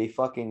be a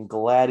fucking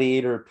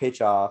gladiator pitch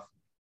off.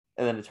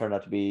 And then it turned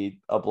out to be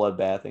a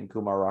bloodbath and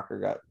Kumar Rocker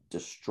got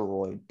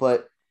destroyed.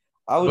 But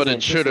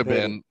it should have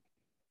been.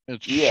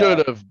 It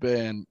should have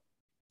been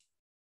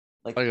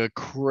like a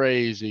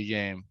crazy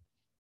game.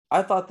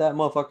 I thought that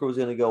motherfucker was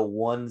going to go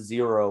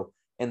 1-0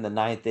 in the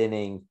 9th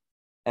inning.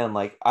 And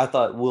like, I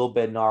thought Will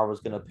Bednar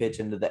was going to pitch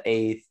into the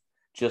 8th,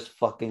 just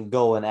fucking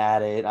going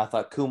at it. I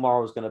thought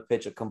Kumar was going to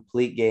pitch a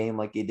complete game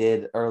like he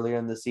did earlier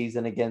in the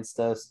season against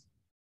us.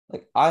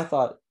 Like, I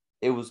thought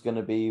it was going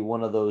to be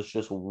one of those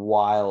just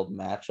wild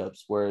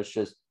matchups where it's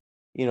just,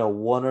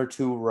 1 or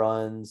 2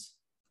 runs,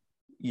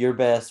 your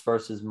best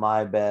versus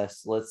my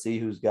best. Let's see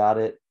who's got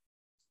it.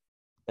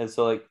 And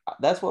so, like,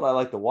 that's what I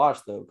like to watch,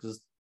 though,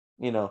 because,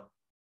 like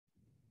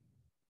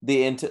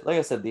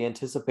I said, the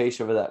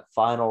anticipation for that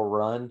final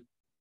run,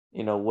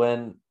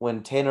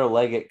 when Tanner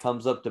Leggett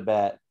comes up to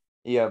bat,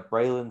 you have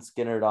Braylon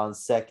Skinner on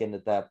second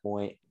at that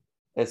point.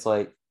 It's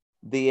like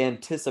the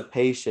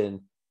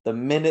anticipation, the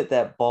minute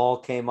that ball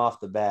came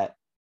off the bat,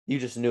 you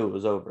just knew it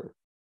was over.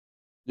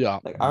 Yeah.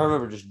 Like I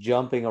remember just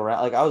jumping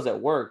around. Like I was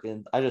at work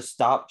and I just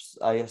stopped.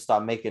 I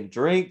stopped making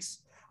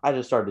drinks. I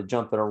just started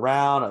jumping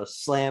around. I was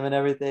slamming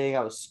everything.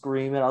 I was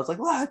screaming. I was like,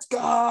 "Let's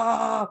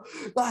go!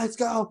 Let's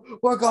go!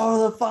 We're going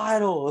to the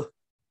final!"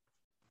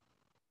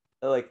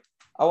 And, like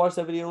I watched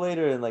that video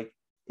later, and like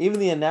even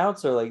the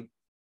announcer, like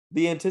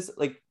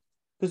like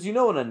because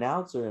an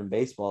announcer in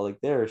baseball, like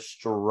they're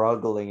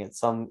struggling at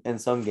some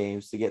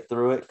games to get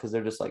through it because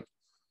they're just like,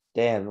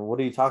 "Damn, what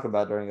are you talking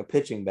about during a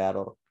pitching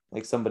battle?"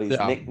 Like somebody's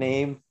Yeah.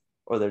 nickname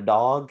or their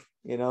dog,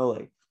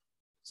 like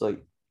it's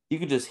like you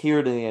could just hear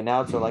it in the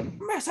announcer, like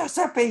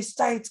Mississippi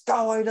State's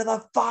going to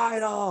the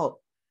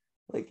final.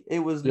 Like it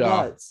was Yeah.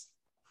 nuts.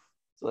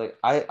 So like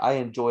I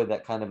enjoy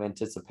that kind of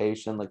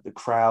anticipation. Like the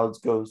crowds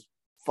goes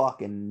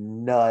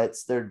fucking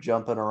nuts. They're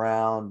jumping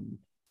around.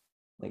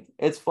 Like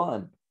it's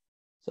fun.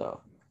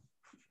 So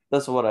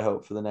that's what I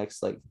hope for the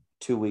next like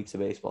 2 weeks of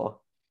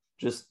baseball.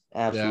 Just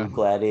Yeah. absolute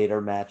gladiator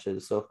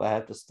matches. So if I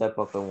have to step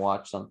up and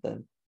watch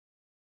something,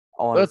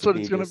 I want it That's to what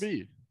be it's going to just.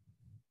 be.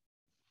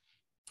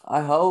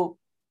 I hope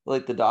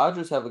like the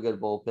Dodgers have a good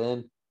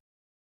bullpen.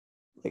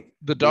 Like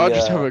The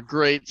Dodgers have a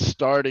great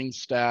starting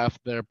staff.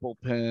 Their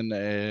bullpen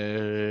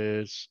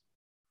is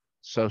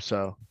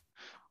so.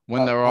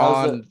 When they're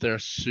how's on, the they're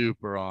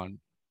super on.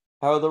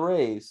 how are the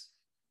Rays?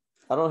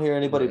 I don't hear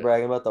anybody Right.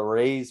 bragging about the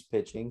Rays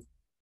pitching.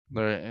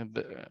 They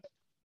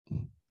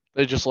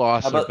just How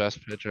lost their about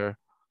best pitcher.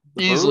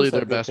 the Easily Brewers their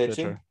have good best pitching?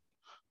 pitcher.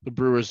 The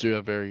Brewers do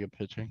have very good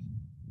pitching.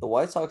 The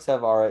White Sox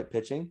have all right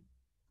pitching.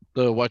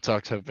 The White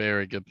Sox have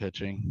very good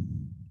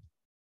pitching.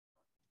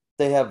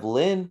 They have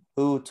Lynn,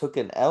 who took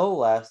an L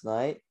last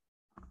night.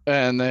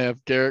 And they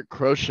have Garrett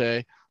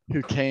Crochet,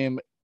 who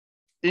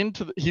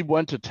he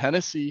went to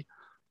Tennessee,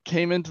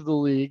 came into the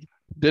league,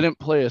 didn't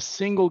play a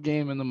single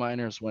game in the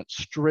minors, went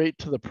straight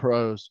to the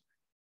pros,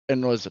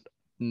 and was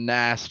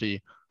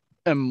nasty.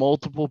 And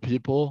multiple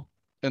people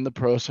in the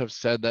pros have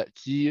said that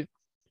he's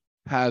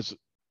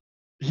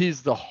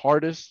the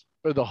hardest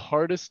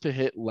to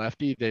hit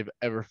lefty they've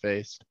ever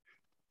faced.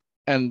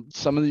 And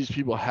some of these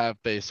people have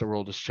faced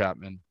Aroldis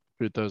Chapman,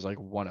 who throws like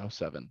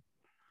 107.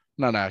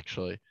 Not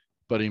actually,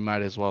 but he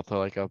might as well throw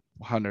like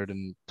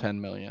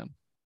 110 million.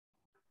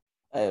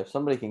 Hey, if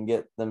somebody can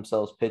get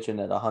themselves pitching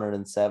at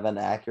 107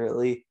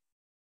 accurately,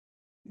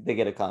 they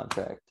get a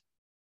contract.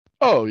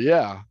 Oh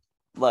yeah.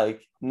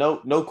 Like no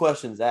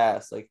questions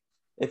asked. Like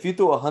if you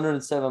throw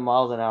 107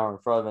 miles an hour in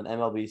front of an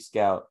MLB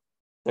scout,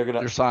 they're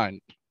gonna. You're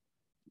signed.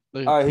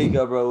 All right, here you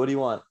go, bro. What do you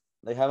want?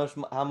 Like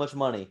how much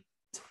money?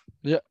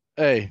 Yeah.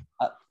 Hey.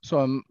 Uh, So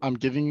I'm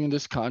giving you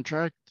this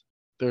contract.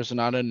 There's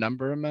not a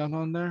number amount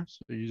on there,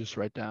 so you just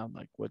write down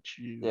like what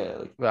you Yeah,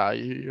 like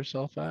value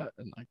yourself at,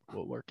 and like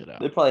we'll work it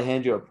out. they probably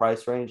hand you a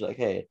price range. Like,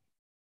 hey,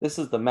 this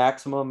is the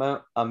maximum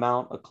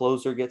amount a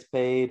closer gets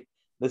paid.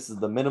 This is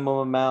the minimum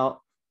amount.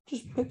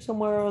 Just pick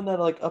somewhere on that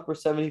like upper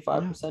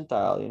 75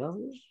 percentile.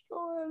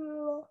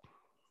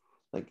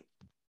 Like,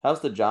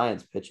 how's the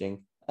Giants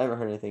pitching? I haven't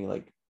heard anything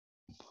like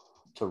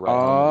to write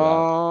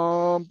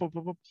home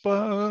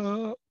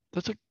about.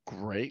 That's a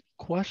great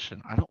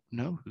question. I don't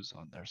know who's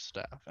on their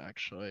staff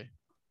actually.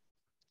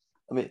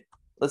 I mean,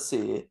 let's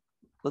see.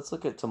 Let's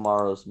look at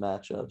tomorrow's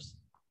matchups.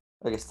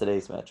 I guess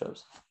today's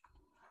matchups.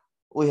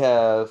 We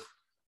have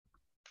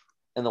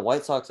in the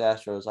White Sox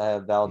Astros, I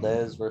have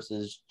Valdez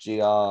versus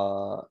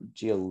Giolito.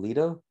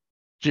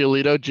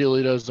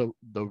 Giolito's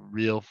the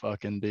real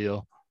fucking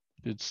deal.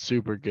 It's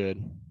super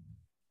good.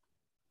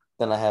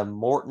 Then I have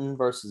Morton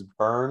versus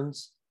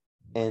Burns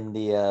in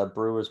the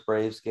Brewers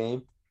Braves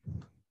game.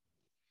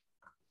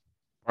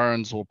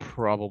 Burns will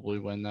probably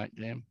win that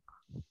game.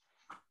 Let's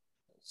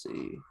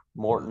see.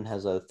 Morton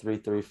has a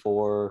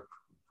 3.34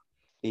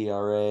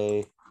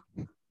 ERA.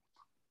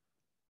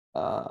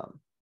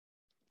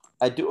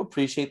 I do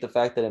appreciate the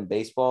fact that in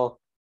baseball,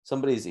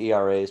 somebody's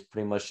ERA is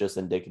pretty much just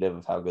indicative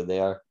of how good they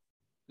are.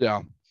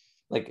 Yeah.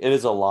 Like it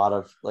is a lot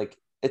of like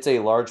it's a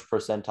large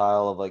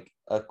percentile of like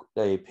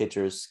a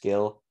pitcher's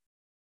skill.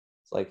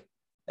 It's like,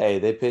 hey,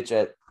 they pitch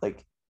at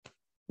like,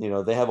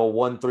 they have a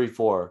 1.34.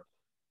 All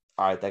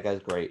right, that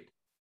guy's great.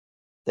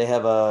 They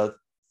have a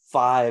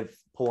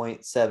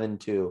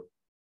 5.72.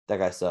 That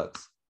guy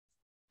sucks.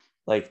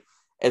 Like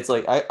it's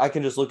like I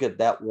can just look at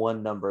that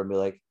one number and be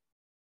like,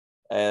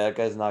 hey, that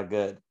guy's not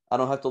good. I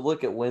don't have to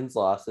look at wins,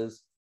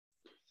 losses.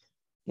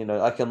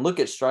 I can look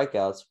at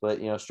strikeouts, but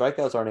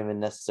strikeouts aren't even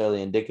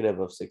necessarily indicative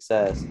of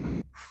success.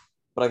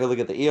 But I can look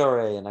at the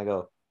ERA and I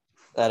go,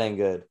 that ain't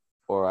good.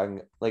 Or I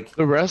can like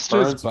the rest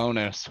Burns, is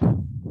bonus.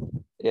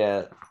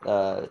 Yeah.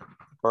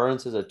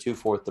 Burns is a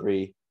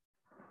 2.43.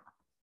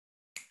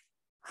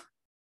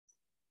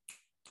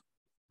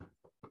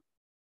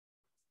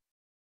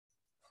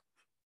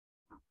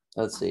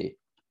 Let's see.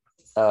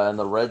 In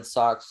the Red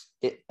Sox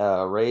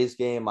Rays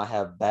game, I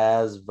have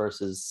Baz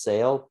versus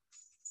Sale.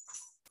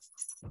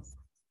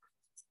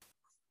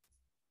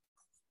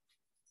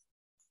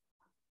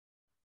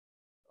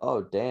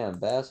 Oh, damn.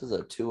 Baz is a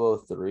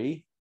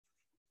 2.03.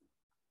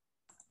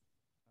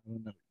 I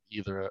don't know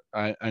either.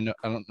 I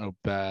don't know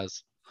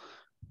Baz.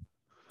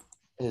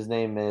 His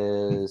name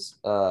is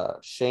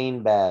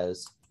Shane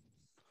Baz.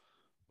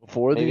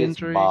 Before Maybe the it's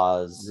injury,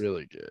 Boz.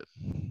 really good.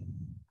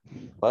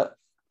 What?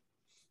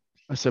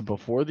 I said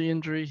before the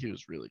injury, he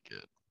was really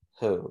good.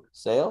 Who?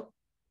 Sale?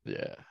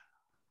 Yeah.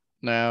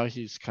 Now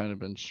he's kind of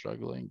been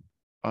struggling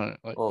on it.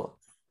 Like, Well,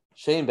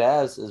 Shane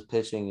Baz is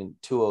pitching in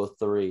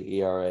 2.03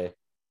 ERA.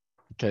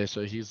 okay,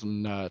 so he's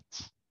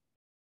nuts.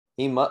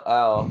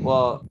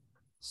 Well,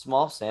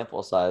 small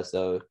sample size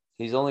though.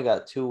 He's only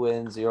got 2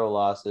 wins, 0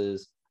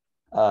 losses,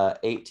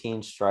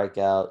 18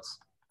 strikeouts,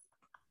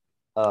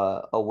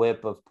 a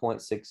whip of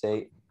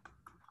 .68.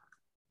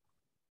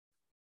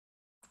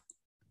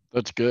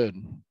 That's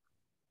good.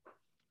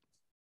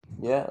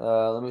 Yeah,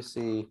 let me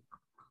see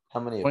how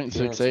many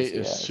appearances 0.68 he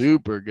is has.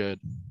 super good.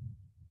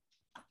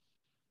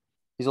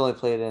 He's only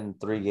played in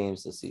 3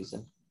 games this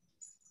season.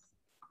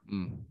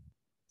 Mm.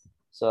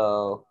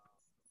 So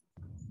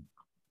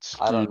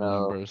Skewed I don't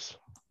know. numbers.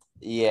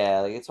 Yeah,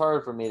 like it's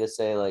hard for me to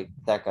say like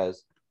that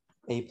guy's.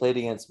 He played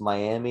against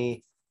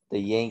Miami, the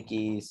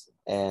Yankees,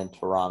 and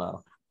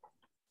Toronto.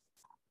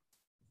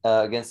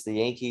 Against the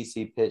Yankees,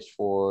 he pitched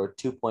for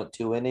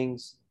 2.2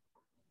 innings.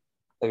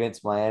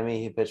 Against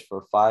Miami, he pitched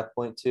for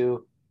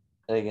 5.2.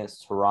 And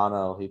against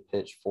Toronto, he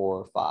pitched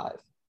for 5.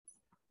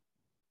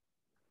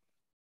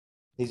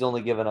 He's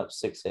only given up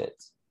 6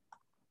 hits.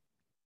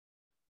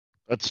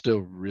 That's still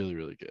really,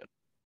 really good.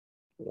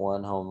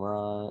 1 home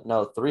run.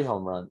 No, 3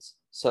 home runs.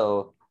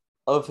 So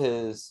of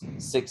his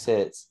 6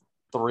 hits,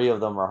 3 of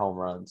them are home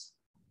runs.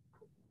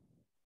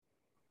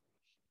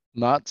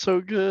 Not so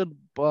good,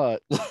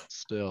 but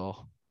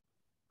still.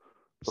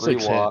 3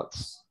 6 walks.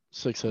 hits.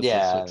 6 hits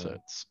Yeah, is 6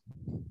 hits.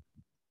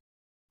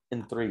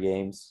 in 3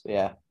 games.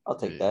 Yeah, I'll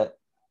take Yeah. that.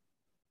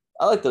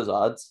 I like those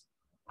odds.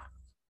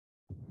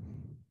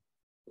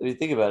 If you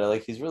think about it,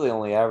 like he's really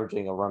only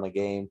averaging a run a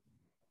game.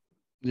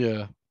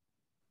 Yeah.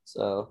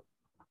 So,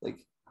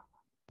 like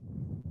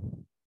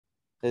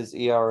his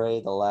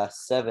ERA the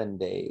last 7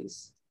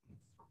 days.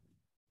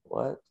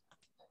 What?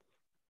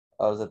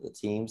 Oh, was it the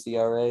team's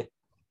ERA?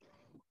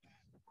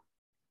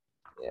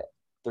 Yeah,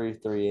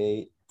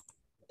 3.38.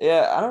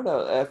 Yeah, I don't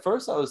know. At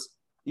first,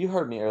 you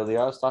heard me earlier.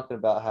 I was talking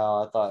about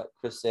how I thought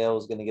Chris Sale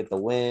was going to get the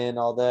win,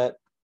 all that.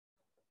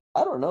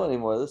 I don't know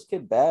anymore. This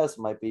kid Baz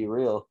might be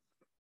real.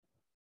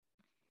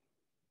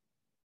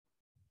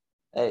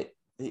 Hey,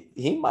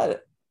 he might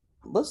have.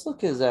 Let's look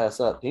his ass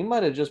up. He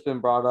might have just been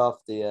brought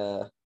off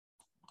the.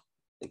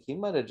 Like he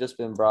might have just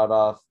been brought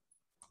off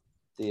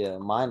the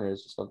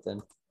minors or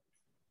something.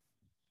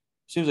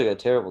 Seems like a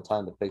terrible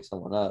time to pick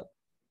someone up.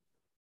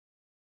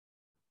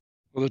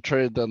 Well, the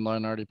trade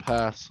deadline already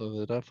passed, so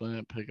they definitely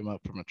didn't pick him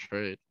up from a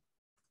trade.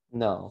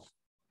 No.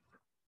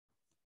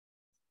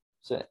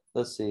 So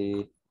let's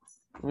see.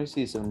 Let me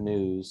see some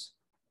news.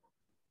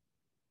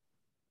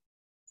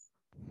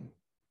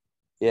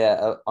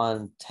 Yeah,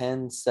 on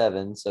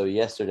 10/7, so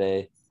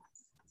yesterday,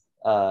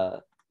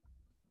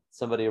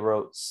 somebody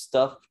wrote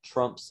 "Stuff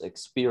Trump's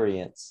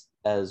experience"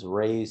 as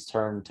Ray's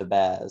turn to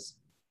Baz.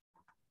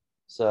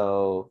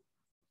 So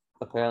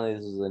apparently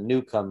this is a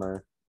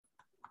newcomer,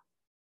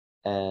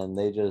 and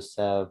they just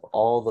have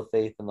all the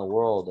faith in the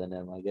world in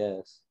him, I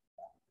guess.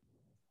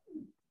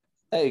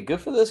 Hey, good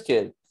for this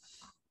kid.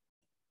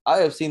 I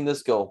have seen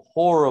this go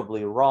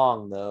horribly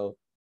wrong, though.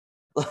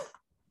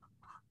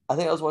 I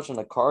think I was watching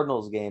a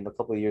Cardinals game a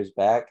couple of years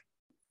back,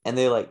 and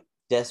they like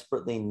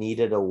desperately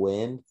needed a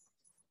win.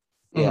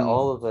 Yeah,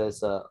 all of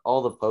his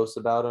all the posts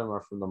about him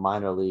are from the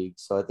minor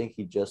leagues, so I think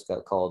he just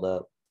got called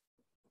up.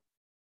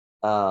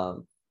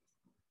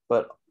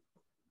 But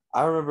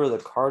I remember the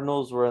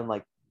Cardinals were in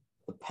like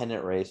the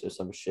pennant race or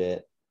some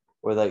shit,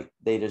 where like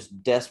they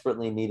just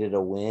desperately needed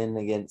a win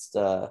against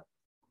who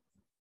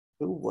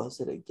was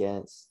it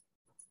against?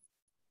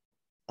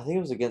 I think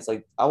it was against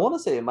like I want to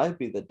say it might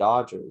be the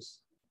Dodgers.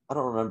 I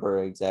don't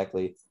remember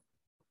exactly.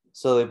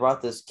 So they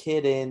brought this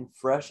kid in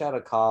fresh out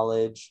of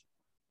college.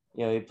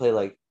 You know, he played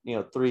like,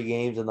 3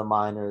 games in the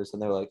minors,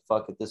 and they were like,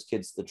 fuck it, this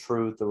kid's the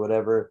truth or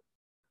whatever.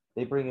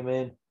 They bring him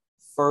in.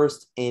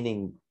 First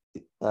inning,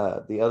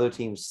 the other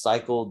team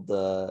cycled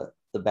the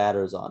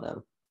batters on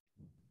him.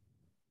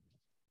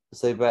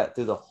 So they bat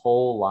through the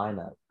whole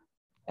lineup.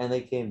 And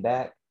they came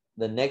back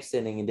the next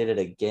inning and did it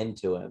again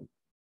to him.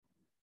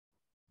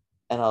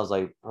 And I was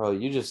like, bro,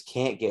 you just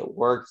can't get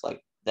worked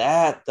like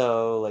that,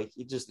 though. Like,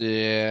 you just.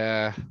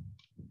 Yeah.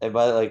 And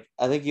by like,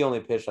 I think he only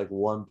pitched like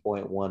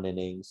 1.1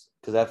 innings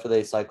because after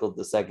they cycled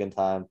the second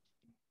time,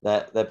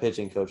 that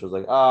pitching coach was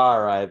like,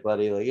 all right,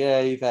 buddy. Like, yeah,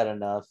 you've had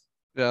enough.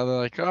 Yeah, they're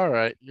like, all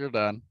right, you're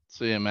done.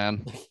 See you,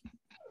 man.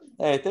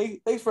 Hey,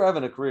 thanks for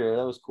having a career.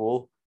 That was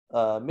cool.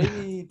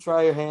 Maybe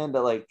try your hand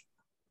at like,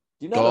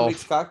 do you know how to Golf.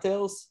 mix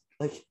cocktails?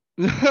 Like,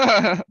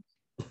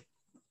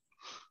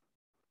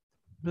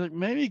 Like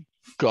maybe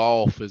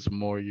golf is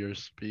more your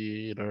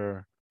speed,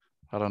 or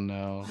I don't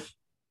know.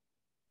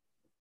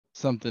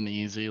 Something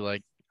easy,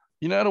 like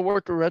you know how to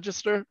work a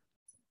register?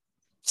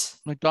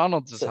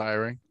 McDonald's is so,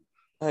 hiring.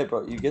 hey,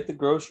 bro, you get the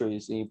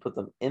groceries and you put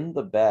them in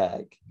the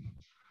bag.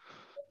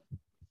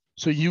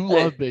 So you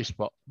love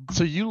baseball.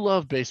 So you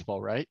love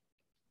baseball, right?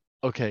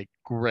 Okay,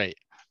 great.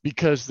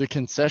 because the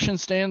concession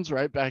stands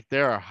right back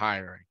there are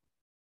hiring.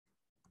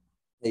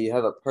 You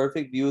have a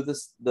perfect view of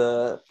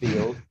the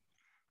field.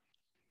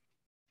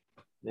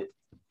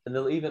 And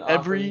they'll even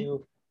offer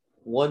you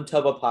one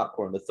tub of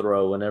popcorn to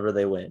throw whenever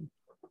they win.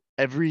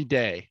 Every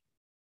day,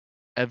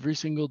 every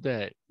single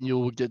day, you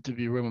will get to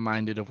be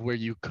reminded of where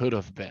you could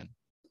have been.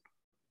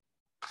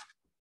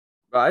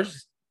 I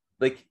just,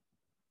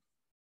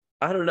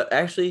 I don't know.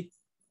 Actually,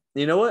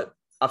 you know what?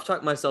 I've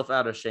talked myself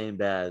out of Shane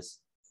Baz.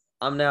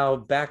 I'm now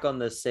back on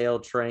the sail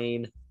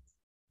train.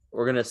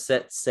 We're going to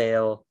set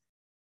sail.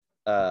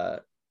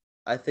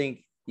 I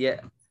think,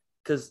 yeah,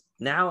 because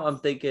now I'm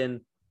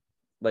thinking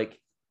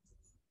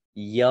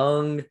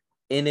young,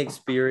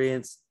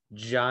 inexperienced,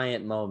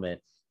 giant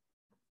moment.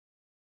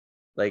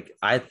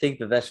 I think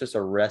that's just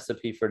a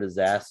recipe for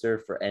disaster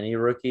for any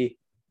rookie.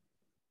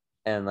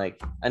 And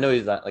I know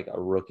he's not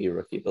a rookie,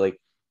 but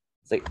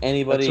it's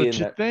anybody That's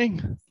what you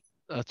think.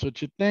 That's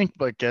what you think.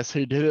 But guess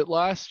who did it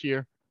last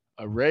year?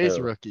 A Rays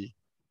rookie.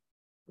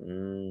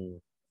 Randy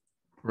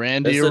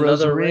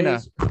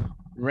Arozarena.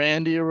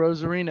 Randy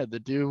Arozarena. The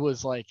dude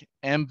was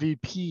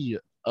MVP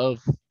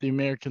of the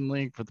American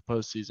League for the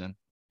postseason.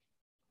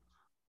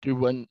 Dude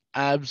went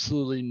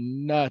absolutely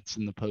nuts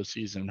in the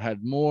postseason.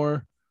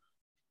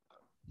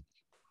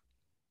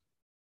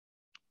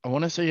 I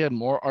want to say he had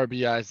more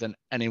RBIs than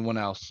anyone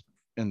else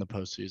in the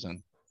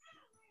postseason.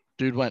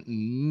 Dude went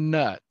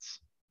nuts.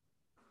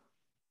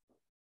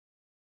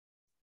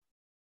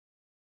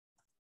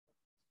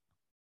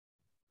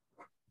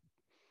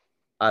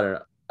 I don't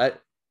know.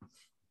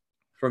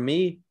 For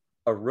me,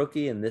 a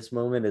rookie in this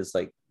moment is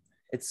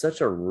it's such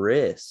a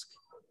risk.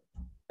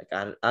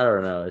 I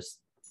don't know.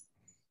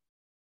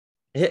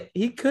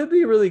 He could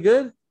be really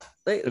good.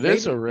 It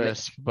is a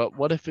risk, but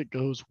what if it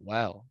goes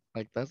well?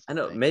 That's. I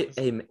know.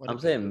 I'm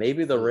saying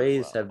maybe the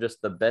Rays have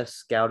just the best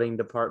scouting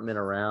department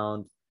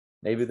around.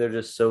 Maybe they're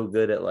just so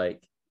good at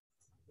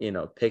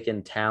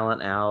picking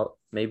talent out.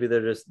 Maybe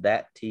they're just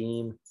that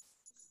team.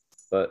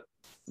 But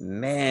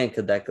man,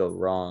 could that go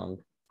wrong?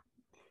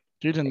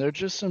 Dude, and they're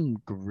just some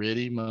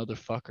gritty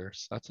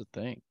motherfuckers. That's the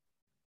thing.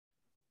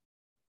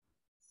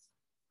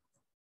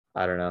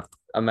 I don't know.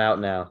 I'm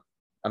out now.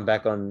 I'm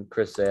back on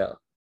Chris Sale.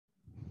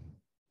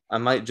 I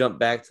might jump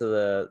back to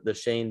the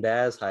Shane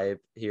Baz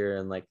hype here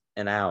in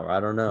an hour. I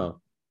don't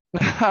know.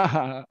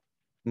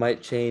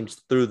 Might change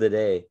through the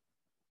day.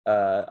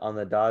 On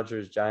the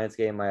Dodgers-Giants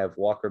game, I have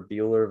Walker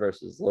Buehler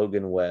versus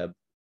Logan Webb.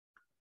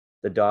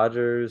 The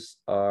Dodgers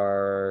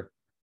are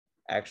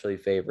actually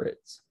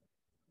favorites.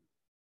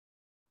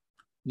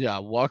 Yeah,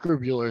 Walker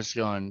Buehler's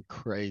gone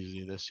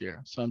crazy this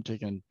year, so I'm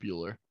taking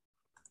Buehler.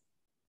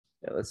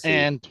 Yeah, let's see.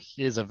 And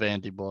he's a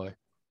Vandy boy.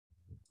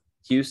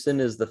 Houston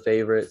is the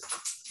favorite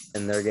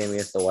in their game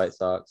against the White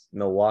Sox.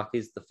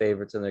 Milwaukee's the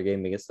favorites in their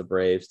game against the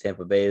Braves.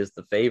 Tampa Bay is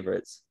the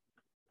favorites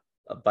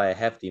by a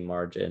hefty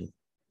margin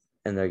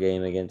in their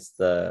game against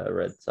the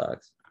Red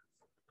Sox.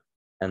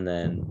 And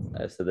then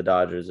I said the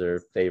Dodgers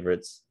are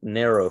favorites,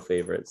 narrow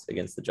favorites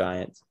against the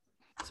Giants.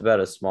 It's about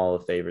as small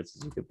of favorites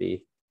as you could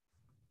be.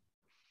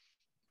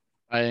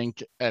 I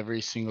think every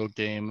single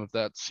game of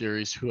that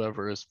series,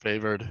 whoever is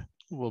favored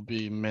will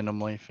be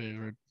minimally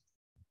favored.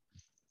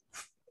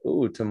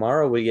 Ooh,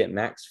 tomorrow we get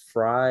Max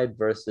Fried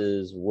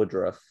versus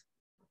Woodruff.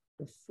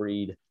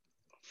 Freed.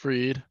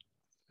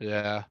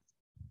 Yeah.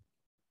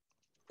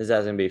 His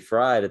ass gonna be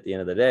fried at the end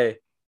of the day.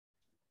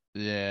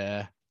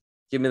 Yeah.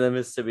 Give me the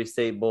Mississippi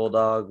State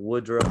Bulldog,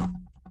 Woodruff.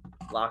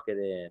 Lock it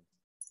in.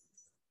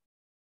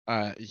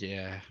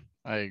 Yeah,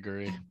 I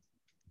agree.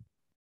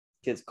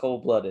 Kid's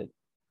cold-blooded.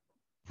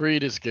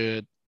 Freed is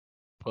good,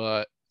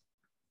 but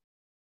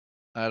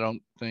I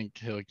don't think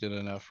he'll get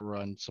enough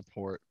run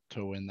support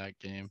to win that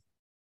game.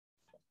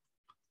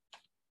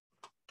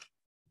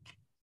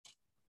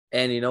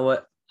 And you know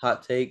what?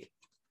 Hot take.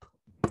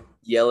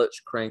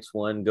 Yelich cranks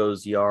one,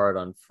 goes yard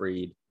on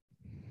Freed.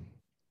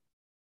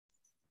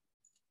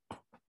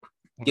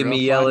 Give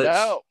me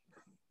Yelich.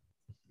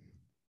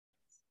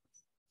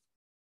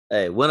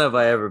 Hey, when have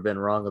I ever been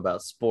wrong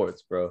about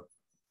sports, bro?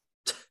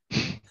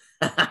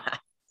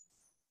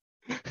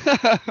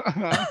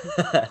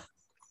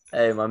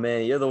 Hey, my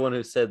man, you're the one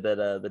who said that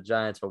the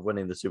Giants are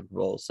winning the Super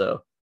Bowl,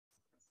 so.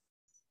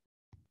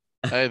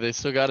 Hey, they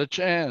still got a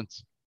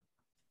chance.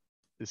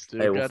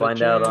 Hey, we'll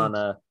find out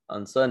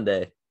on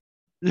Sunday.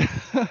 Yeah.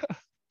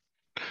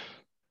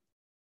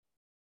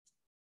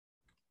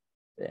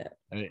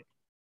 Hey,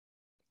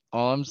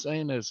 all I'm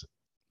saying is,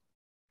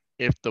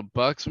 if the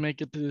Bucks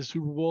make it to the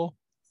Super Bowl,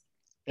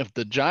 if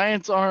the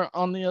Giants aren't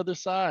on the other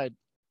side,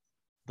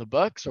 the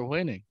Bucks are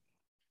winning.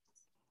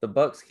 The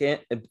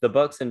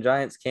Bucks and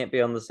Giants can't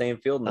be on the same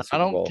field in the Super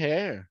Bowl.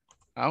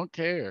 I don't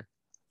care.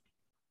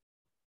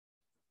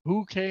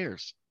 Who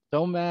cares?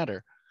 Don't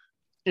matter.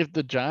 If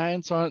the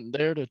Giants aren't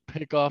there to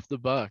pick off the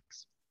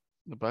Bucks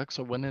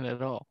are winning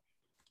it all.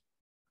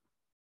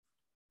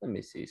 Let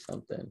me see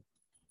something.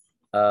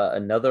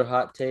 Another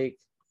hot take.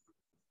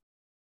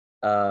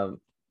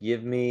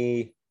 Give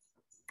me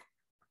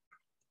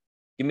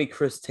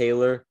Chris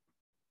Taylor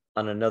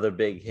on another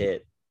big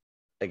hit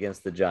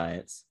against the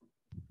Giants.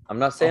 I'm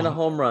not saying a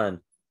home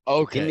run.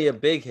 Okay. Give me a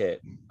big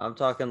hit. I'm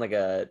talking like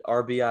a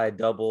RBI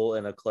double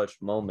in a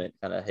clutch moment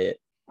kind of hit.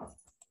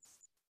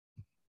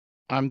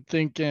 I'm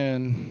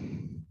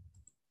thinking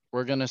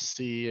we're gonna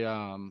see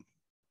in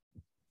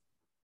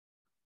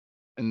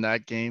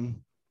that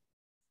game.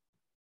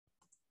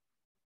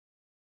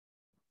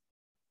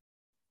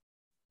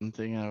 I'm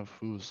thinking of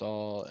who's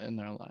all in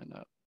their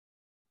lineup.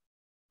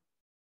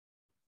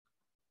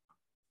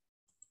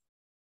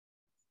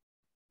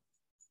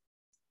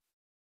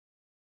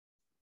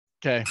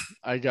 Okay,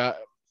 I got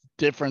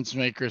difference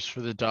makers for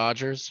the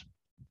Dodgers.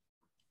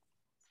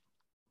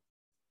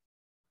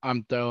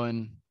 I'm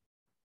throwing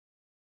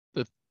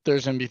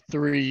there's gonna be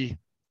three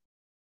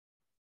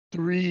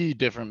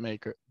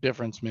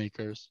difference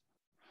makers.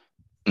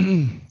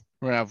 We're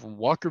gonna have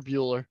Walker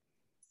Buehler,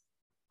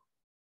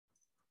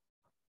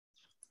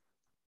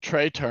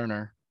 Trey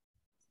Turner,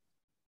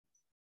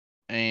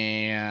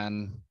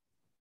 and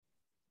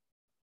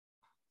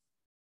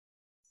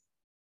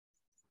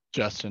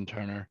Justin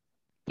Turner.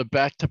 The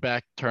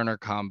back-to-back Turner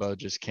combo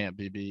just can't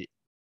be beat.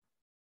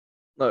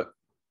 Look,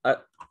 I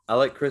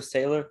like Chris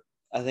Taylor.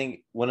 I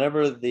think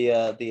whenever the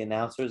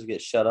announcers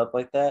get shut up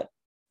like that,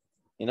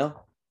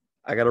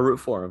 I got to root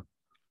for him.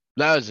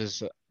 That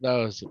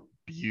was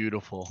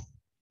beautiful.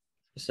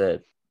 He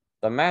said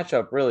the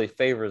matchup really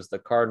favors the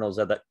Cardinals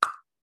at that.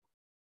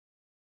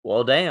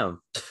 Well,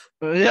 damn.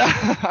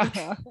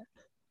 Yeah.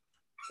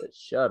 Said,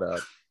 shut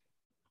up.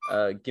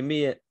 Give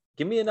me an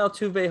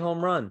Altuve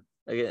home run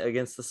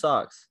against the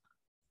Sox.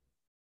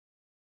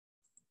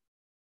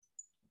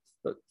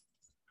 Look.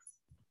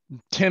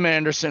 Tim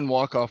Anderson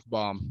walk-off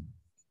bomb.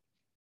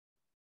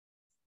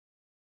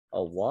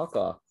 A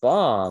walk-off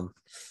bomb.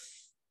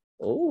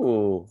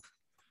 Oh.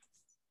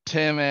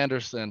 Tim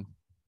Anderson.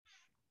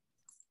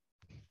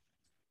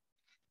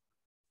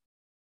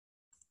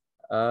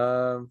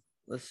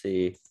 Let's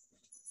see.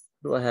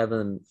 What do I have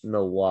in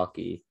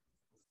Milwaukee?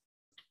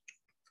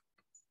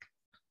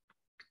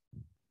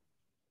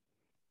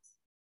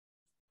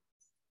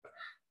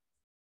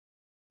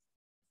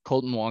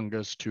 Colton Wong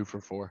goes 2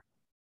 for 4.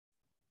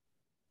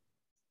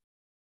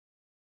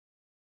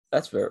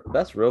 That's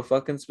real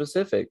fucking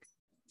specific.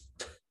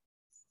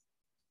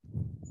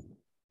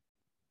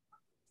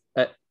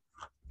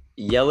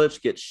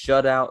 Yelich gets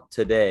shut out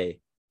today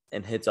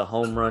and hits a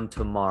home run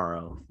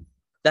tomorrow.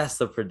 That's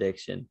the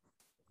prediction.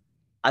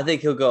 I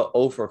think he'll go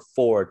 0 for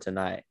 4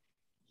 tonight,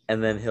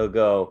 and then he'll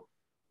go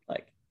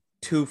like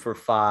 2 for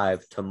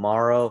 5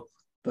 tomorrow,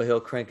 but he'll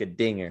crank a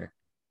dinger.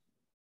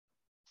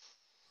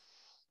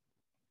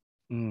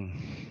 I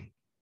don't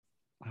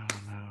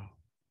know.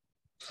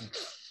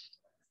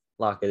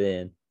 Lock it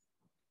in.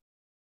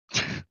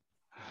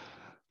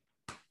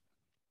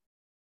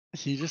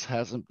 He just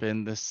hasn't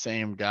been the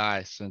same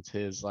guy since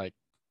his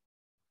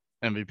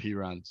MVP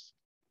runs.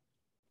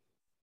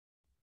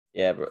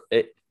 Yeah, bro.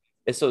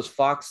 It's those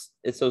Fox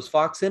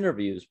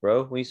interviews,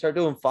 bro. When you start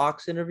doing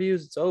Fox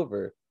interviews, it's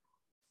over.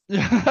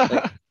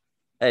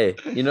 Hey,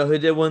 you know who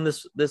did one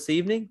this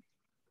evening?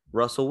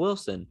 Russell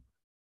Wilson.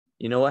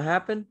 You know what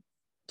happened?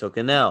 Took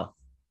an L.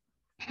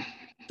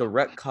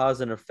 Direct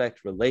cause and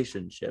effect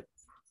relationship.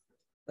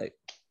 Like,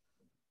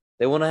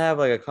 they want to have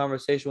a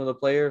conversation with a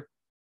player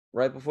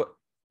right before.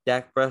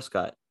 Dak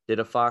Prescott did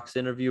a Fox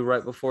interview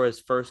right before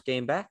his first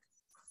game back.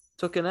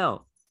 Took an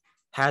L.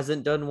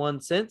 Hasn't done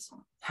one since.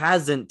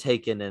 Hasn't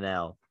taken an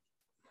L.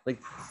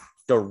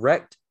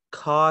 Direct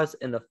cause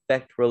and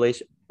effect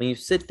relation. When you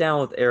sit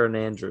down with Aaron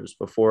Andrews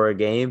before a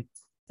game,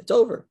 it's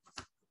over.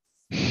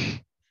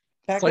 It's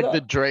like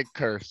the Drake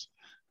curse.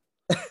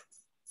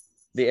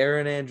 The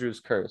Aaron Andrews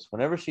curse.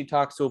 Whenever she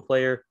talks to a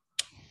player,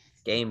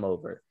 game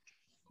over.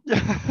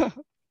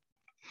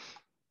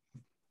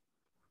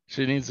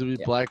 She needs to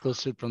be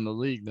blacklisted from the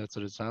league. That's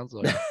what it sounds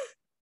like.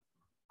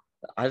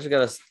 I just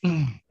gotta.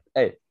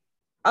 Hey,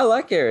 I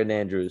like Aaron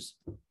Andrews,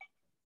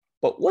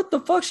 but what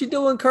the fuck she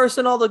doing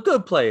cursing all the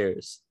good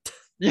players?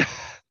 Yeah.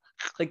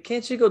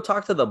 Can't she go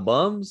talk to the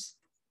bums?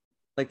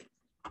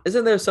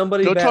 Isn't there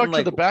somebody go batting talk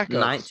to the backups.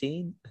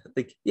 19?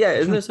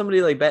 Isn't there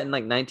somebody batting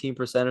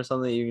 19% or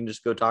something that you can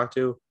just go talk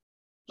to?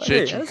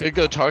 Shit, you could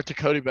go talk to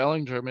Cody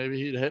Bellinger. Maybe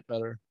he'd hit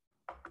better.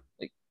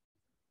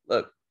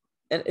 Look,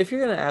 and if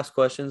you're gonna ask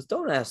questions,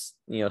 don't ask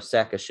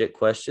sack of shit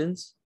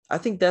questions. I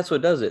think that's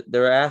what does it.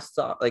 They're asked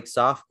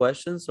soft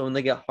questions, so when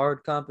they get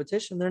hard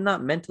competition, they're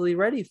not mentally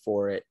ready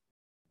for it.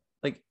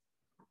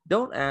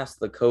 Don't ask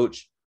the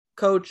coach,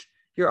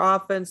 your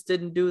offense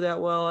didn't do that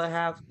well at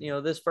half.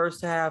 This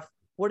first half,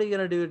 what are you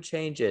gonna do to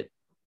change it?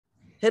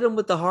 Hit them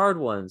with the hard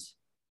ones.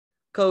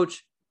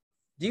 Coach,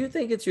 do you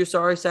think it's your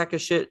sorry sack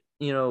of shit,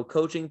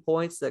 coaching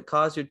points that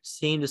cause your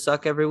team to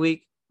suck every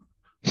week?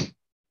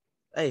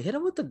 Hey, hit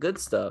them with the good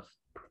stuff.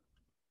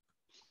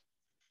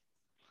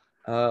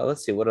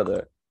 Let's see what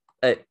other.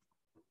 Hey,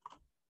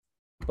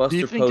 Buster Do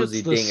you think Posey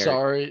it's the dinger.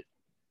 sorry?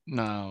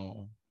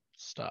 No,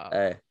 stop.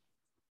 Hey,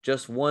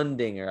 just one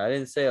dinger. I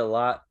didn't say a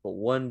lot, but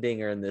one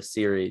dinger in this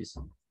series.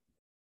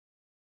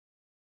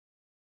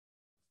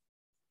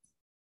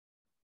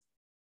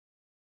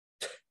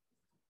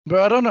 But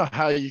I don't know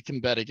how you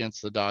can bet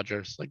against the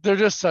Dodgers. Like, they're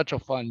just such a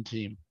fun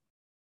team.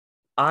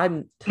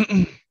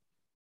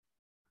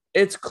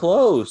 It's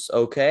close,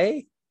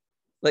 okay?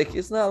 Like,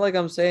 it's not like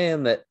I'm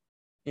saying that,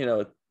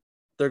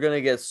 they're going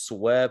to get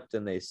swept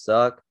and they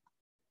suck.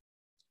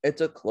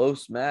 It's a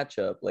close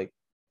matchup. Like,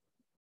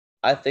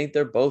 I think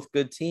they're both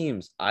good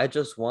teams. I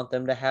just want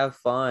them to have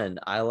fun.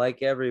 I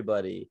like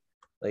everybody.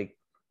 Like,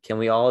 can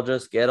we all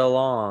just get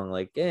along?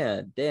 Like,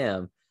 yeah,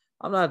 damn.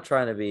 I'm not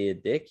trying to be a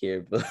dick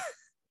here, but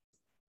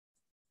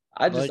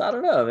I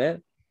don't know,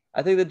 man.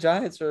 I think the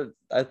Giants they're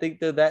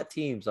that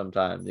team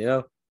sometimes,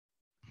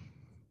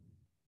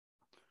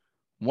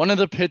 One of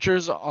the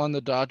pitchers on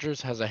the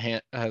Dodgers has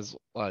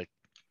like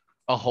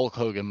a Hulk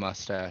Hogan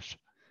mustache.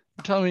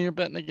 You telling me you're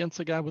betting against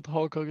a guy with a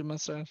Hulk Hogan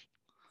mustache?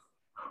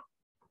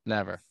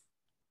 Never.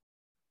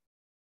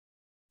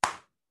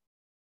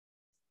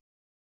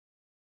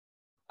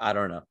 I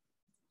don't know.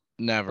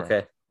 Never.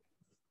 Okay.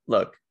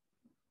 Look,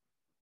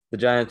 the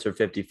Giants are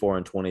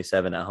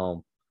 54-27 at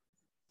home.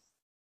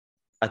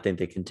 I think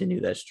they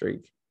continue that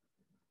streak.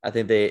 I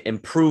think they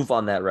improve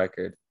on that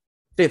record.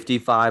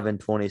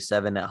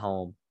 55-27 at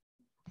home.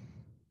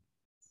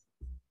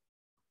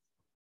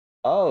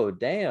 Oh,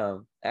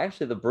 damn.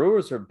 Actually, the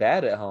Brewers are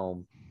bad at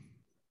home.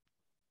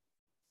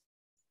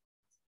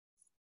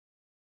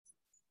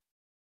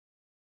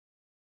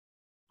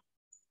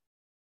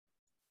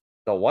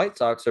 The White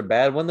Sox are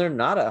bad when they're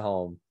not at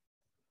home.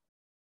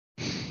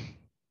 The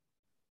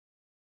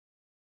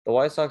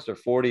White Sox are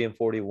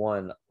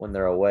 40-41 when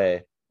they're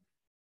away.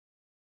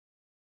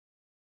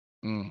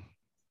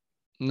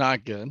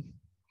 Not good.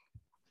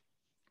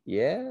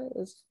 Yeah,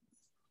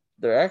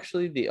 they're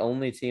actually the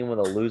only team with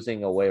a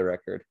losing away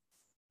record.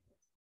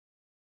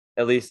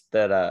 At least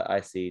that I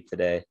see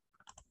today.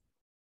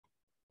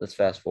 Let's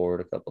fast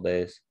forward a couple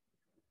days.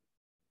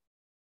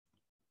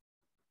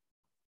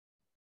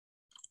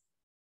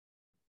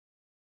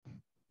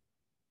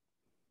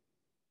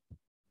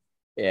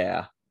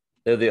 Yeah,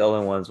 they're the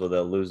only ones with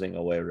a losing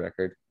away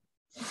record.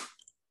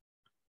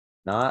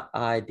 Not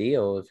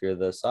ideal if you're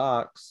the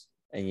Sox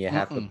and you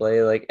have to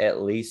play like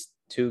at least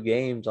 2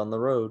 games on the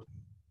road.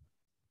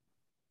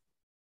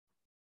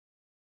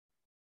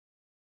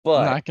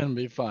 But not gonna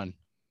be fun.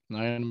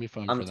 Not gonna be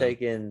fun. I'm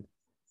taking.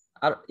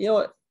 You know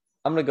what?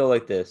 I'm gonna go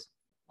like this.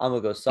 I'm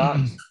gonna go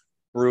Sox,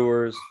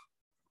 Brewers,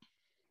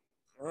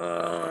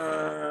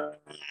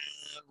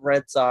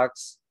 Red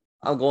Sox.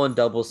 I'm going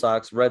double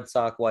Sox, Red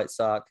Sox, White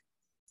Sox.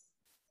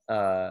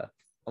 I'm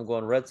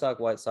going Red Sox,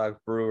 White Sox,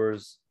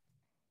 Brewers.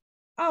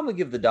 I'm gonna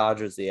give the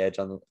Dodgers the edge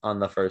on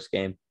the first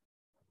game.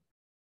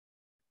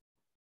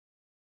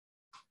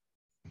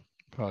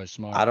 Probably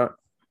smart. I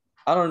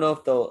don't know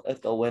if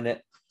they'll win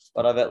it,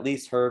 but I've at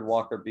least heard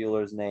Walker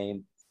Buehler's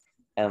name,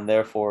 and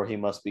therefore he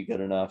must be good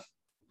enough.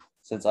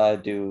 Since I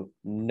do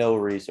no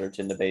research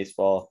into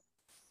baseball,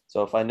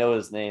 so if I know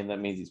his name, that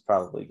means he's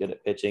probably good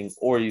at pitching.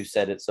 Or you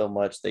said it so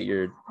much that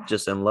you're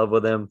just in love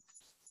with him.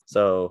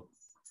 So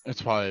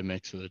it's probably a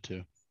mix of the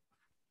two.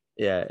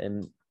 Yeah,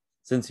 and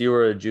since you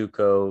were a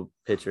JUCO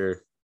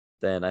pitcher,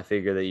 then I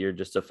figure that you're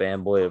just a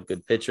fanboy of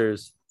good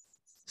pitchers.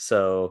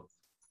 So,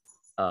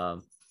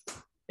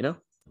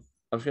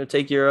 I'm just gonna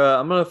take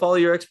I'm gonna follow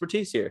your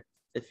expertise here.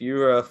 If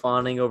you're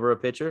fawning over a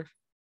pitcher,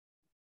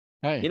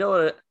 hey, you know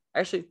what?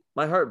 Actually,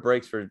 my heart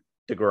breaks for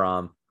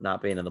DeGrom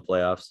not being in the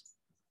playoffs.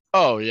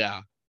 Oh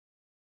yeah.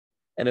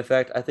 And in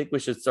fact, I think we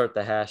should start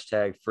the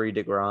hashtag free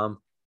DeGrom.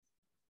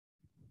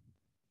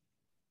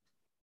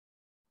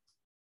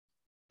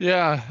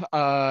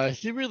 Yeah,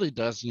 he really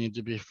does need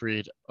to be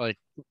freed. Like,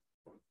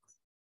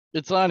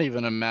 it's not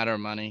even a matter of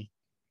money,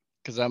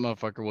 because that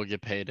motherfucker will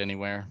get paid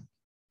anywhere.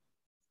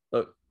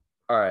 Look,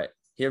 all right,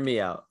 hear me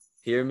out.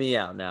 Hear me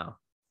out now.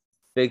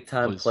 Big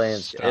time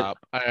plans. Stop.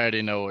 I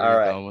already know where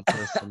you're going with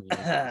this.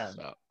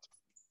 Stop.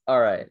 All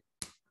right.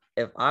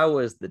 If I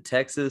was the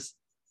Texas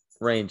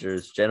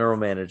Rangers general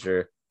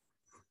manager,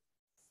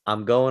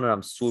 I'm going and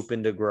I'm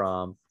swooping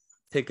DeGrom,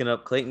 picking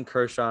up Clayton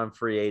Kershaw in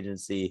free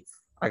agency.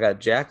 I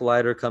got Jack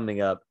Leiter coming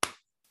up.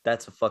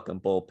 That's a fucking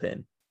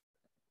bullpen.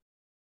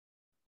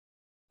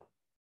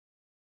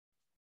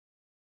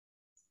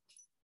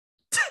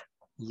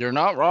 You're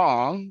not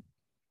wrong.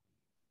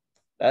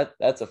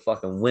 That's a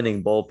fucking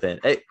winning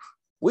bullpen. Hey,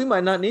 we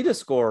might not need to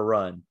score a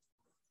run.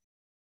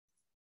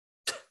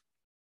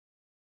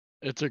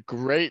 It's a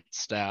great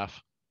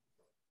staff.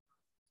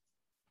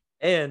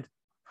 And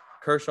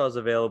Kershaw's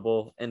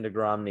available and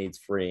DeGrom needs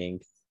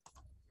freeing.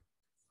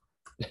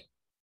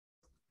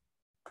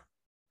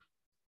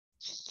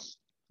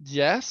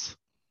 Yes.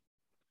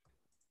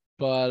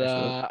 But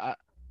I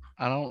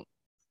don't.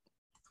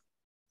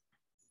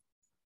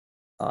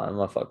 That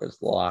motherfucker's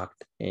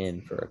locked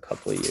in for a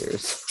couple of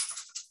years.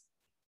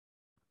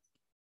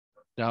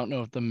 I don't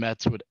know if the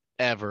Mets would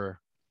ever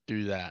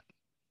do that.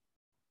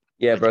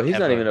 Yeah, bro, he's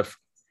not even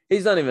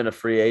a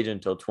free agent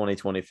until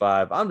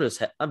 2025. I'm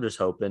just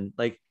hoping.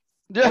 Like,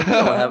 we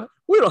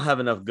don't have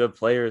enough good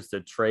players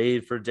to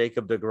trade for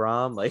Jacob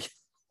DeGrom. Like,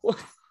 what?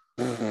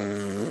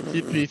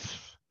 He'd be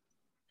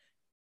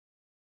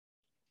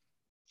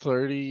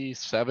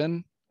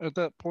 37 at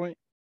that point.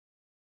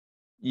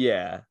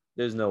 Yeah,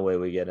 there's no way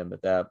we get him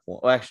at that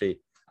point. Well, actually,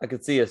 I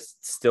could see us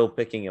still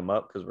picking him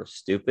up because we're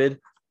stupid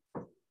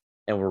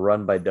and we're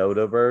run by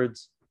dodo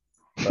birds.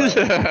 But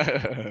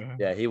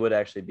yeah, he would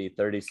actually be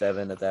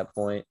 37 at that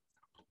point.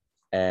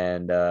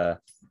 And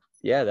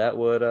yeah, that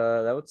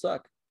would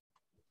suck.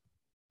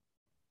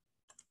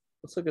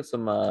 Let's look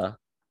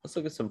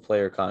at some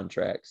player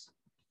contracts.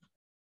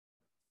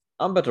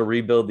 I'm about to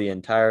rebuild the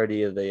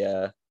entirety of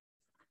the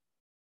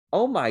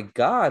oh my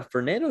god,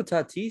 Fernando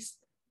Tatis.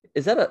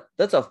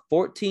 That's a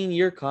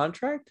 14-year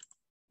contract?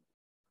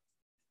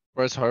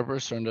 Bryce Harper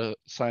signed a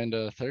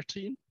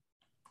 13.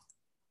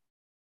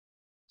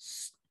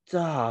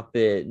 Stop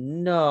it.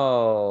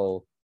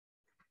 No.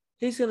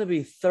 He's gonna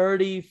be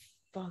 30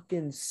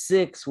 fucking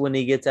 6 when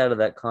he gets out of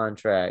that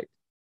contract.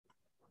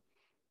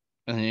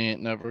 And he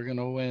ain't never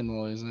gonna win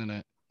while he's in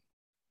it.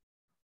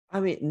 I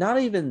mean, not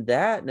even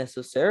that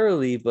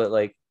necessarily, but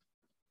like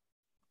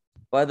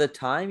by the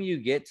time you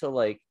get to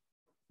like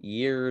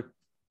year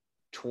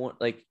 20,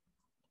 like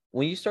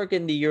when you start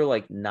getting to year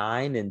like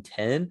 9 and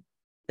 10,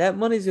 that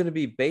money's going to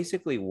be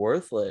basically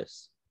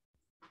worthless.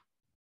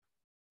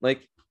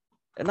 Like,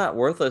 not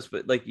worthless,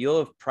 but like you'll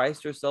have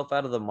priced yourself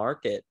out of the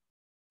market.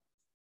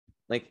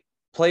 Like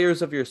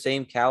players of your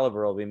same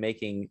caliber will be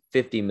making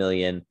 50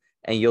 million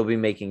and you'll be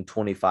making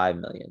 25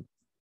 million.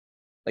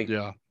 Like,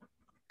 yeah,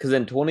 because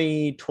in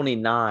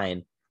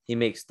 2029, he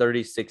makes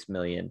 36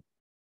 million.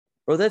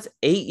 Bro, that's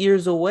 8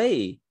 years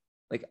away.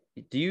 Like,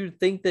 do you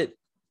think that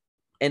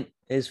in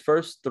his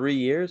first 3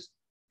 years,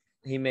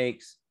 he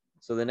makes,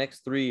 so the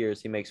next 3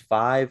 years, he makes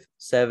 5,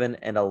 7,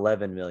 and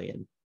 11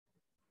 million?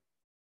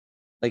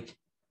 Like,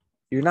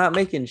 you're not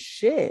making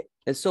shit.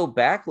 It's so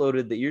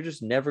backloaded that you're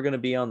just never going to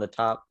be on the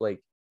top. Like,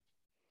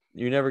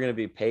 you're never going to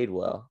be paid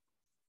well.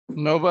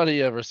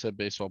 nobody ever said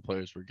baseball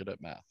players were good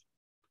at math.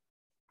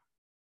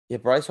 Yeah,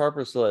 Bryce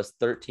Harper still has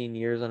 13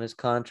 years on his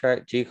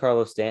contract.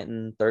 Giancarlo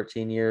Stanton,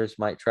 13 years.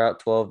 Mike Trout,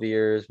 12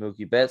 years.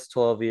 Mookie Betts,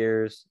 12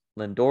 years.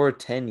 Lindor,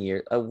 10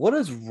 years. What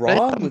is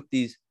wrong with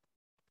these?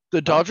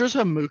 The Dodgers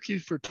have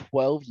Mookie for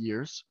 12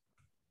 years.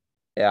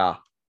 Yeah.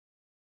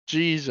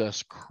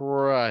 Jesus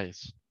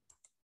Christ.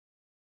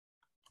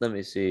 Let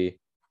me see.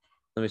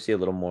 Let me see a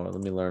little more.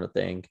 Let me learn a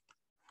thing.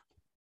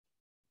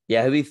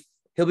 Yeah,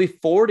 he'll be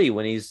 40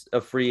 when he's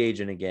a free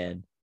agent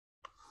again.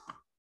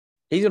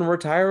 He's gonna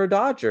retire a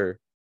Dodger,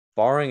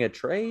 barring a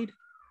trade.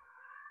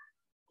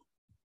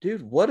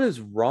 Dude, what is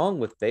wrong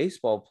with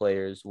baseball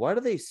players? Why do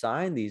they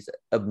sign these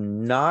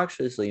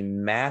obnoxiously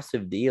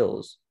massive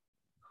deals?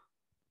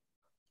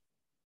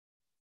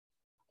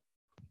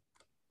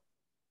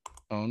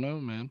 Oh no,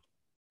 man.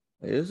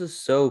 This is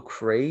so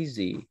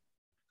crazy.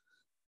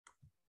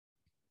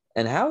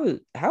 And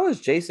how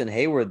is Jason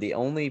Hayward the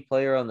only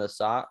player on the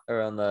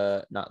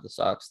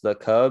the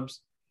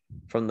Cubs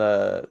from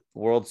the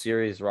World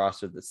Series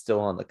roster that's still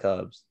on the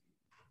Cubs?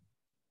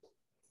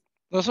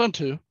 That's not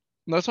true.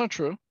 That's not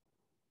true.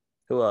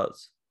 Who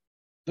else?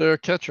 They're a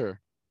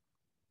catcher.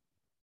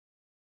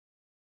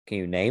 Can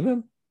you name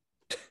him?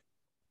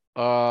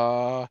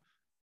 I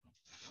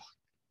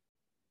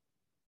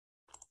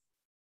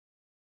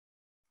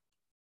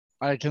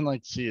can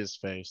like see his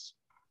face.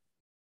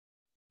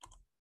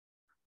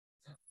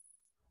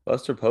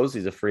 Buster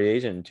Posey's a free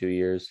agent in 2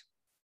 years.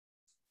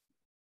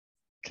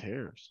 Who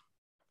cares?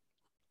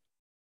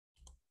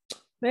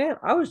 Man,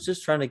 I was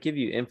just trying to give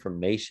you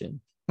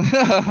information.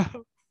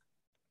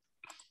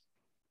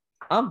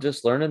 I'm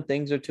just learning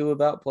things or two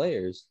about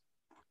players.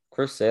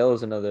 Chris Sale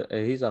is another.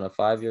 He's on a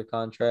 5-year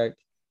contract.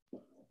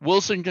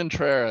 Wilson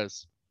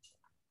Contreras.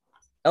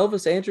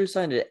 Elvis Andrews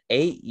signed an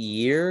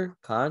 8-year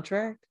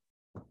contract.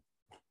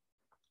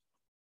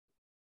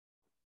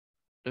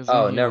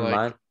 Never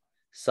mind.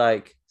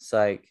 Psych.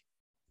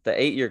 The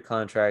 8-year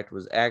contract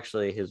was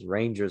actually his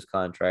Rangers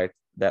contract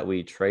that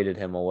we traded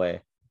him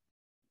away.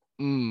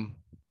 I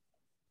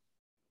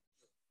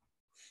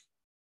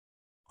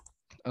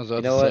was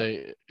about to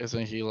say,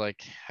 isn't he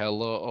like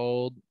hella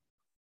old?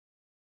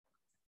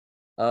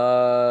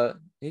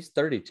 He's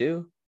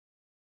 32.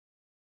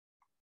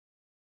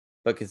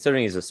 But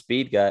considering he's a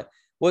speed guy,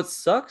 what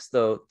sucks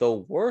though, the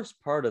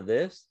worst part of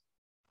this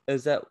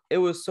is that it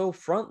was so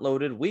front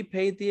loaded, we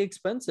paid the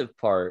expensive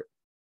part.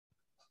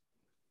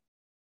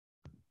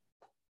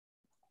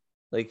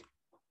 Like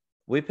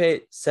we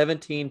paid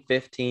 17,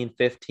 15,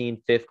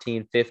 15,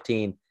 15,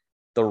 15.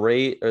 The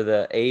rate or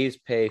the A's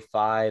pay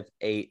 5,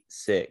 8,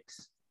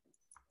 6,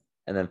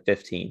 and then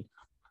 15.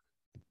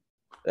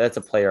 That's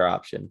a player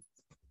option.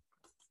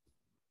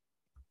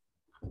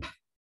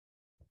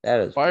 That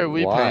is why are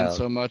we wild. paying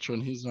so much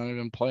when he's not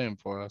even playing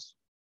for us?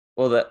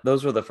 Well,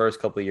 those were the first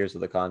couple of years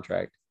of the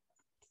contract.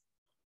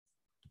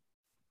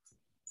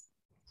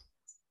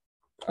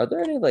 Are there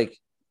any like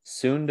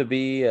soon to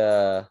be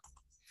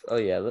oh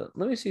yeah,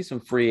 let me see some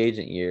free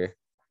agent year.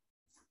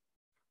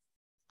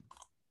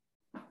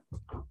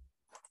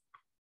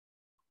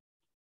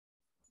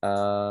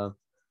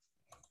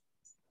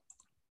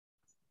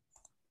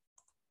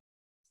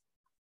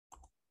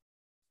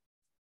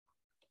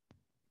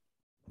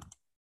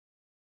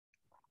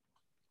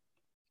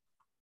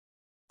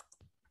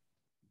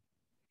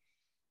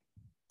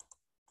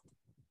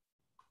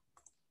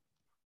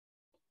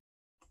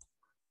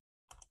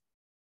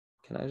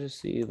 Can I just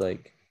see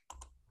like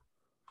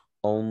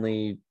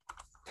only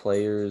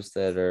players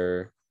that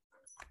are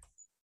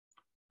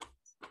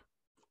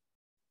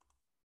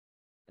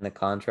in a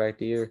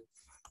contract year?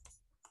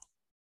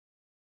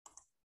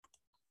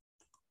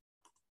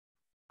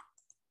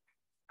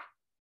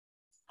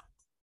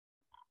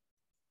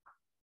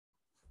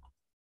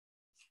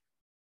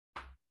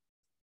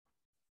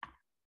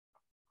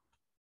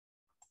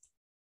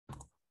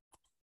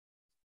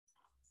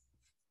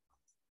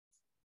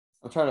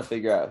 I'm trying to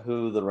figure out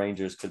who the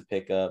Rangers could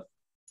pick up.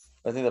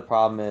 I think the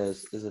problem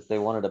is if they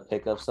wanted to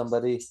pick up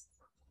somebody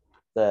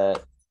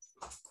that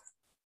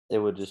it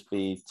would just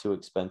be too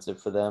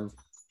expensive for them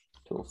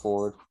to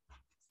afford.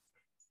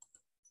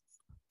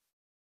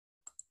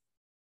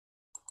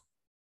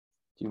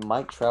 Dude,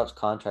 Mike Trout's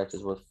contract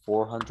is worth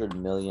 $400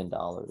 million.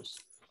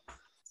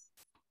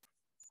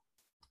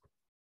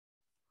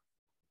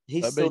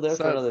 He's That still makes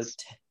there for another.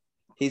 sense.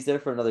 He's there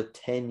for another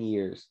 10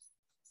 years.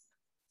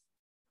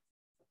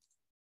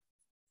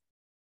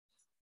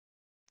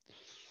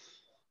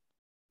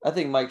 I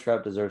think Mike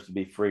Trout deserves to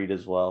be freed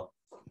as well.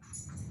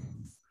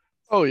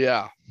 Oh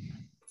yeah.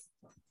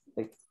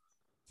 Like,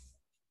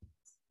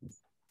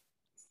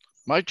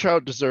 Mike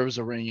Trout deserves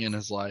a ring in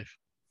his life.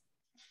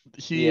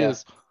 He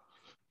is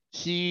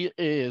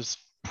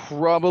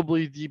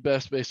probably the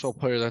best baseball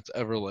player that's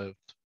ever lived.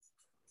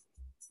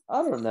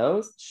 I don't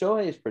know.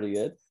 Shohei is pretty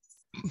good.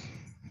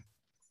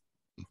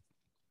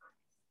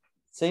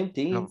 Same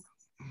team. No.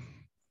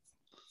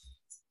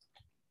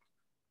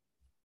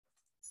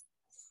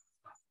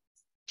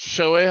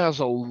 Shohei has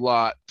a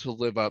lot to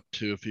live up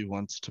to if he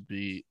wants to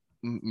be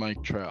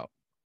Mike Trout.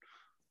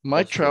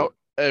 Mike That's true. Trout,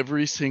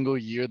 every single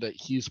year that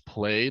he's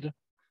played,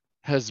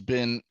 has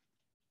been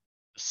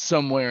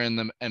somewhere in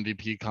the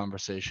MVP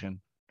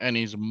conversation, and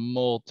he's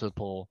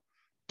multiple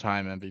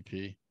time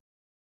MVP.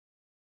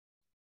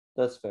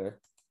 That's fair.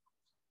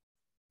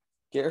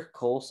 Garrett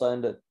Cole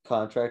signed a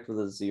contract with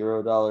a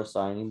 $0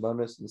 signing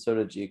bonus, and so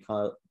did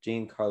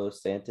Giancarlo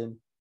Stanton.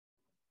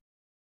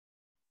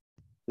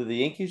 Do the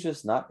Yankees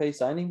just not pay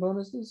signing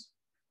bonuses?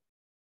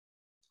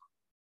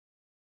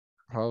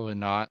 Probably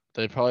not.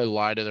 They probably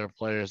lie to their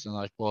players and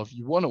like, well, if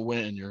you want to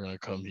win, you're gonna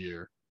come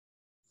here.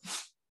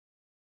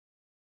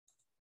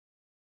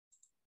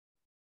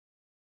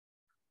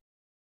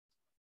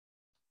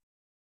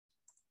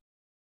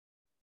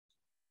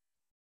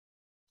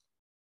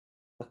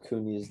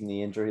 Acuna's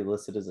knee injury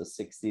listed as a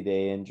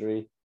 60-day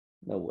injury.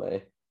 No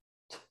way.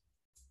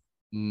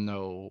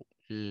 No,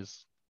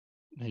 he's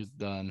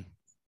done.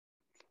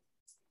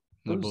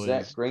 Who's Zach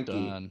Nobody's Greinke?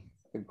 done.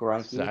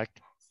 Greinke?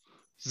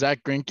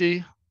 Zach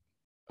Greinke.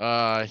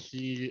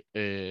 He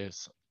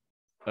is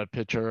a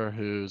pitcher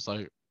who's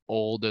like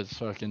old as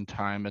fucking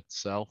time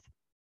itself.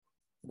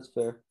 That's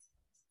fair.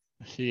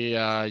 He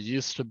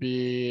used to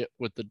be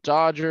with the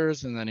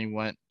Dodgers, and then he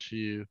went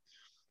to.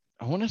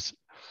 He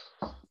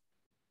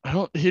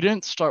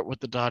didn't start with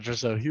the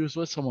Dodgers though. He was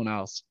with someone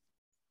else.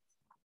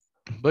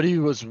 But he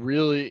was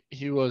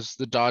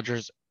the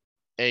Dodgers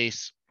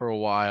ace for a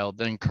while.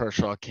 Then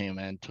Kershaw came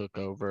in, took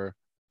over.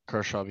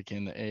 Kershaw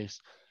became the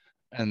ace.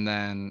 And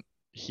then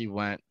he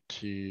went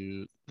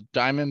to the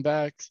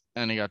Diamondbacks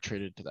and he got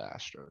traded to the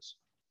Astros.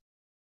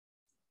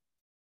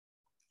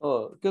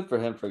 Oh, good for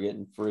him for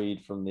getting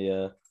freed from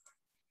the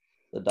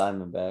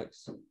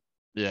Diamondbacks.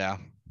 Yeah.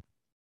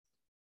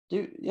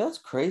 Dude, yeah, it's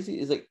crazy.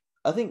 Is like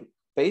I think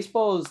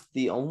baseball is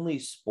the only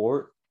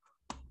sport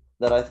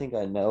that I think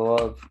I know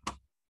of.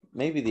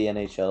 Maybe the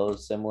NHL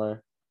is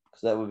similar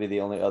because that would be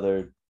the only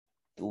other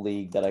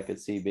league that I could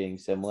see being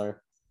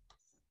similar.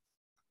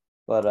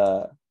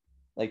 But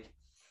like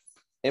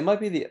it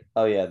might be the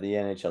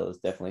NHL is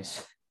definitely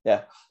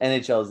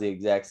NHL is the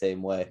exact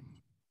same way.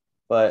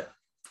 But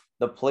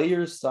the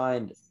players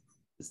signed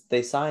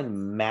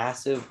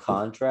massive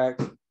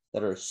contracts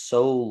that are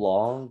so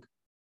long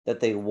that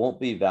they won't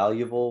be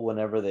valuable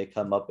whenever they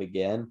come up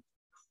again.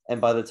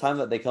 And by the time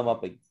that they come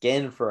up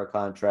again for a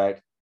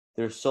contract,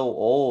 they're so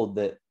old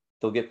that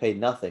they'll get paid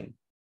nothing.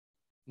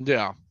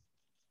 Yeah.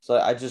 So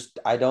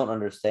I don't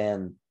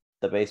understand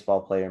the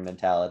baseball player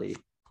mentality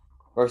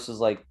versus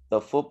like the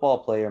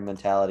football player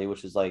mentality,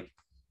 which is like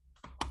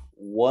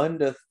 1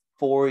 to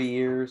 4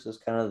 years is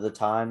kind of the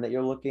time that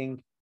you're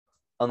looking,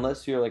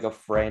 unless you're like a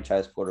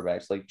franchise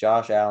quarterback. So like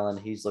Josh Allen,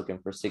 he's looking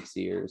for 6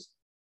 years.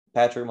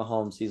 Patrick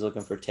Mahomes, he's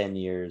looking for 10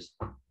 years.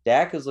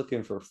 Dak is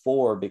looking for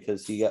 4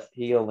 because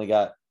he only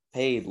got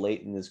paid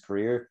late in his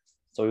career.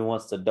 So he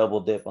wants to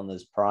double dip on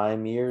his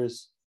prime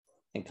years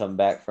and come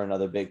back for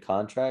another big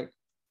contract.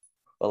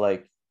 But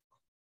like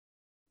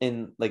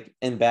in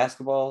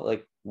basketball,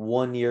 like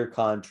 1-year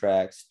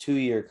contracts,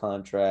 2-year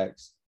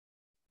contracts,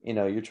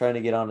 you're trying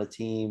to get on a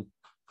team,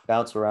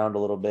 bounce around a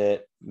little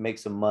bit, make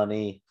some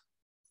money,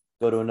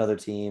 go to another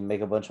team,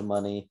 make a bunch of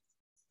money,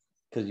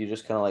 because you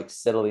just kind of like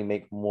steadily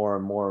make more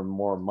and more and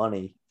more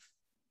money.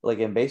 Like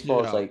in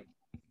baseball, It's like,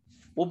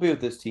 we'll be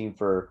with this team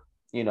for,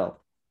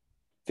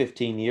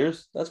 15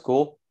 years. That's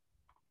cool.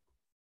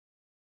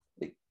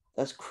 Like,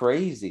 that's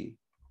crazy.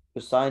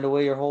 You signed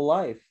away your whole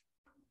life.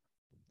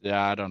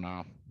 Yeah, I don't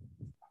know.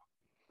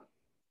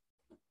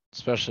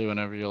 Especially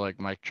whenever you're like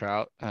Mike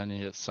Trout and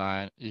you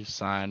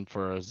sign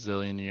for a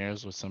zillion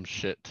years with some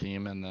shit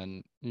team, and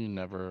then you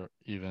never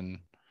even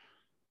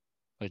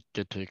like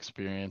get to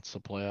experience the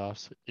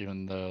playoffs,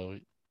 even though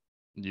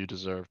you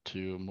deserve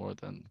to more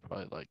than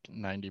probably like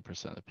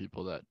 90% of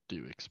people that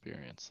do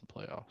experience the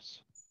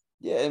playoffs.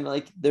 Yeah, and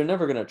like they're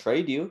never gonna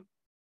trade you.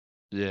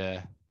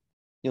 Yeah.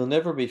 You'll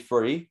never be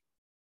free.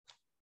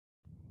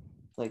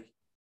 Like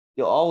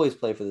you'll always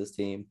play for this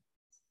team.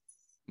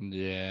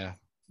 Yeah.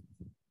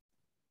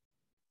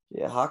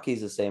 Yeah,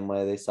 hockey's the same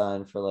way. They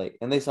sign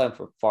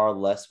for far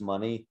less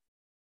money.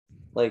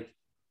 Like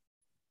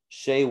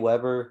Shea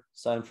Weber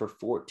signed for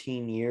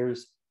 14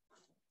 years,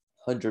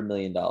 $100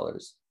 million.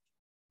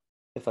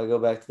 If I go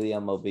back to the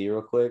MLB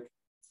real quick,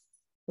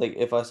 like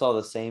if I saw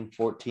the same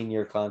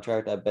 14-year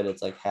contract, I bet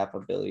it's like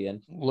 $500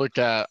 million. Look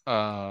at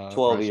 12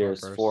 Bryce years,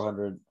 Harper's.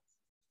 400.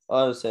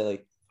 I would say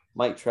like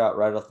Mike Trout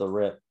right off the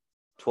rip,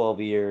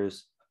 12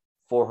 years,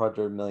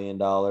 $400 million.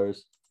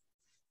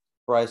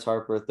 Bryce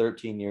Harper,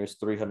 13 years,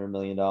 $300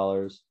 million.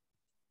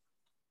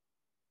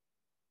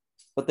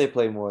 But they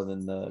play more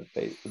than the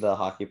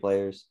hockey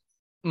players.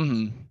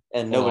 Mm-hmm.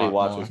 And A nobody lot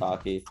watches more.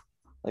 hockey.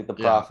 Like the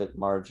Yeah. profit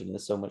margin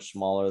is so much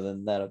smaller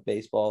than that of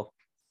baseball.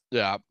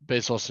 Yeah,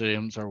 baseball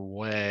stadiums are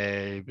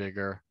way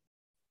bigger.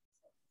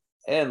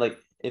 And like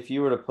if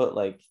you put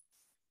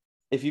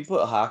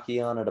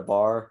hockey on at a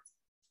bar,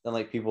 then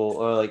like people,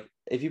 or like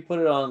if you put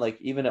it on like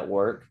even at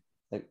work,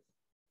 like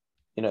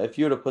if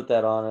you were to put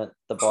that on at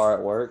the bar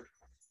at work,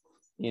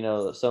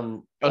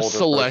 some A older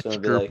select person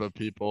would be group like, of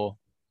people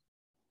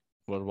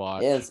would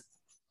watch. yeah, it's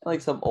like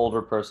some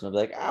older person would be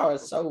like, oh,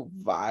 it's so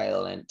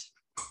violent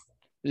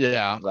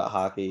Yeah. about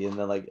hockey. And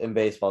then like in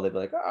baseball, they'd be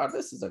like, oh,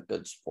 this is a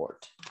good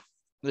sport.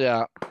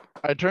 Yeah.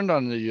 I turned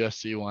on the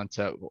UFC once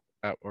at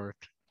work.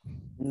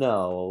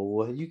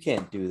 No, you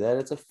can't do that.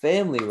 It's a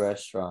family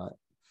restaurant.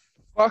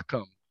 Fuck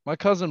them. My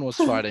cousin was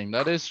fighting.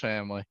 That is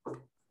family.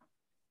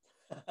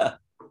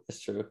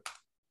 That's true.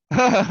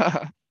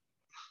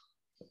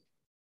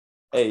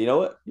 Hey, you know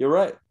what? You're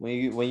right.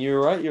 When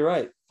you're right, you're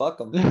right. Fuck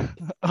them.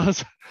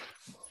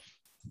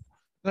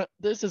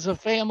 This is a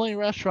family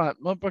restaurant,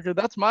 motherfucker.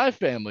 That's my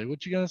family.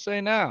 What you gonna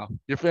say now?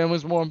 Your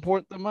family's more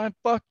important than mine.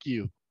 Fuck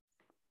you.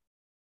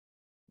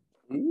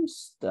 Can you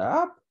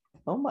stop?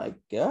 Oh my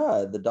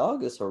god, the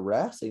dog is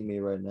harassing me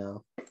right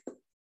now.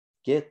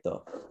 Get the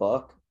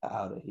fuck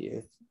out of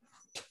here.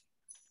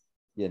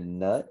 You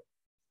nut.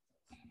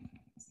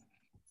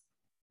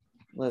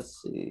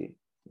 Let's see.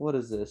 What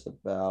is this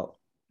about?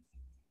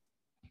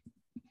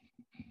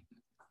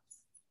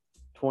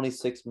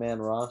 26-man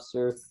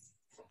roster.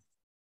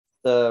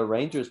 The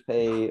Rangers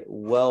pay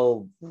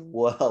well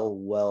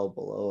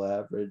below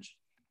average.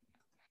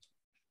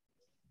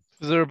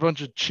 They're a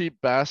bunch of cheap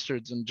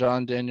bastards, and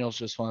John Daniels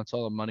just wants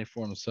all the money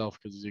for himself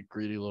because he's a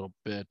greedy little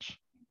bitch.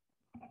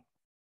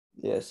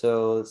 Yeah,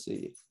 so let's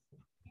see.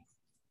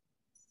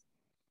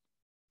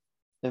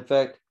 In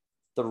fact,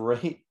 the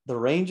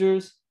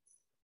Rangers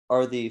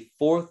are the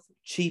fourth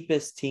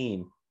cheapest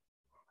team.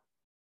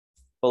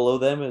 Below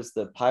them is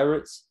the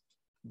Pirates,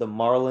 the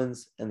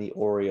Marlins, and the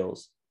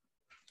Orioles.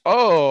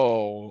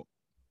 Oh,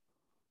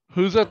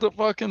 who's at the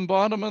fucking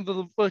bottom of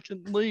the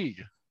fucking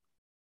league?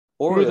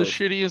 Orioles. Who are the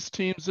shittiest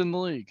teams in the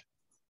league?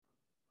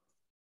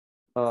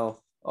 Oh,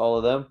 all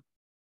of them?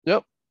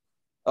 Yep.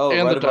 Oh,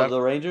 and right above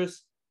the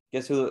Rangers?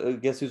 Guess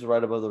who's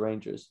right above the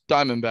Rangers?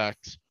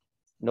 Diamondbacks.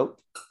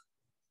 Nope.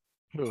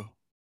 Who?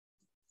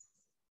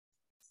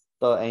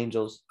 The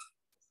Angels.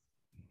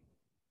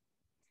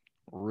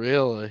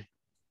 Really?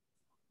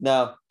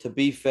 Now, to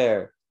be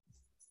fair,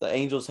 the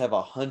Angels have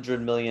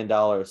 $100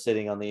 million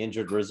sitting on the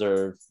injured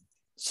reserve.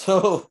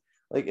 So,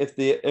 like, if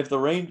the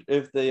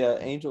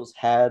Angels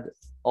had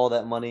all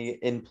that money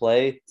in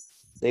play,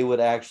 they would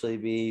actually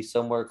be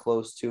somewhere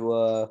close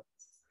to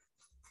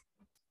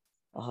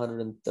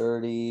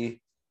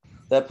 130.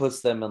 That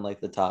puts them in like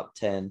the top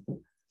 10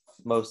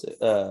 most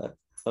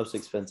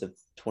expensive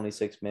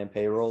 26-man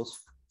payrolls.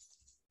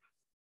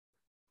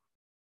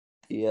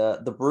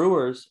 The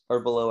Brewers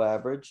are below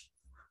average.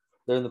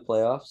 They're in the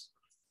playoffs.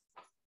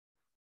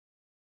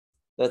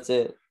 That's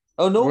it.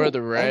 Oh no! Where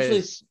the Rays?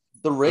 Actually,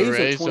 the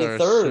Rays are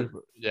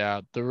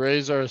 23rd. The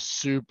Rays are a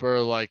super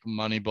like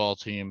Moneyball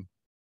team.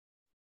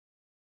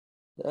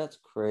 That's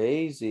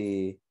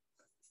crazy.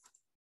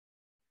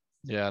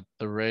 Yeah,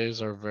 the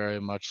Rays are very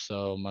much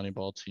so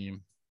Moneyball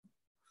team.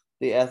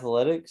 The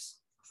Athletics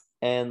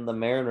and the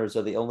Mariners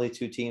are the only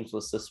two teams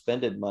with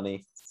suspended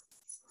money.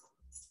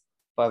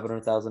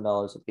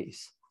 $500,000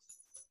 apiece.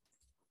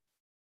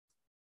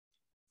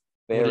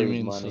 What do you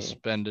mean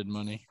suspended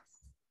money?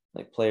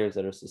 Like players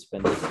that are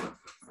suspended.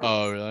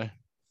 Oh, really?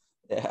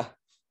 Yeah.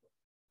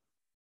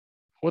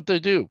 What they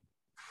do?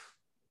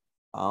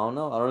 I don't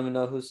know. I don't even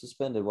know who's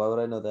suspended. Why would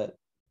I know that?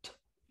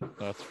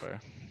 That's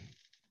fair.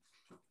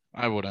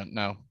 I wouldn't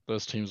know.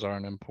 Those teams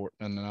aren't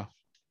important enough.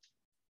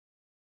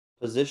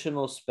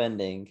 Positional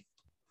spending.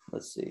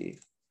 Let's see.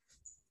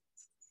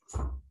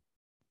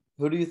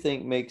 Who do you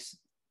think makes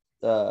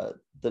the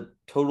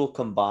total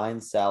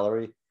combined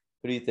salary?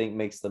 Who do you think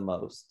makes the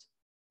most?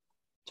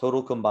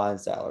 Total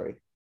combined salary.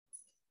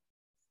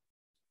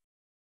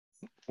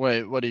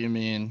 Wait, what do you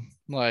mean?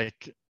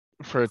 Like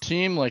for a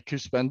team, like who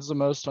spends the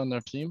most on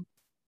their team?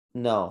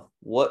 No.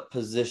 What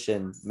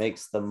position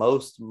makes the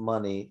most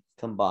money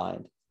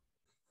combined?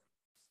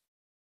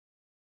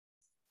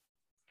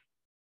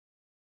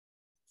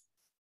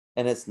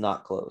 And it's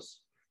not close.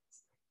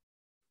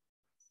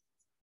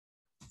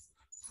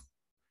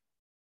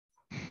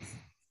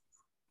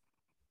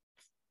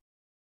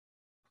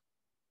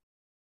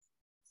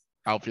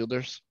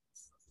 Outfielders?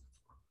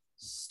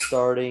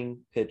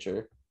 Starting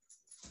pitcher.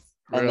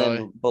 And Really?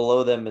 then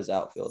below them is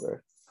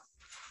outfielder.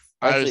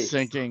 I was Actually,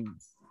 thinking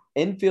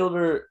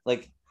infielder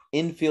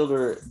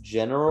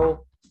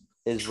general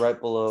is right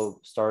below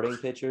starting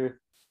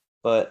pitcher,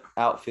 but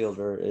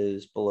outfielder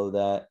is below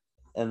that.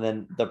 And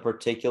then the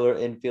particular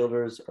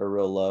infielders are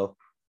real low.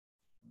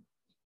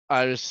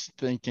 I was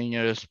thinking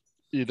it was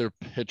either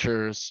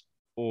pitchers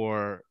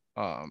or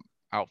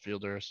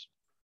outfielders.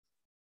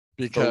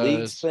 The league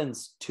Because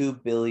spends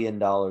 $2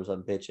 billion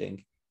on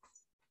pitching.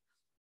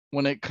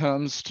 when it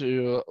comes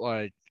to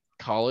like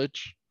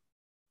college,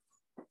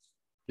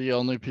 the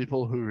only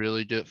people who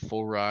really get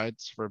full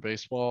rides for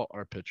baseball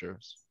are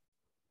pitchers.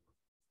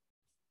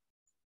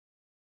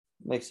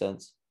 Makes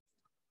sense.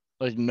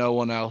 Like no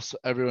one else,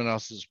 everyone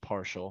else is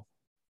partial.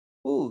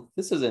 Ooh,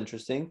 this is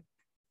interesting.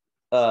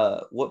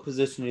 What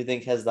position do you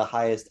think has the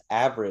highest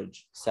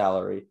average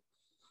salary?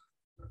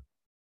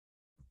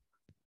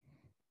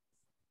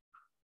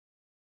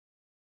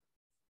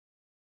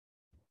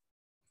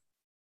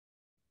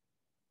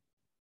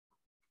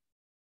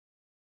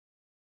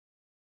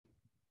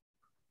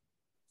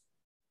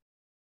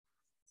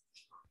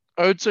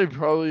 I would say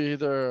probably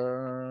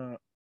either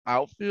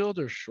outfield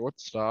or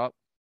shortstop.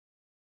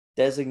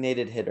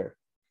 Designated hitter.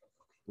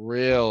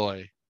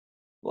 Really?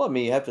 Well, I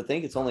mean, you have to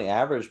think it's only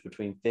average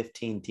between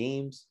 15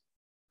 teams.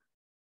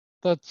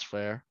 That's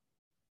fair.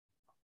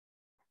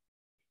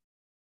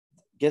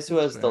 Guess who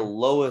That's has the fair.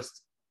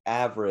 lowest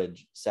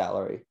average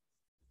salary?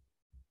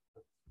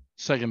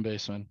 Second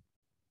baseman.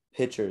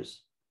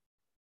 Pitchers.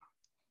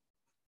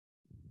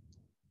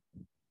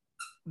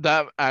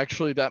 That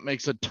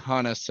makes a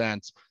ton of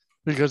sense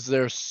because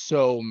there's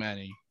so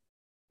many.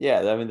 Yeah,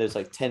 I mean, there's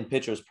like 10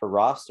 pitchers per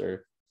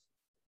roster.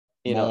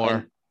 You know, More.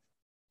 and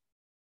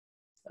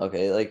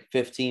okay, like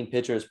 15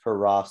 pitchers per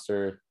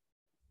roster.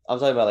 I'm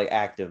talking about like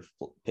active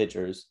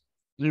pitchers.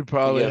 You So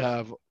probably you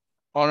have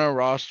on a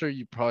roster,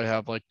 you probably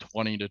have like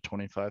 20 to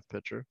 25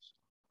 pitchers.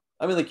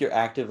 I mean, like your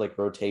active like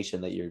rotation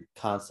that you're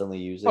constantly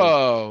using.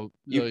 Oh,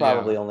 You yeah.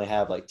 probably only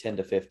have like 10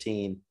 to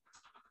 15.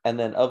 And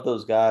then of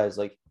those guys,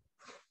 like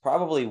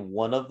probably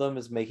one of them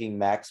is making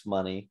max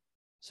money,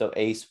 so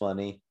ace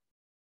money.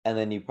 And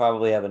then you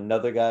probably have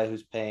another guy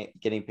who's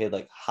getting paid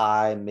like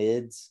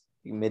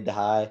mid to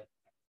high.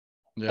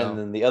 Yeah. And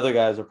then the other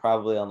guys are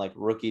probably on like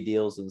rookie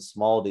deals and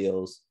small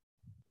deals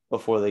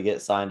before they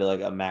get signed to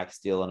like a max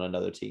deal on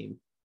another team.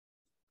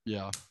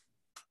 Yeah.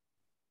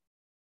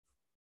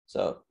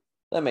 So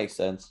that makes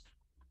sense.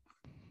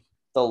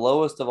 The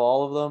lowest of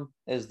all of them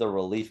is the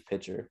relief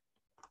pitcher,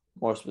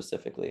 more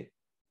specifically.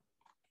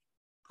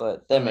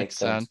 But that makes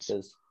sense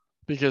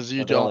because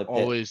you they only don't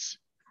pitch. always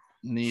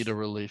need a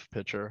relief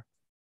pitcher.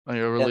 Like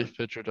a relief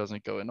pitcher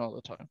doesn't go in all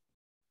the time.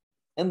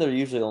 And they're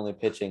usually only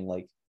pitching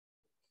like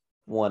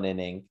one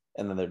inning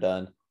and then they're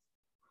done.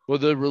 Well,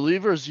 the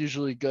relievers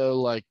usually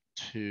go like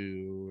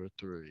 2 or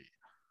 3.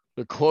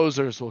 The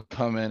closers will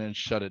come in and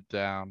shut it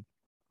down.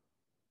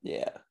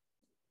 Yeah.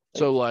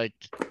 So like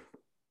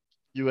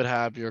you would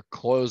have your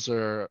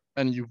closer,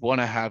 and you want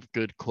to have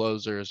good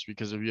closers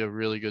because if you have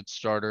really good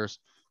starters,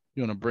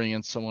 you want to bring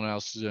in someone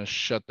else who's going to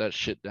shut that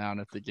shit down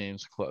if the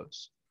game's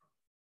close.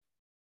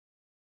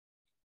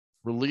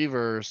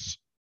 Relievers,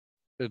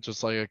 it's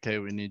just like, okay,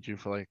 we need you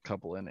for like a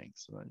couple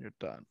innings and then you're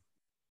done.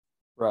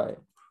 Right.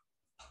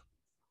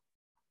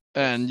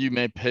 And you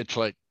may pitch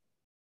like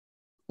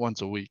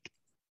once a week.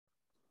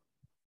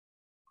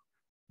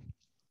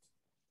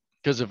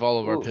 Because if all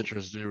of our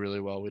pitchers do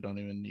really well, we don't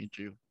even need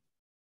you.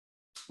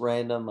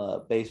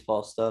 Random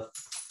baseball stuff.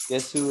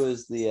 Guess who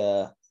is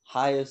the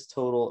highest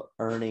total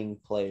earning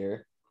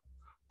player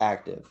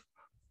active?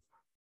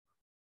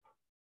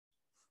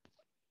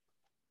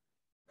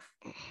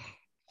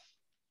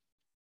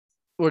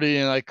 What do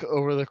you like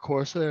over the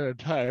course of their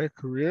entire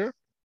career?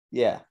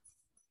 Yeah.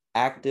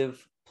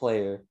 Active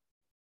player,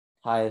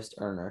 highest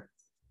earner.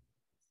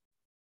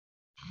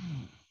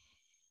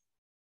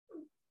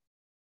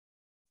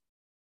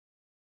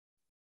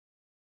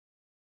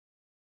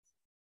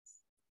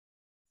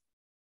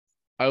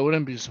 I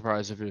wouldn't be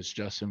surprised if it was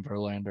Justin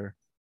Verlander.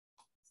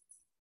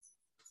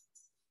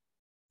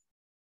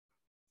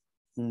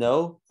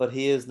 No, but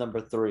he is number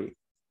 3.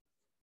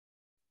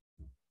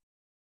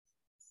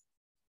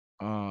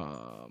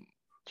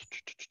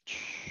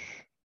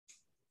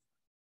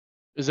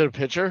 Is it a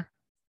pitcher?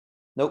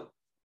 Nope.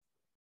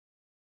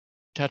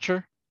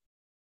 Catcher?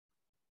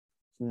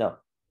 No.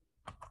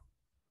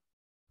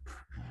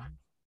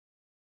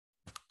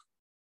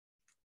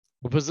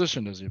 What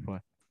position does he play?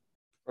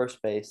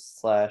 First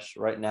base /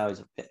 right now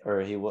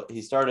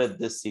he started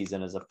this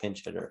season as a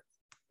pinch hitter,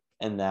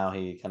 and now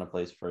he kind of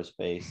plays first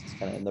base. It's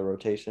kind of in the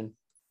rotation.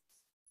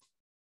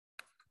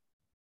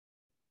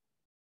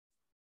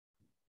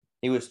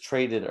 He was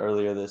traded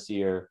earlier this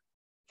year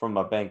from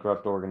a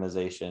bankrupt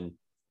organization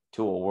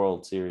to a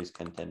World Series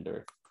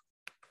contender.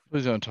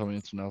 Please don't tell me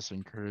it's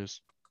Nelson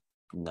Cruz.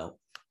 No.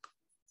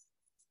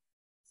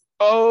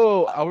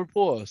 Oh, Albert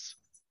Pujols.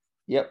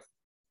 Yep.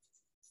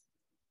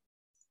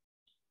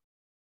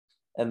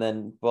 And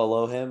then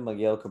below him,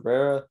 Miguel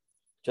Cabrera,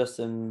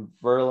 Justin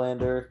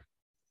Verlander,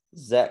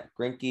 Zach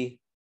Greinke.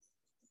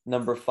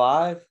 Number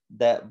 5,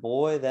 that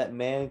boy, that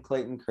man,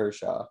 Clayton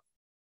Kershaw.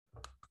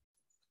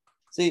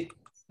 See,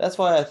 that's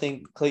why I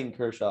think Clayton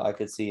Kershaw, I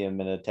could see him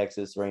in a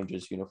Texas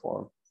Rangers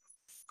uniform.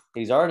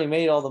 He's already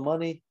made all the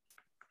money.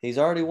 He's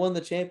already won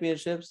the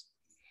championships.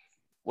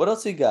 What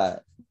else he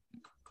got?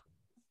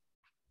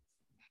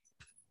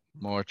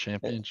 More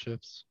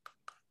championships.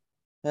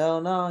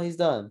 Hell no, he's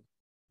done.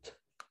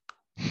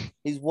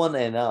 He's won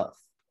enough.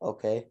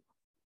 Okay.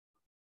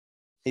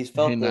 He's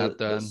felt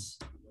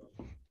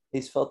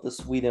he's felt the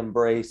sweet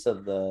embrace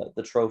of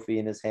the trophy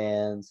in his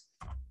hands.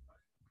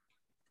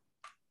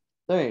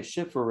 There ain't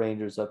shit for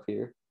Rangers up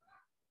here.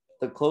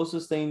 The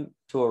closest thing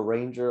to a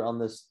Ranger on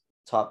this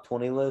top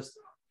 20 list,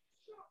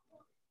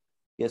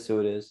 guess who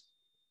it is?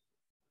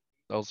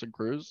 Nelson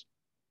Cruz?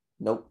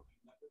 Nope.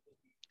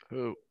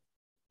 Who?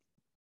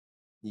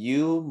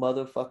 You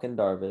motherfucking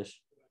Darvish.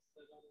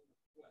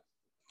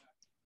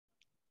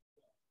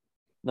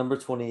 Number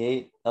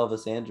 28,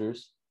 Elvis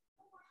Andrews.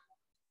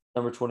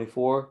 Number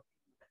 24,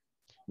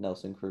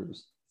 Nelson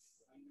Cruz.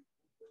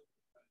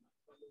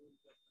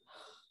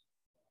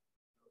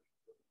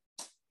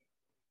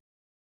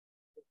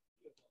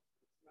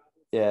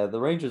 Yeah, the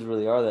Rangers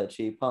really are that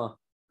cheap, huh?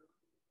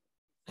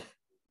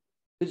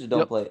 We just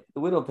don't play.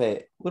 We don't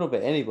pay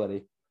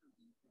anybody.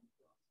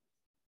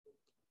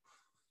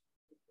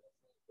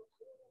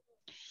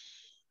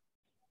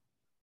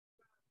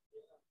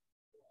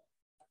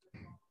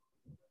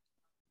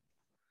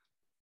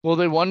 Well,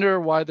 they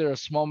wonder why they're a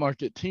small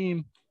market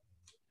team,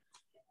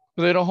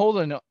 but they don't hold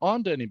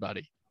on to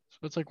anybody. So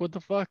it's like, what the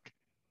fuck?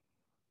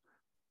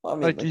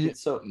 Well, I mean,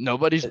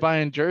 nobody's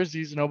buying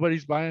jerseys.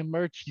 Nobody's buying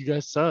merch. You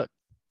guys suck.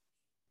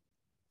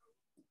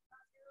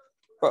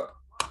 Bro,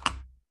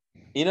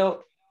 you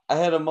know, I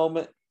had a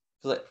moment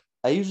because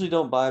I usually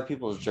don't buy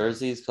people's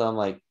jerseys because I'm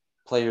like,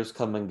 players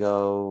come and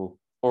go,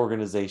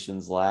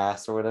 organizations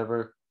last or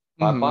whatever.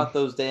 I bought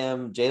those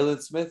damn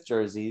Jalen Smith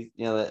jerseys,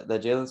 you know,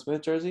 that Jalen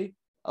Smith jersey.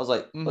 I was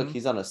like, look,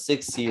 he's on a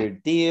 6-year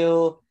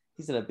deal.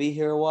 He's going to be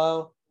here a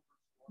while.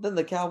 Then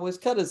the Cowboys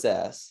cut his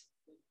ass.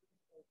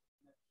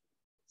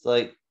 It's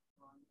like,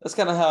 that's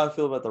kind of how I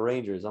feel about the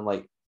Rangers. I'm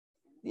like,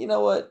 you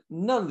know what?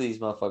 None of these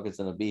motherfuckers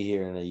going to be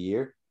here in a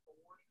year.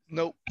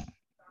 Nope.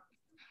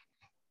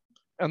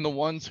 And the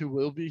ones who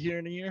will be here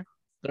in a year,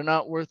 they're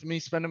not worth me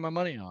spending my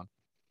money on.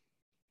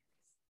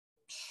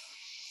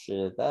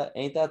 Shit,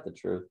 ain't that the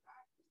truth?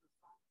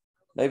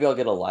 Maybe I'll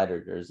get a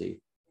lighter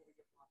jersey.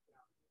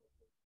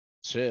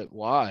 Shit,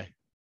 why?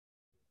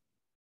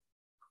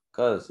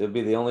 Because it'll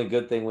be the only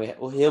good thing we have.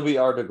 Well, he'll be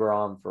our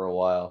DeGrom for a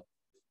while.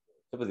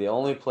 He'll be the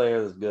only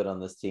player that's good on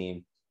this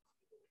team.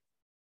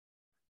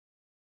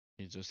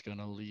 He's just going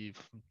to leave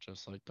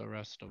just like the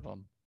rest of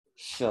them.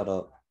 Shut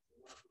up.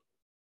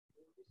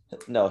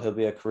 No, he'll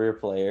be a career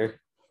player.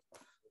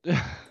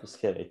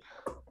 Just kidding.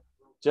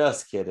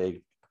 Just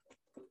kidding.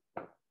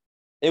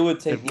 It would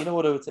take, you know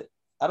what it would take?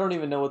 I don't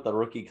even know what the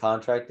rookie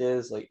contract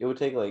is. Like, it would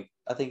take, like,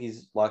 I think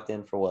he's locked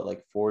in for what,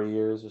 like 4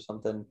 years or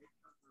something?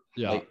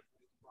 Yeah. Like,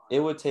 it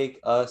would take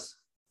us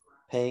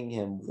paying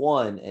him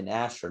an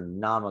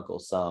astronomical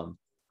sum,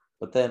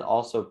 but then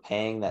also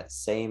paying that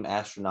same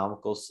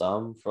astronomical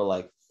sum for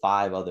like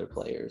 5 other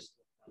players.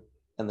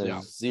 And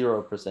there's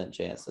 0%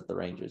 chance that the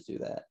Rangers do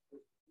that.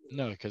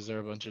 No, because they're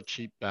a bunch of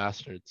cheap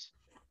bastards.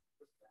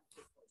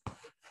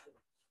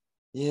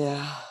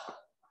 Yeah.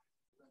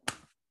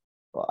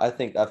 Well, I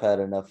think I've had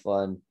enough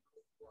fun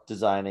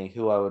designing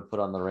who I would put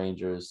on the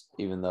Rangers,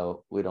 even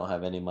though we don't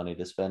have any money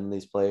to spend on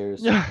these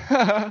players.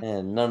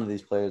 And none of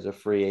these players are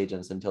free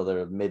agents until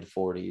they're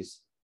mid-40s.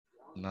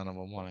 None of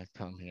them want to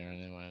come here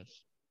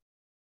anyways.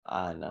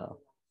 I know.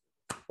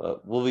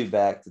 But we'll be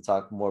back to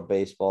talk more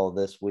baseball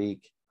this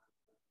week.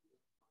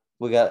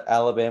 We got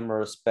Alabama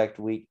Respect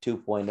Week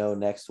 2.0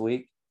 next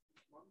week.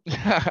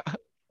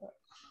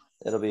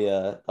 It'll be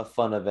a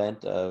fun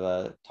event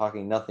of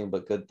talking nothing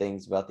but good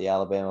things about the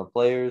Alabama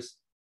players.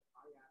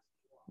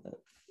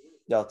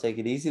 Y'all take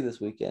it easy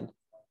this weekend.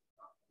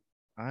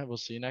 All right, we'll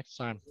see you next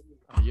time.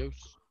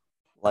 Adios.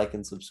 Like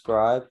and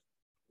subscribe.